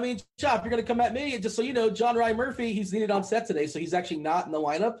 Well, I mean, Chop, you're going to come at me. And just so you know, John Ryan Murphy, he's needed on set today, so he's actually not in the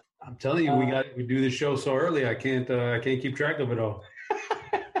lineup. I'm telling you, we do the show so early, I can't keep track of it all.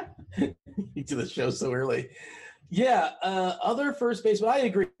 You do the show so early. Yeah, other first baseman, I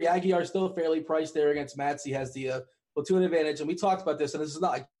agree. Aguiar is still fairly priced there against Matz. He has the platoon advantage, and we talked about this, and this is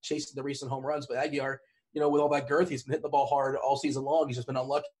not like chasing the recent home runs, but Aguiar, with all that girth, he's been hitting the ball hard all season long. He's just been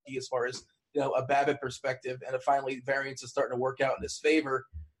unlucky as far as a BABIP perspective, and finally variance is starting to work out in his favor.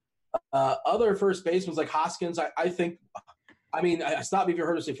 Other first basemen like Hoskins, I think. I mean, stop me if you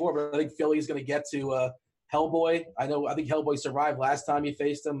heard this before, but I think Philly's going to get to Hellboy. I think Hellboy survived last time he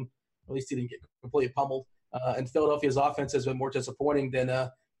faced him. At least he didn't get completely pummeled. And Philadelphia's offense has been more disappointing than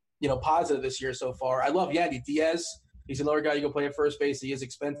positive this year so far. I love Yandy Diaz. He's another guy you can play at first base. He is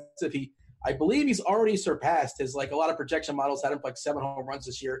expensive. I believe he's already surpassed his, a lot of projection models had him 7 home runs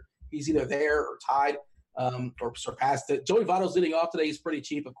this year. He's either there or tied or surpassed it. Joey Votto's leading off today. He's pretty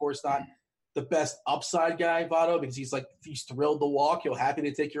cheap. Of course, not the best upside guy, Votto, because he's thrilled to walk. He'll happy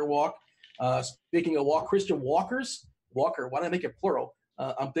to take your walk. Speaking of walk, Christian Walker, why don't I make it plural?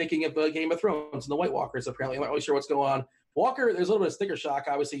 I'm thinking of Game of Thrones and the White Walkers, apparently. I'm not really sure what's going on. Walker, there's a little bit of sticker shock.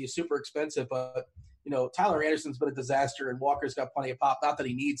 Obviously, he's super expensive, but, Tyler Anderson's been a disaster, and Walker's got plenty of pop. Not that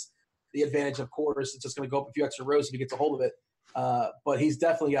he needs the advantage, of course. It's just going to go up a few extra rows if he gets a hold of it. But he's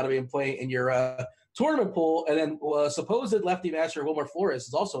definitely got to be in play in your tournament pool. And then supposed lefty matcher Wilmer Flores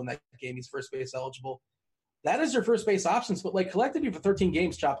is also in that game. He's first base eligible. That is your first base options. But like collectively for 13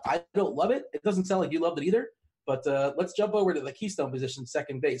 games, Chop, I don't love it. It doesn't sound like you loved it either. But let's jump over to the keystone position,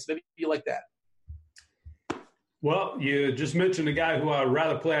 second base. Maybe you like that. Well, you just mentioned a guy who I'd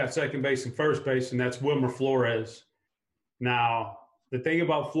rather play at second base and first base, and that's Wilmer Flores. Now, the thing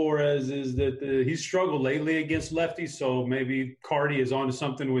about Flores is that he's struggled lately against lefties, so maybe Cardi is onto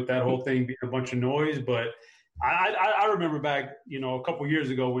something with that whole thing being a bunch of noise. But I remember back, a couple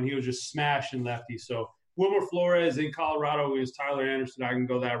years ago when he was just smashing lefties. So Wilmer Flores in Colorado is Tyler Anderson. I can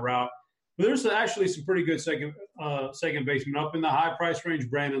go that route. But there's actually some pretty good second baseman up in the high price range.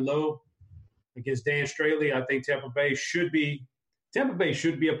 Brandon Lowe against Dan Straley. I think Tampa Bay should be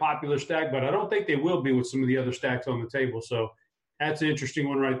a popular stack, but I don't think they will be with some of the other stacks on the table. So that's an interesting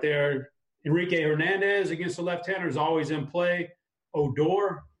one right there. Enrique Hernandez against the left-hander is always in play.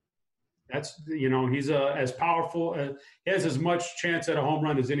 Odor, he's as powerful. He has as much chance at a home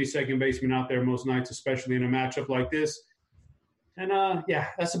run as any second baseman out there most nights, especially in a matchup like this. And,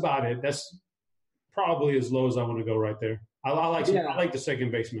 that's about it. That's probably as low as I want to go right there. I like the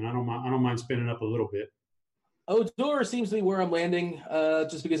second baseman. I don't mind spinning up a little bit. Odor seems to be where I'm landing,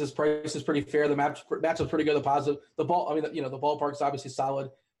 just because his price is pretty fair. The matchup's pretty good. The positive, the ballpark's obviously solid.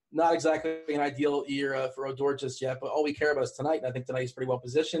 Not exactly an ideal year for Odor just yet, but all we care about is tonight, and I think tonight he's pretty well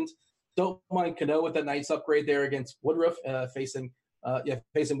positioned. Don't mind Cano with that nice upgrade there against Woodruff, facing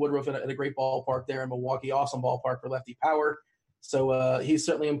Woodruff in a great ballpark there in Milwaukee. Awesome ballpark for lefty power. So he's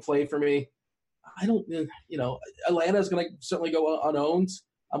certainly in play for me. Atlanta's going to certainly go unowned.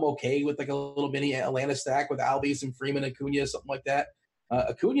 I'm okay with like a little mini Atlanta stack with Albies and Freeman, Acuna, something like that.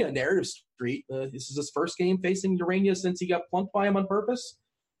 Acuna, narrative street. This is his first game facing Urania since he got plunked by him on purpose.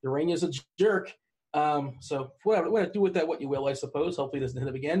 Urania's a jerk. So whatever, do with that what you will, I suppose. Hopefully he doesn't hit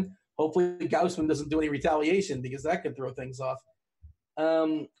him again. Hopefully Gaussman doesn't do any retaliation because that could throw things off.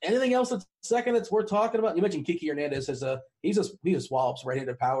 Anything else that's second that's worth talking about? You mentioned Kiki Hernandez as he just swallows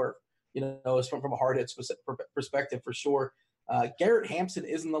right-handed power. Is from a hard hit perspective for sure. Garrett Hampson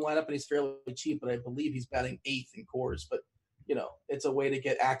is in the lineup and he's fairly cheap, but I believe he's batting 8th in cores. But it's a way to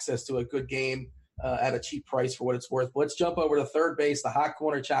get access to a good game at a cheap price for what it's worth. But let's jump over to third base, the hot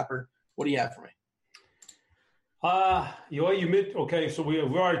corner. Chopper, what do you have for me? Okay, so we've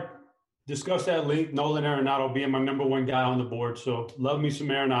already discussed that link. Nolan Arenado being my number one guy on the board. So love me some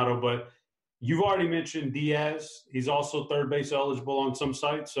Arenado, but you've already mentioned Diaz. He's also third base eligible on some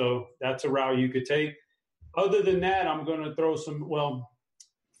sites, so that's a route you could take. Other than that, I'm going to throw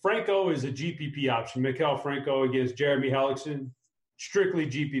Franco is a GPP option. Maikel Franco against Jeremy Hellickson, strictly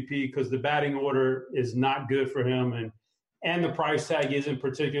GPP because the batting order is not good for him, and the price tag isn't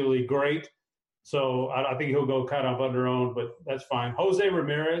particularly great. So I think he'll go kind of underowned, but that's fine. Jose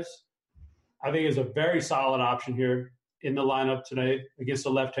Ramirez, I think, is a very solid option here in the lineup today against the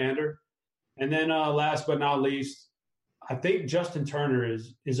left-hander. And then last but not least, I think Justin Turner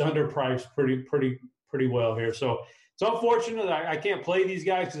is underpriced pretty well here. So it's unfortunate I can't play these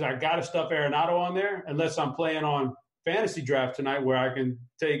guys because I got to stuff Arenado on there unless I'm playing on FantasyDraft tonight where I can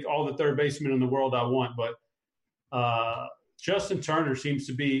take all the third basemen in the world I want. But Justin Turner seems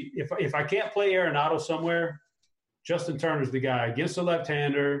to be, if I can't play Arenado somewhere, Justin Turner's the guy against the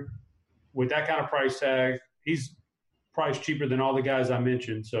left-hander with that kind of price tag. He's priced cheaper than all the guys I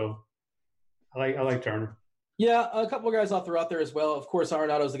mentioned. So I like Turner. Yeah, a couple of guys I'll throw out there as well. Of course,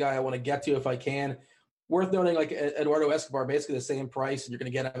 Arenado's the guy I want to get to if I can. Worth noting, like Eduardo Escobar, basically the same price, and you're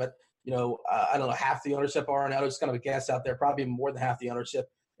going to get him at, I don't know, half the ownership. Arenado, just kind of a guess out there, probably even more than half the ownership.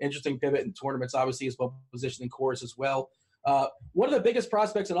 Interesting pivot in tournaments, obviously, as well positioned in cores as well. One of the biggest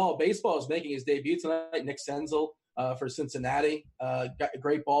prospects in all of baseball is making his debut tonight, Nick Senzel for Cincinnati. Got a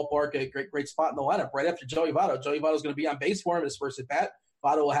great ballpark, a great spot in the lineup right after Joey Votto. Joey Votto's going to be on base for him his first at bat.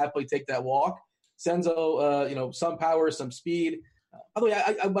 Votto will happily take that walk. Senzo, some power, some speed. By the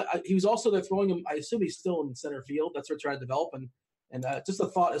way, he was also there throwing him. I assume he's still in center field. That's what we're trying to develop. And just a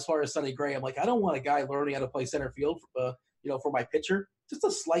thought as far as Sonny Gray, I'm like, I don't want a guy learning how to play center field, for my pitcher. Just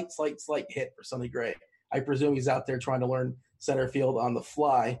a slight hit for Sonny Gray. I presume he's out there trying to learn center field on the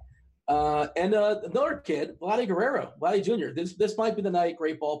fly. And another kid, Vladdy Guerrero, Vladdy Jr. This might be the night.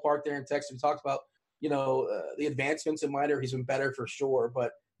 Great ballpark there in Texas. We talked about, the advancements in minor. He's been better for sure,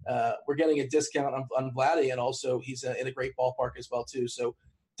 but we're getting a discount on Vladdy, and also he's in a great ballpark as well too. So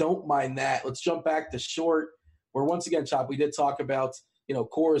don't mind that. Let's jump back to short. Where once again, Chop, we did talk about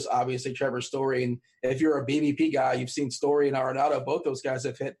cores, obviously Trevor Story, and if you're a BBP guy, you've seen Story and Arenado. Both those guys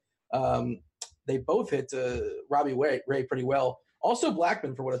have hit. They both hit Robbie Ray pretty well. Also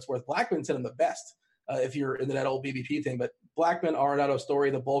Blackman, for what it's worth. Blackman's hitting the best if you're into that old BBP thing. But Blackman, Arenado,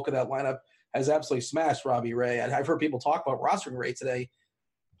 Story, the bulk of that lineup has absolutely smashed Robbie Ray. And I've heard people talk about rostering Ray today.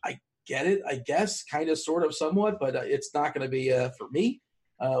 I get it, I guess, kind of, sort of, somewhat, but it's not going to be for me.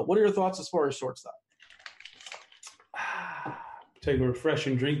 What are your thoughts as far as shortstop? Take a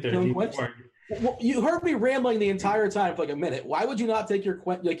refreshing drink there. Well, you heard me rambling the entire time for like a minute. Why would you not take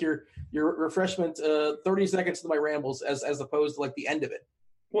your refreshment 30 seconds to my rambles as opposed to like the end of it?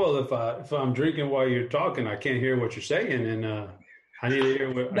 Well, if I'm drinking while you're talking, I can't hear what you're saying, and I need to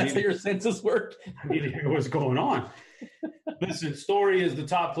hear what. That's how your senses work. I need to hear what's going on. Listen, Story is the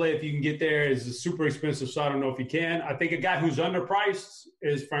top play if you can get there. It's super expensive, so I don't know if you can. I think a guy who's underpriced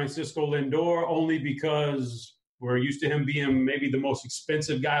is Francisco Lindor, only because we're used to him being maybe the most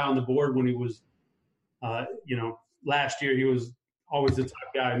expensive guy on the board when he was, last year he was always the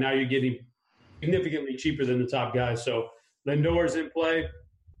top guy. Now you're getting significantly cheaper than the top guy. So Lindor's in play.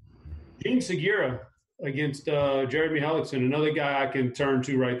 Gene Segura against Jeremy Hellickson, another guy I can turn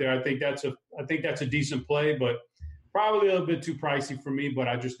to right there. I think that's a decent play, but probably a little bit too pricey for me. But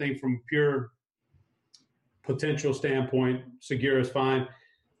I just think from pure potential standpoint, Segura's fine.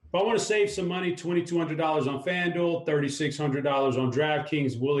 If I want to save some money, $2,200 on FanDuel, $3,600 on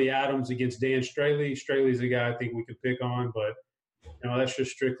DraftKings, Willie Adams against Dan Straley. Straley's a guy I think we could pick on, but that's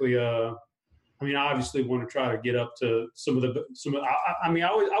just strictly I obviously want to try to get up to I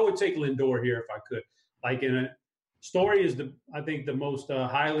would take Lindor here if I could. Like in a Story is I think the most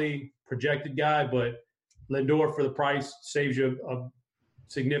highly projected guy, but Lindor for the price saves you a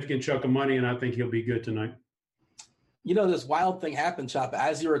significant chunk of money, and I think he'll be good tonight. This wild thing happened, Chop.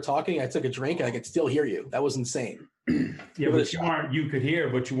 As you were talking, I took a drink and I could still hear you. That was insane. Yeah, but you could hear,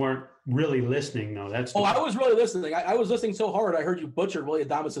 but you weren't really listening, though. I was really listening. I was listening so hard I heard you butcher Willie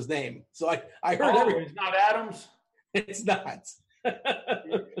Adames' name. So I heard everything. It's not Adams? It's not.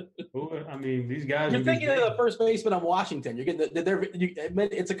 These guys. You're thinking of the first baseman on Washington. You're getting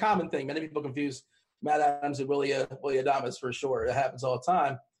it's a common thing. Many people confuse Matt Adams and Willie Adames for sure. It happens all the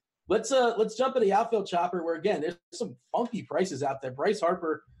time. Let's jump into the outfield, Chopper, where again there's some funky prices out there. Bryce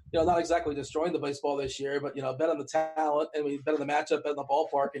Harper, not exactly destroying the baseball this year, but bet on the talent and we bet on the matchup, bet on the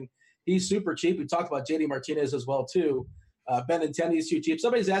ballpark, and he's super cheap. We talked about JD Martinez as well too. Benintendi's too cheap.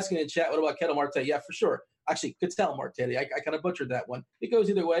 Somebody's asking in chat, what about Ketel Marte? Yeah, for sure. Actually, Ketel Marte. I kind of butchered that one. It goes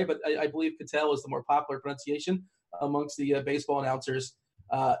either way, but I believe Ketel is the more popular pronunciation amongst the baseball announcers.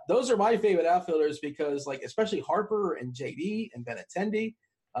 Those are my favorite outfielders because, especially Harper and JD and Benintendi.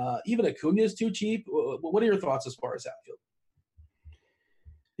 Even Acuna is too cheap. What are your thoughts as far as outfield?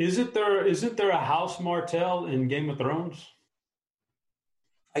 Isn't there a House Martell in Game of Thrones?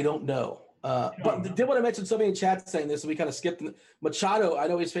 I don't know. But did want to mention somebody in chat saying this, and we kind of skipped Machado. I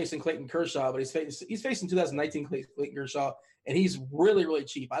know he's facing Clayton Kershaw, but he's facing 2019 Clayton Kershaw, and he's really, really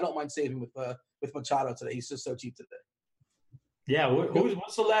cheap. I don't mind saving with Machado today. He's just so cheap today. Yeah,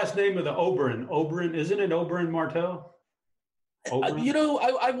 what's the last name of the Oberyn? Oberyn, isn't it Oberyn Martell?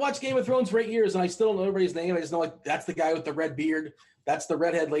 I've watched Game of Thrones for 8 years, and I still don't know everybody's name. I just know that's the guy with the red beard. That's the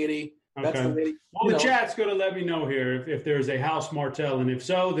redhead lady. That's okay. The lady. Well, the chat's going to let me know here if there's a House Martell, and if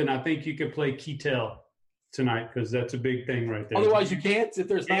so, then I think you could play Ketel tonight because that's a big thing right there. Otherwise, you can't if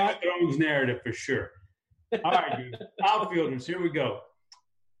there's not. Game of Thrones narrative for sure. All right, dude. Outfielders, here we go.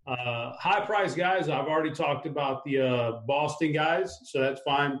 High price guys, I've already talked about the Boston guys, so that's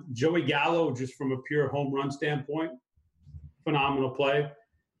fine. Joey Gallo, just from a pure home run standpoint, phenomenal play.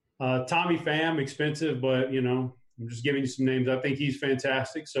 Tommy Pham, expensive, but, I'm just giving you some names. I think he's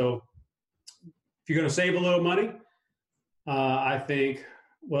fantastic. So if you're going to save a little money, I think,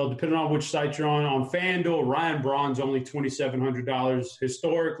 depending on which site you're on FanDuel, Ryan Braun's only $2,700.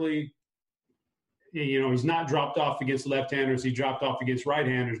 Historically, he's not dropped off against left-handers. He dropped off against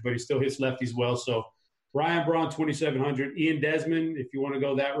right-handers, but he still hits lefties well. So Ryan Braun, $2,700. Ian Desmond, if you want to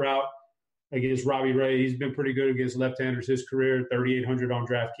go that route, against Robbie Ray. He's been pretty good against left-handers his career, $3,800 on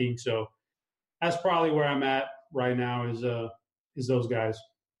DraftKings. So that's probably where I'm at right now is those guys.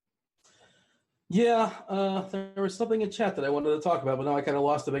 Yeah, there was something in chat that I wanted to talk about, but now I kind of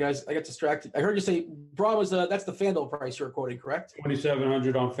lost it. I got distracted. I heard you say Braun was that's the FanDuel price you were quoting, correct?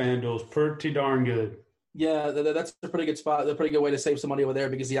 $2,700 on FanDuel is pretty darn good. Yeah, that's a pretty good spot. A pretty good way to save some money over there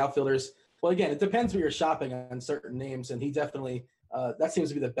because the outfielders. Well, again, it depends where you're shopping on certain names, and he definitely that seems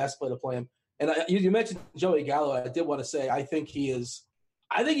to be the best play to play him. And you mentioned Joey Gallo. I did want to say I think he's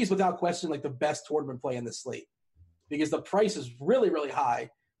without question the best tournament play in this slate because the price is really, really high.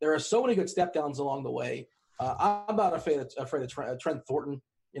 There are so many good step downs along the way. I'm not afraid of Trent Thornton,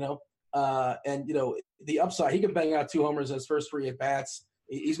 and the upside. He can bang out 2 homers in his first 3 at bats.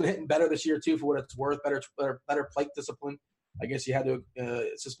 He's been hitting better this year too, for what it's worth. Better plate discipline. I guess you had to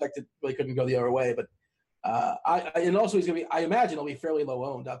suspect it really couldn't go the other way, but And also he's going to be, I imagine he'll be fairly low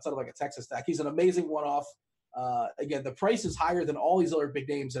owned outside of like a Texas stack. He's an amazing one-off. Again, the price is higher than all these other big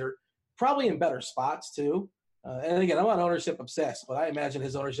names that are probably in better spots too. And again, I'm not ownership obsessed, but I imagine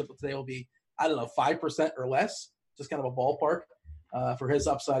his ownership today will be, 5% or less, just kind of a ballpark for his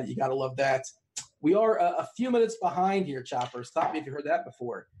upside. You got to love that. We are a few minutes behind here, Chopper. Stop me if you heard that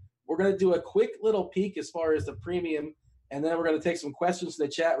before. We're going to do a quick little peek as far as the premium, and then we're going to take some questions to the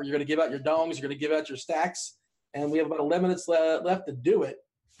chat where you're going to give out your dongs, you're going to give out your stacks, and we have about 11 minutes left to do it.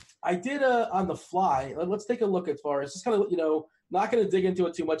 I did on the fly. Let's take a look as far as just kind of, not going to dig into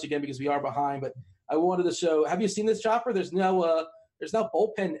it too much again because we are behind, but I wanted to show. Have you seen this, Chopper? There's no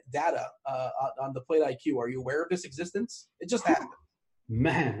bullpen data on the Plate IQ. Are you aware of this existence? It just happened.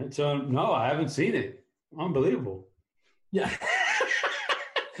 Man, no, I haven't seen it. Unbelievable. Yeah.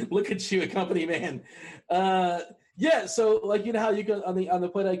 Look at you, a company man. Yeah, so like how you can on the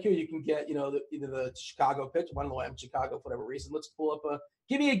Plate IQ you can get either the Chicago pitch. I don't know why I'm Chicago for whatever reason. Let's pull up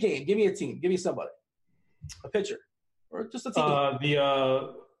give me a game, give me a team, give me somebody, a pitcher, or just a team.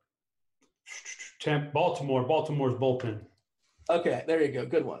 Baltimore's bullpen. Okay, there you go,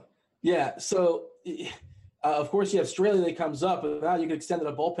 good one. Yeah, so of course you have Straley that comes up, but now you can extend it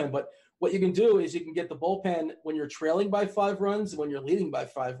a bullpen. But what you can do is you can get the bullpen when you're trailing by 5 runs and when you're leading by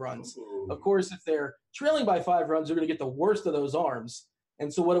 5 runs. Ooh. Of course, if they're trailing by 5 runs, you're going to get the worst of those arms.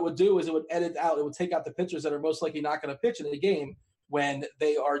 And so what it would do is it would edit out, it would take out the pitchers that are most likely not going to pitch in the game when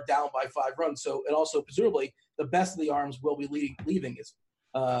they are down by 5 runs. So, and also presumably the best of the arms will be leaving.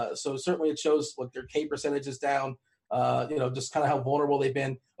 So certainly it shows what their K percentage is down, just kind of how vulnerable they've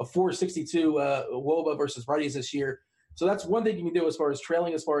been. A 462 WOBA versus righties this year. So that's one thing you can do as far as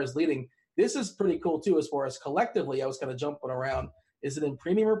trailing, as far as leading. This is pretty cool, too, as far as collectively. I was kind of jumping around. Is it in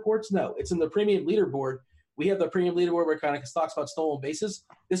premium reports? No, it's in the premium leaderboard. We have the premium leaderboard where it kind of talks about stolen bases.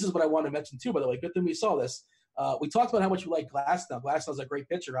 This is what I wanted to mention, too, by the way. Good thing we saw this. We talked about how much we like Glasnow. Glasnow's a great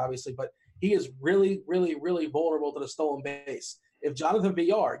pitcher, obviously, but he is really, really, really vulnerable to the stolen base. If Jonathan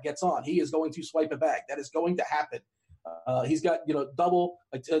Villar gets on, he is going to swipe it back. That is going to happen. He's got, double,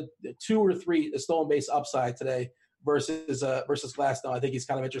 2 or 3 stolen base upside today versus Glasnow. I think he's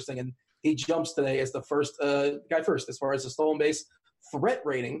kind of interesting, and he jumps today as the first guy first as far as the stolen base threat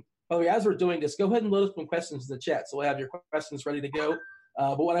rating. By the way, as we're doing this, go ahead and load up some questions in the chat, so we'll have your questions ready to go.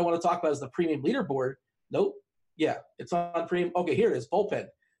 But what I want to talk about is the premium leaderboard. Nope. Yeah, it's on premium. Okay, here it is, bullpen.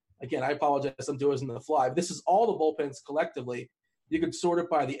 Again, I apologize, I'm doing this on the fly, but this is all the bullpens collectively. You can sort it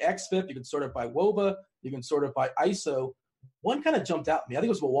by the XFIP, you can sort it by WOBA, you can sort it by ISO. One kind of jumped out at me. I think it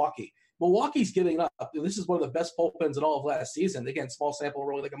was Milwaukee. Milwaukee's giving up. This is one of the best bullpens in all of last season. Again, small sample,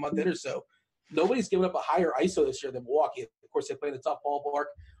 really like a month in or so. Nobody's given up a higher ISO this year than Milwaukee. Of course, they play in a tough ballpark.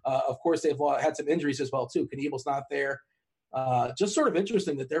 Of course, they've had some injuries as well, too. Knievel's not there. Just sort of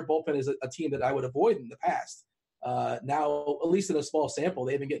interesting that their bullpen is a team that I would avoid in the past. Now, at least in a small sample,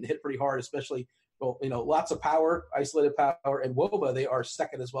 they've been getting hit pretty hard, especially, lots of power, isolated power. And WOBA, they are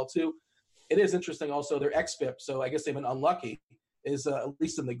second as well, too. It is interesting also, their XFIP, so I guess they've been unlucky, is at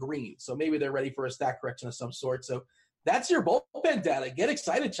least in the green. So maybe they're ready for a stack correction of some sort. So that's your bullpen data. Get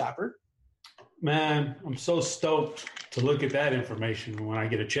excited, Chopper. Man, I'm so stoked to look at that information when I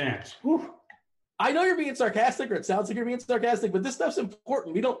get a chance. Whew. I know you're being sarcastic, or it sounds like you're being sarcastic, but this stuff's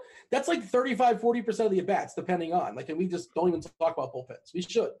important. That's like 35, 40% of the at-bats, depending on. And we just don't even talk about bullpens. We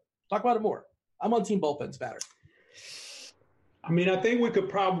should. Talk about it more. I'm on team bullpens batter. I mean, I think we could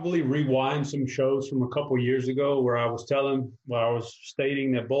probably rewind some shows from a couple of years ago where I was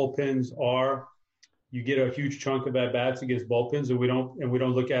stating that bullpens you get a huge chunk of at-bats against bullpens, and we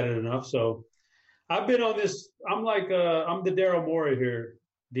don't look at it enough. So I've been on this. I'm I'm the Daryl Morey here,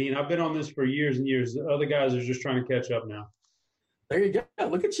 Dean. I've been on this for years and years. The other guys are just trying to catch up now. There you go.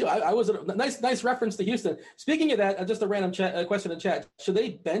 Look at you. I was a nice reference to Houston. Speaking of that, just a random question in chat. Should they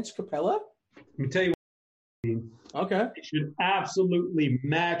bench Capella? Let me tell you. Okay. It should absolutely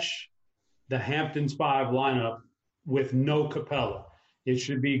match the Hamptons 5 lineup with no Capella. It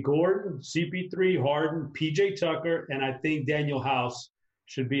should be Gordon, CP3, Harden, PJ Tucker, and I think Daniel House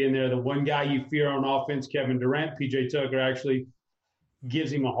should be in there. The one guy you fear on offense, Kevin Durant. PJ Tucker actually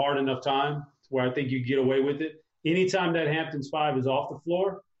gives him a hard enough time where I think you get away with it. Anytime that Hamptons 5 is off the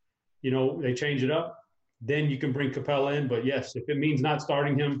floor, they change it up, then you can bring Capella in. But, yes, if it means not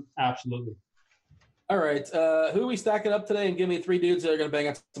starting him, absolutely. All right. Who are we stacking up today? And give me 3 dudes that are going to bang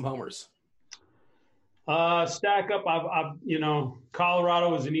out some homers. Stack up.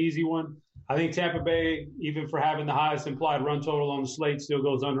 Colorado is an easy one. I think Tampa Bay, even for having the highest implied run total on the slate, still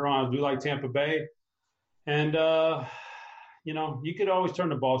goes under on. I do like Tampa Bay. And, you could always turn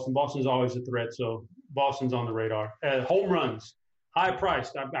to Boston. Boston's always a threat, so Boston's on the radar. Home runs. high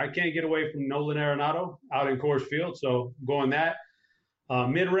priced. I can't get away from Nolan Arenado out in Coors Field, so going that.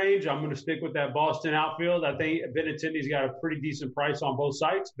 Mid-range, I'm going to stick with that Boston outfield. I think Benintendi's got a pretty decent price on both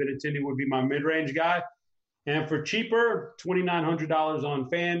sites. Benintendi would be my mid-range guy. And for cheaper, $2,900 on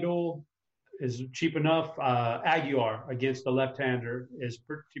FanDuel is cheap enough. Aguilar against the left-hander is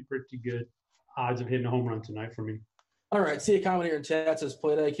pretty good. Odds of hitting a home run tonight for me. All right. See a comment here in chat says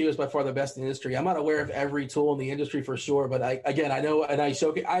Plate IQ is by far the best in the industry. I'm not aware of every tool in the industry for sure, but I know, and I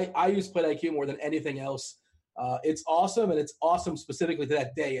use Plate IQ more than anything else. It's awesome, and it's awesome specifically to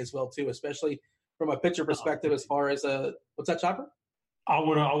that day as well too, especially from a pitcher perspective. As far as what's that, Chopper? I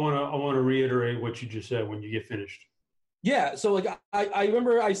want to reiterate what you just said when you get finished. Yeah, so like I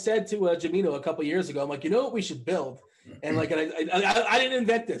remember I said to Jamino a couple years ago, I'm like, you know what we should build, and like I didn't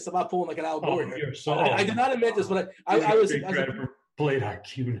invent this. I'm not pulling like an Al Gore here. I did not invent this, but I was Plate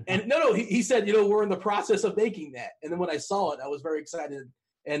IQ now. And no, he said, we're in the process of making that, and then when I saw it, I was very excited.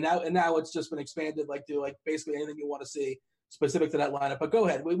 And now it's just been expanded to basically anything you want to see specific to that lineup. But go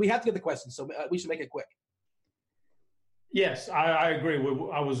ahead. We have to get the questions, so we should make it quick. Yes, I agree.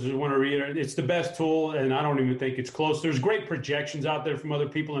 I was just want to reiterate, it's the best tool, and I don't even think it's close. There's great projections out there from other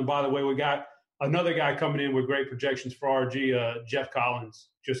people. And by the way, we got another guy coming in with great projections for RG. Jeff Collins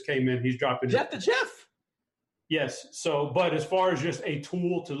just came in. He's dropping Jeff. Yes. So, but as far as just a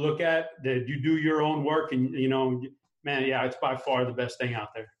tool to look at, that you do your own work, and man, yeah, it's by far the best thing out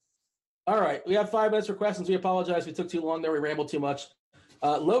there. All right. We have 5 minutes for questions. We apologize. We took too long there. We rambled too much.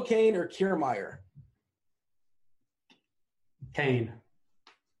 Low Kane or Kiermaier? Kane.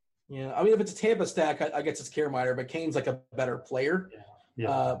 Yeah. I mean, if it's a Tampa stack, I guess it's Kiermaier, but Kane's like a better player.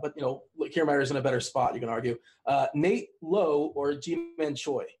 Yeah. But, Kiermaier's in a better spot, you can argue. Nate Lowe or Ji-Man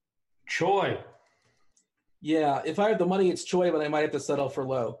Choi? Choi. Yeah. If I have the money, it's Choi, but I might have to settle for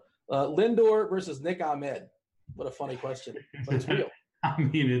Lowe. Lindor versus Nick Ahmed. What a funny question, but it's real. I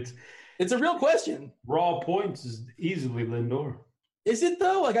mean, it's a real question. Raw points is easily Lindor. Is it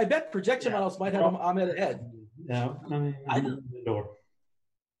though? Like I bet projection models might have Ahmed ahead. Yeah, I mean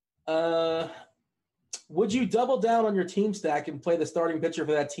Lindor. Would you double down on your team stack and play the starting pitcher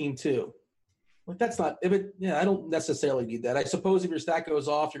for that team too? Like that's not if it. Yeah, I don't necessarily need that. I suppose if your stack goes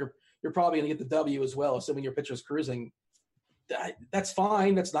off, you're probably going to get the W as well, assuming your pitcher's cruising. That's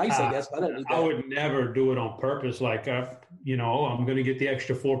fine. That's nice, I guess. But I don't need that. I would never do it on purpose. Like, I'm going to get the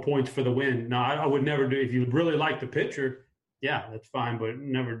extra 4 points for the win. No, I would never do. If you really like the pitcher, yeah, that's fine. But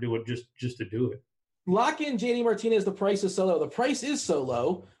never do it just to do it. Lock in JD Martinez. The price is so low. The price is so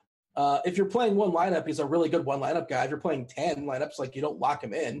low. If you're playing one lineup, he's a really good one lineup guy. If you're playing 10 lineups, like you don't lock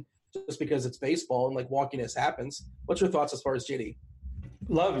him in just because it's baseball and like wonkiness happens. What's your thoughts as far as JD?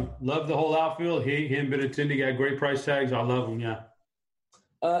 Love him. Love the whole outfield. Him, Benintendi got great price tags. I love him, yeah.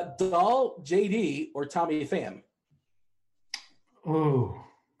 Dahl, JD, or Tommy Pham? Oh.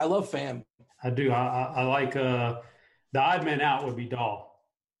 I love Pham. I do. I like the odd man out would be Dahl.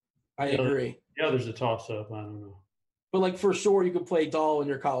 I agree. The other's a toss-up. I don't know. But, like, for sure, you could play Dahl in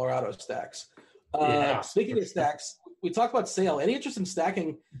your Colorado stacks. Speaking of stacks, we talked about Sale. Any interest in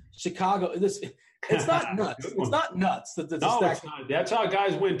stacking Chicago? It's not nuts. It's not nuts. No, it's not. That's how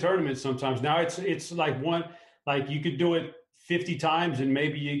guys win tournaments sometimes. Now it's like you could do it 50 times and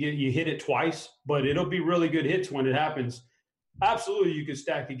maybe you hit it twice, but it'll be really good hits when it happens. Absolutely, you could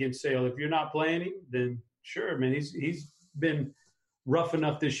stack against Sale. If you're not playing him, then sure, man. He's been rough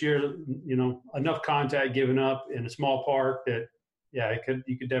enough this year. Enough contact given up in a small park that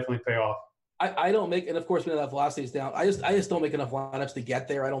you could definitely pay off. I don't make, and of course we don't have velocities down. I just don't make enough lineups to get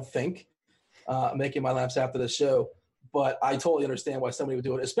there. I don't think. Making my laps after the show, but I totally understand why somebody would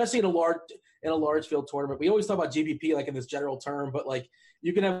do it, especially in a large field tournament. We always talk about GPP like in this general term, but like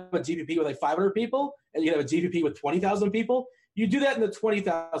you can have a GPP with like 500 people, and you can have a GPP with 20,000 people. You do that in the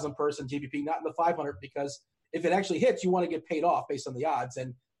 20,000 person GPP, not in the 500, because if it actually hits, you want to get paid off based on the odds,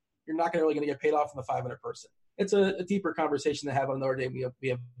 and you're not really going to get paid off in the 500 person. It's a deeper conversation to have on another day. We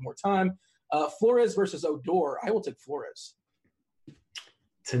have more time. Flores versus Odor. I will take Flores.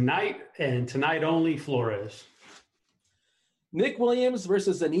 Tonight and tonight only, Flores. Nick Williams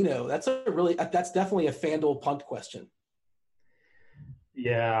versus Zanino. That's definitely a FanDuel punt question.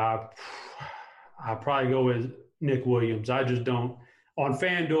 Yeah, I'll probably go with Nick Williams. I just don't. On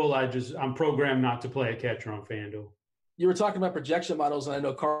FanDuel, I'm programmed not to play a catcher on FanDuel. You were talking about projection models, and I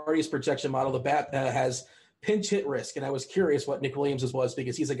know Cardi's projection model, the bat has pinch hit risk, and I was curious what Nick Williams' was,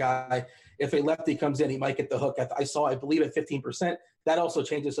 because he's a guy, if a lefty comes in, he might get the hook. I believe at 15%. That also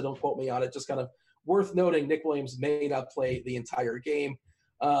changes, so don't quote me on it. Just kind of worth noting, Nick Williams may not play the entire game.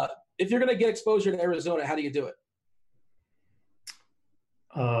 If you're going to get exposure to Arizona, how do you do it?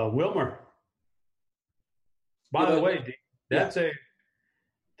 Wilmer. By the way,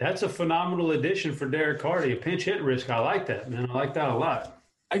 That's a phenomenal addition for Derek Carty. A pinch hit risk. I like that, man. I like that a lot.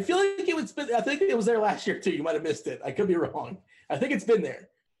 I feel like I think it was there last year too. You might have missed it. I could be wrong. I think it's been there,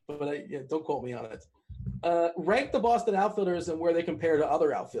 but don't quote me on it. Rank the Boston outfielders and where they compare to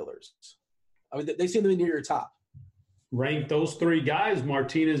other outfielders. I mean, they seem to be near your top. Rank those three guys.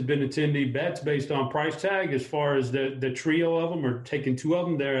 Martinez, Benintendi, Betts based on price tag. As far as the trio of them, or taking two of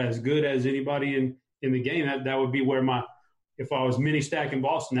them, they're as good as anybody in the game. That would be where if I was mini stacking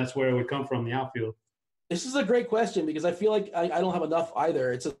Boston, that's where it would come from, the outfield. This is a great question because I feel like I don't have enough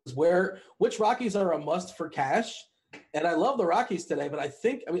either. It's which Rockies are a must for cash. And I love the Rockies today, but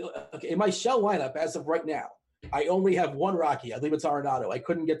in my shell lineup as of right now, I only have one Rocky. I believe it's Arenado. I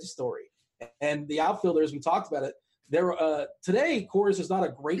couldn't get the Story. And the outfielders, we talked about it. Today, Coors is not a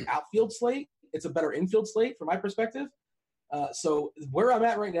great outfield slate. It's a better infield slate from my perspective. So where I'm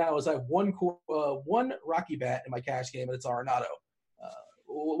at right now is I have one Rocky bat in my cash game, and it's Arenado.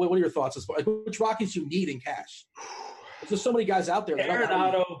 What are your thoughts as far as which Rockies you need in cash? There's so many guys out there.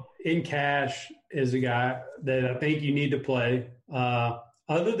 Arenado in cash is a guy that I think you need to play.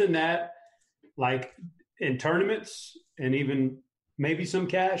 Other than that, like in tournaments and even maybe some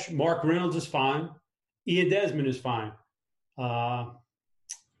cash, Mark Reynolds is fine. Ian Desmond is fine.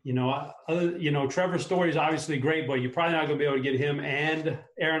 Trevor Story is obviously great, but you're probably not going to be able to get him and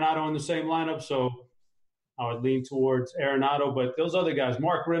Arenado in the same lineup. So I would lean towards Arenado. But those other guys,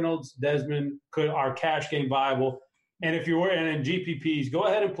 Mark Reynolds, Desmond, are cash game viable. And if you're in GPPs, go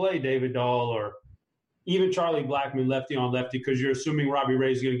ahead and play David Dahl or even Charlie Blackmon, lefty on lefty, because you're assuming Robbie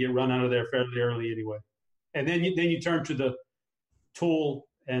Ray is going to get run out of there fairly early anyway. And then you turn to the tool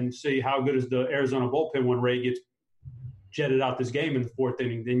and see how good is the Arizona bullpen when Ray gets jetted out this game in the fourth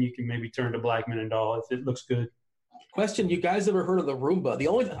inning. Then you can maybe turn to Blackmon and Dahl if it looks good. Question, you guys ever heard of the Roomba?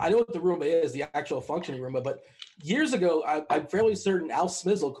 I know what the Roomba is, the actual functioning Roomba, but years ago, I'm fairly certain Al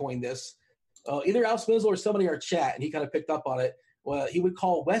Smizzle coined this. Either Al Smizzle or somebody in our chat, and he kind of picked up on it. Well, he would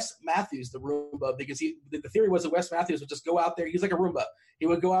call Wes Matthews the Roomba because the theory was that Wes Matthews would just go out there. He's like a Roomba. He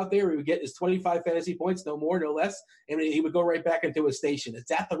would go out there, he would get his 25 fantasy points, no more, no less, and he would go right back into his station. Is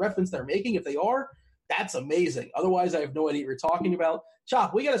that the reference they're making? If they are, that's amazing. Otherwise, I have no idea what you're talking about.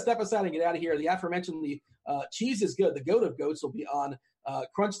 Chop, we got to step aside and get out of here. The aforementioned cheese is good. The goat of goats will be on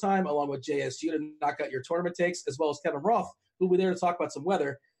Crunch Time along with JSU to knock out your tournament takes, as well as Kevin Roth, who will be there to talk about some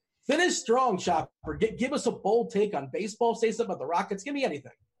weather. Finish strong, Chopper. Give us a bold take on baseball. Say something about the Rockets. Give me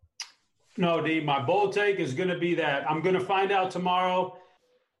anything. No, D, my bold take is going to be that I'm going to find out tomorrow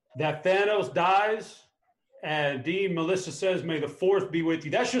that Thanos dies, and Dean, Melissa says, may the fourth be with you.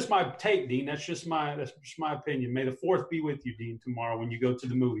 That's just my take, Dean. That's just my opinion. May the fourth be with you, Dean, tomorrow when you go to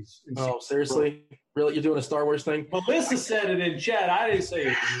the movies. Oh, seriously? Really? You're doing a Star Wars thing? Melissa said it in chat. I didn't say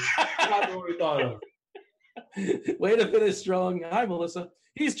it. That's not what we thought of. Way to finish strong. Hi, Melissa.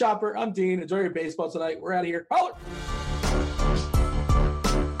 He's Chopper. I'm Dean. Enjoy your baseball tonight. We're out of here. Holler!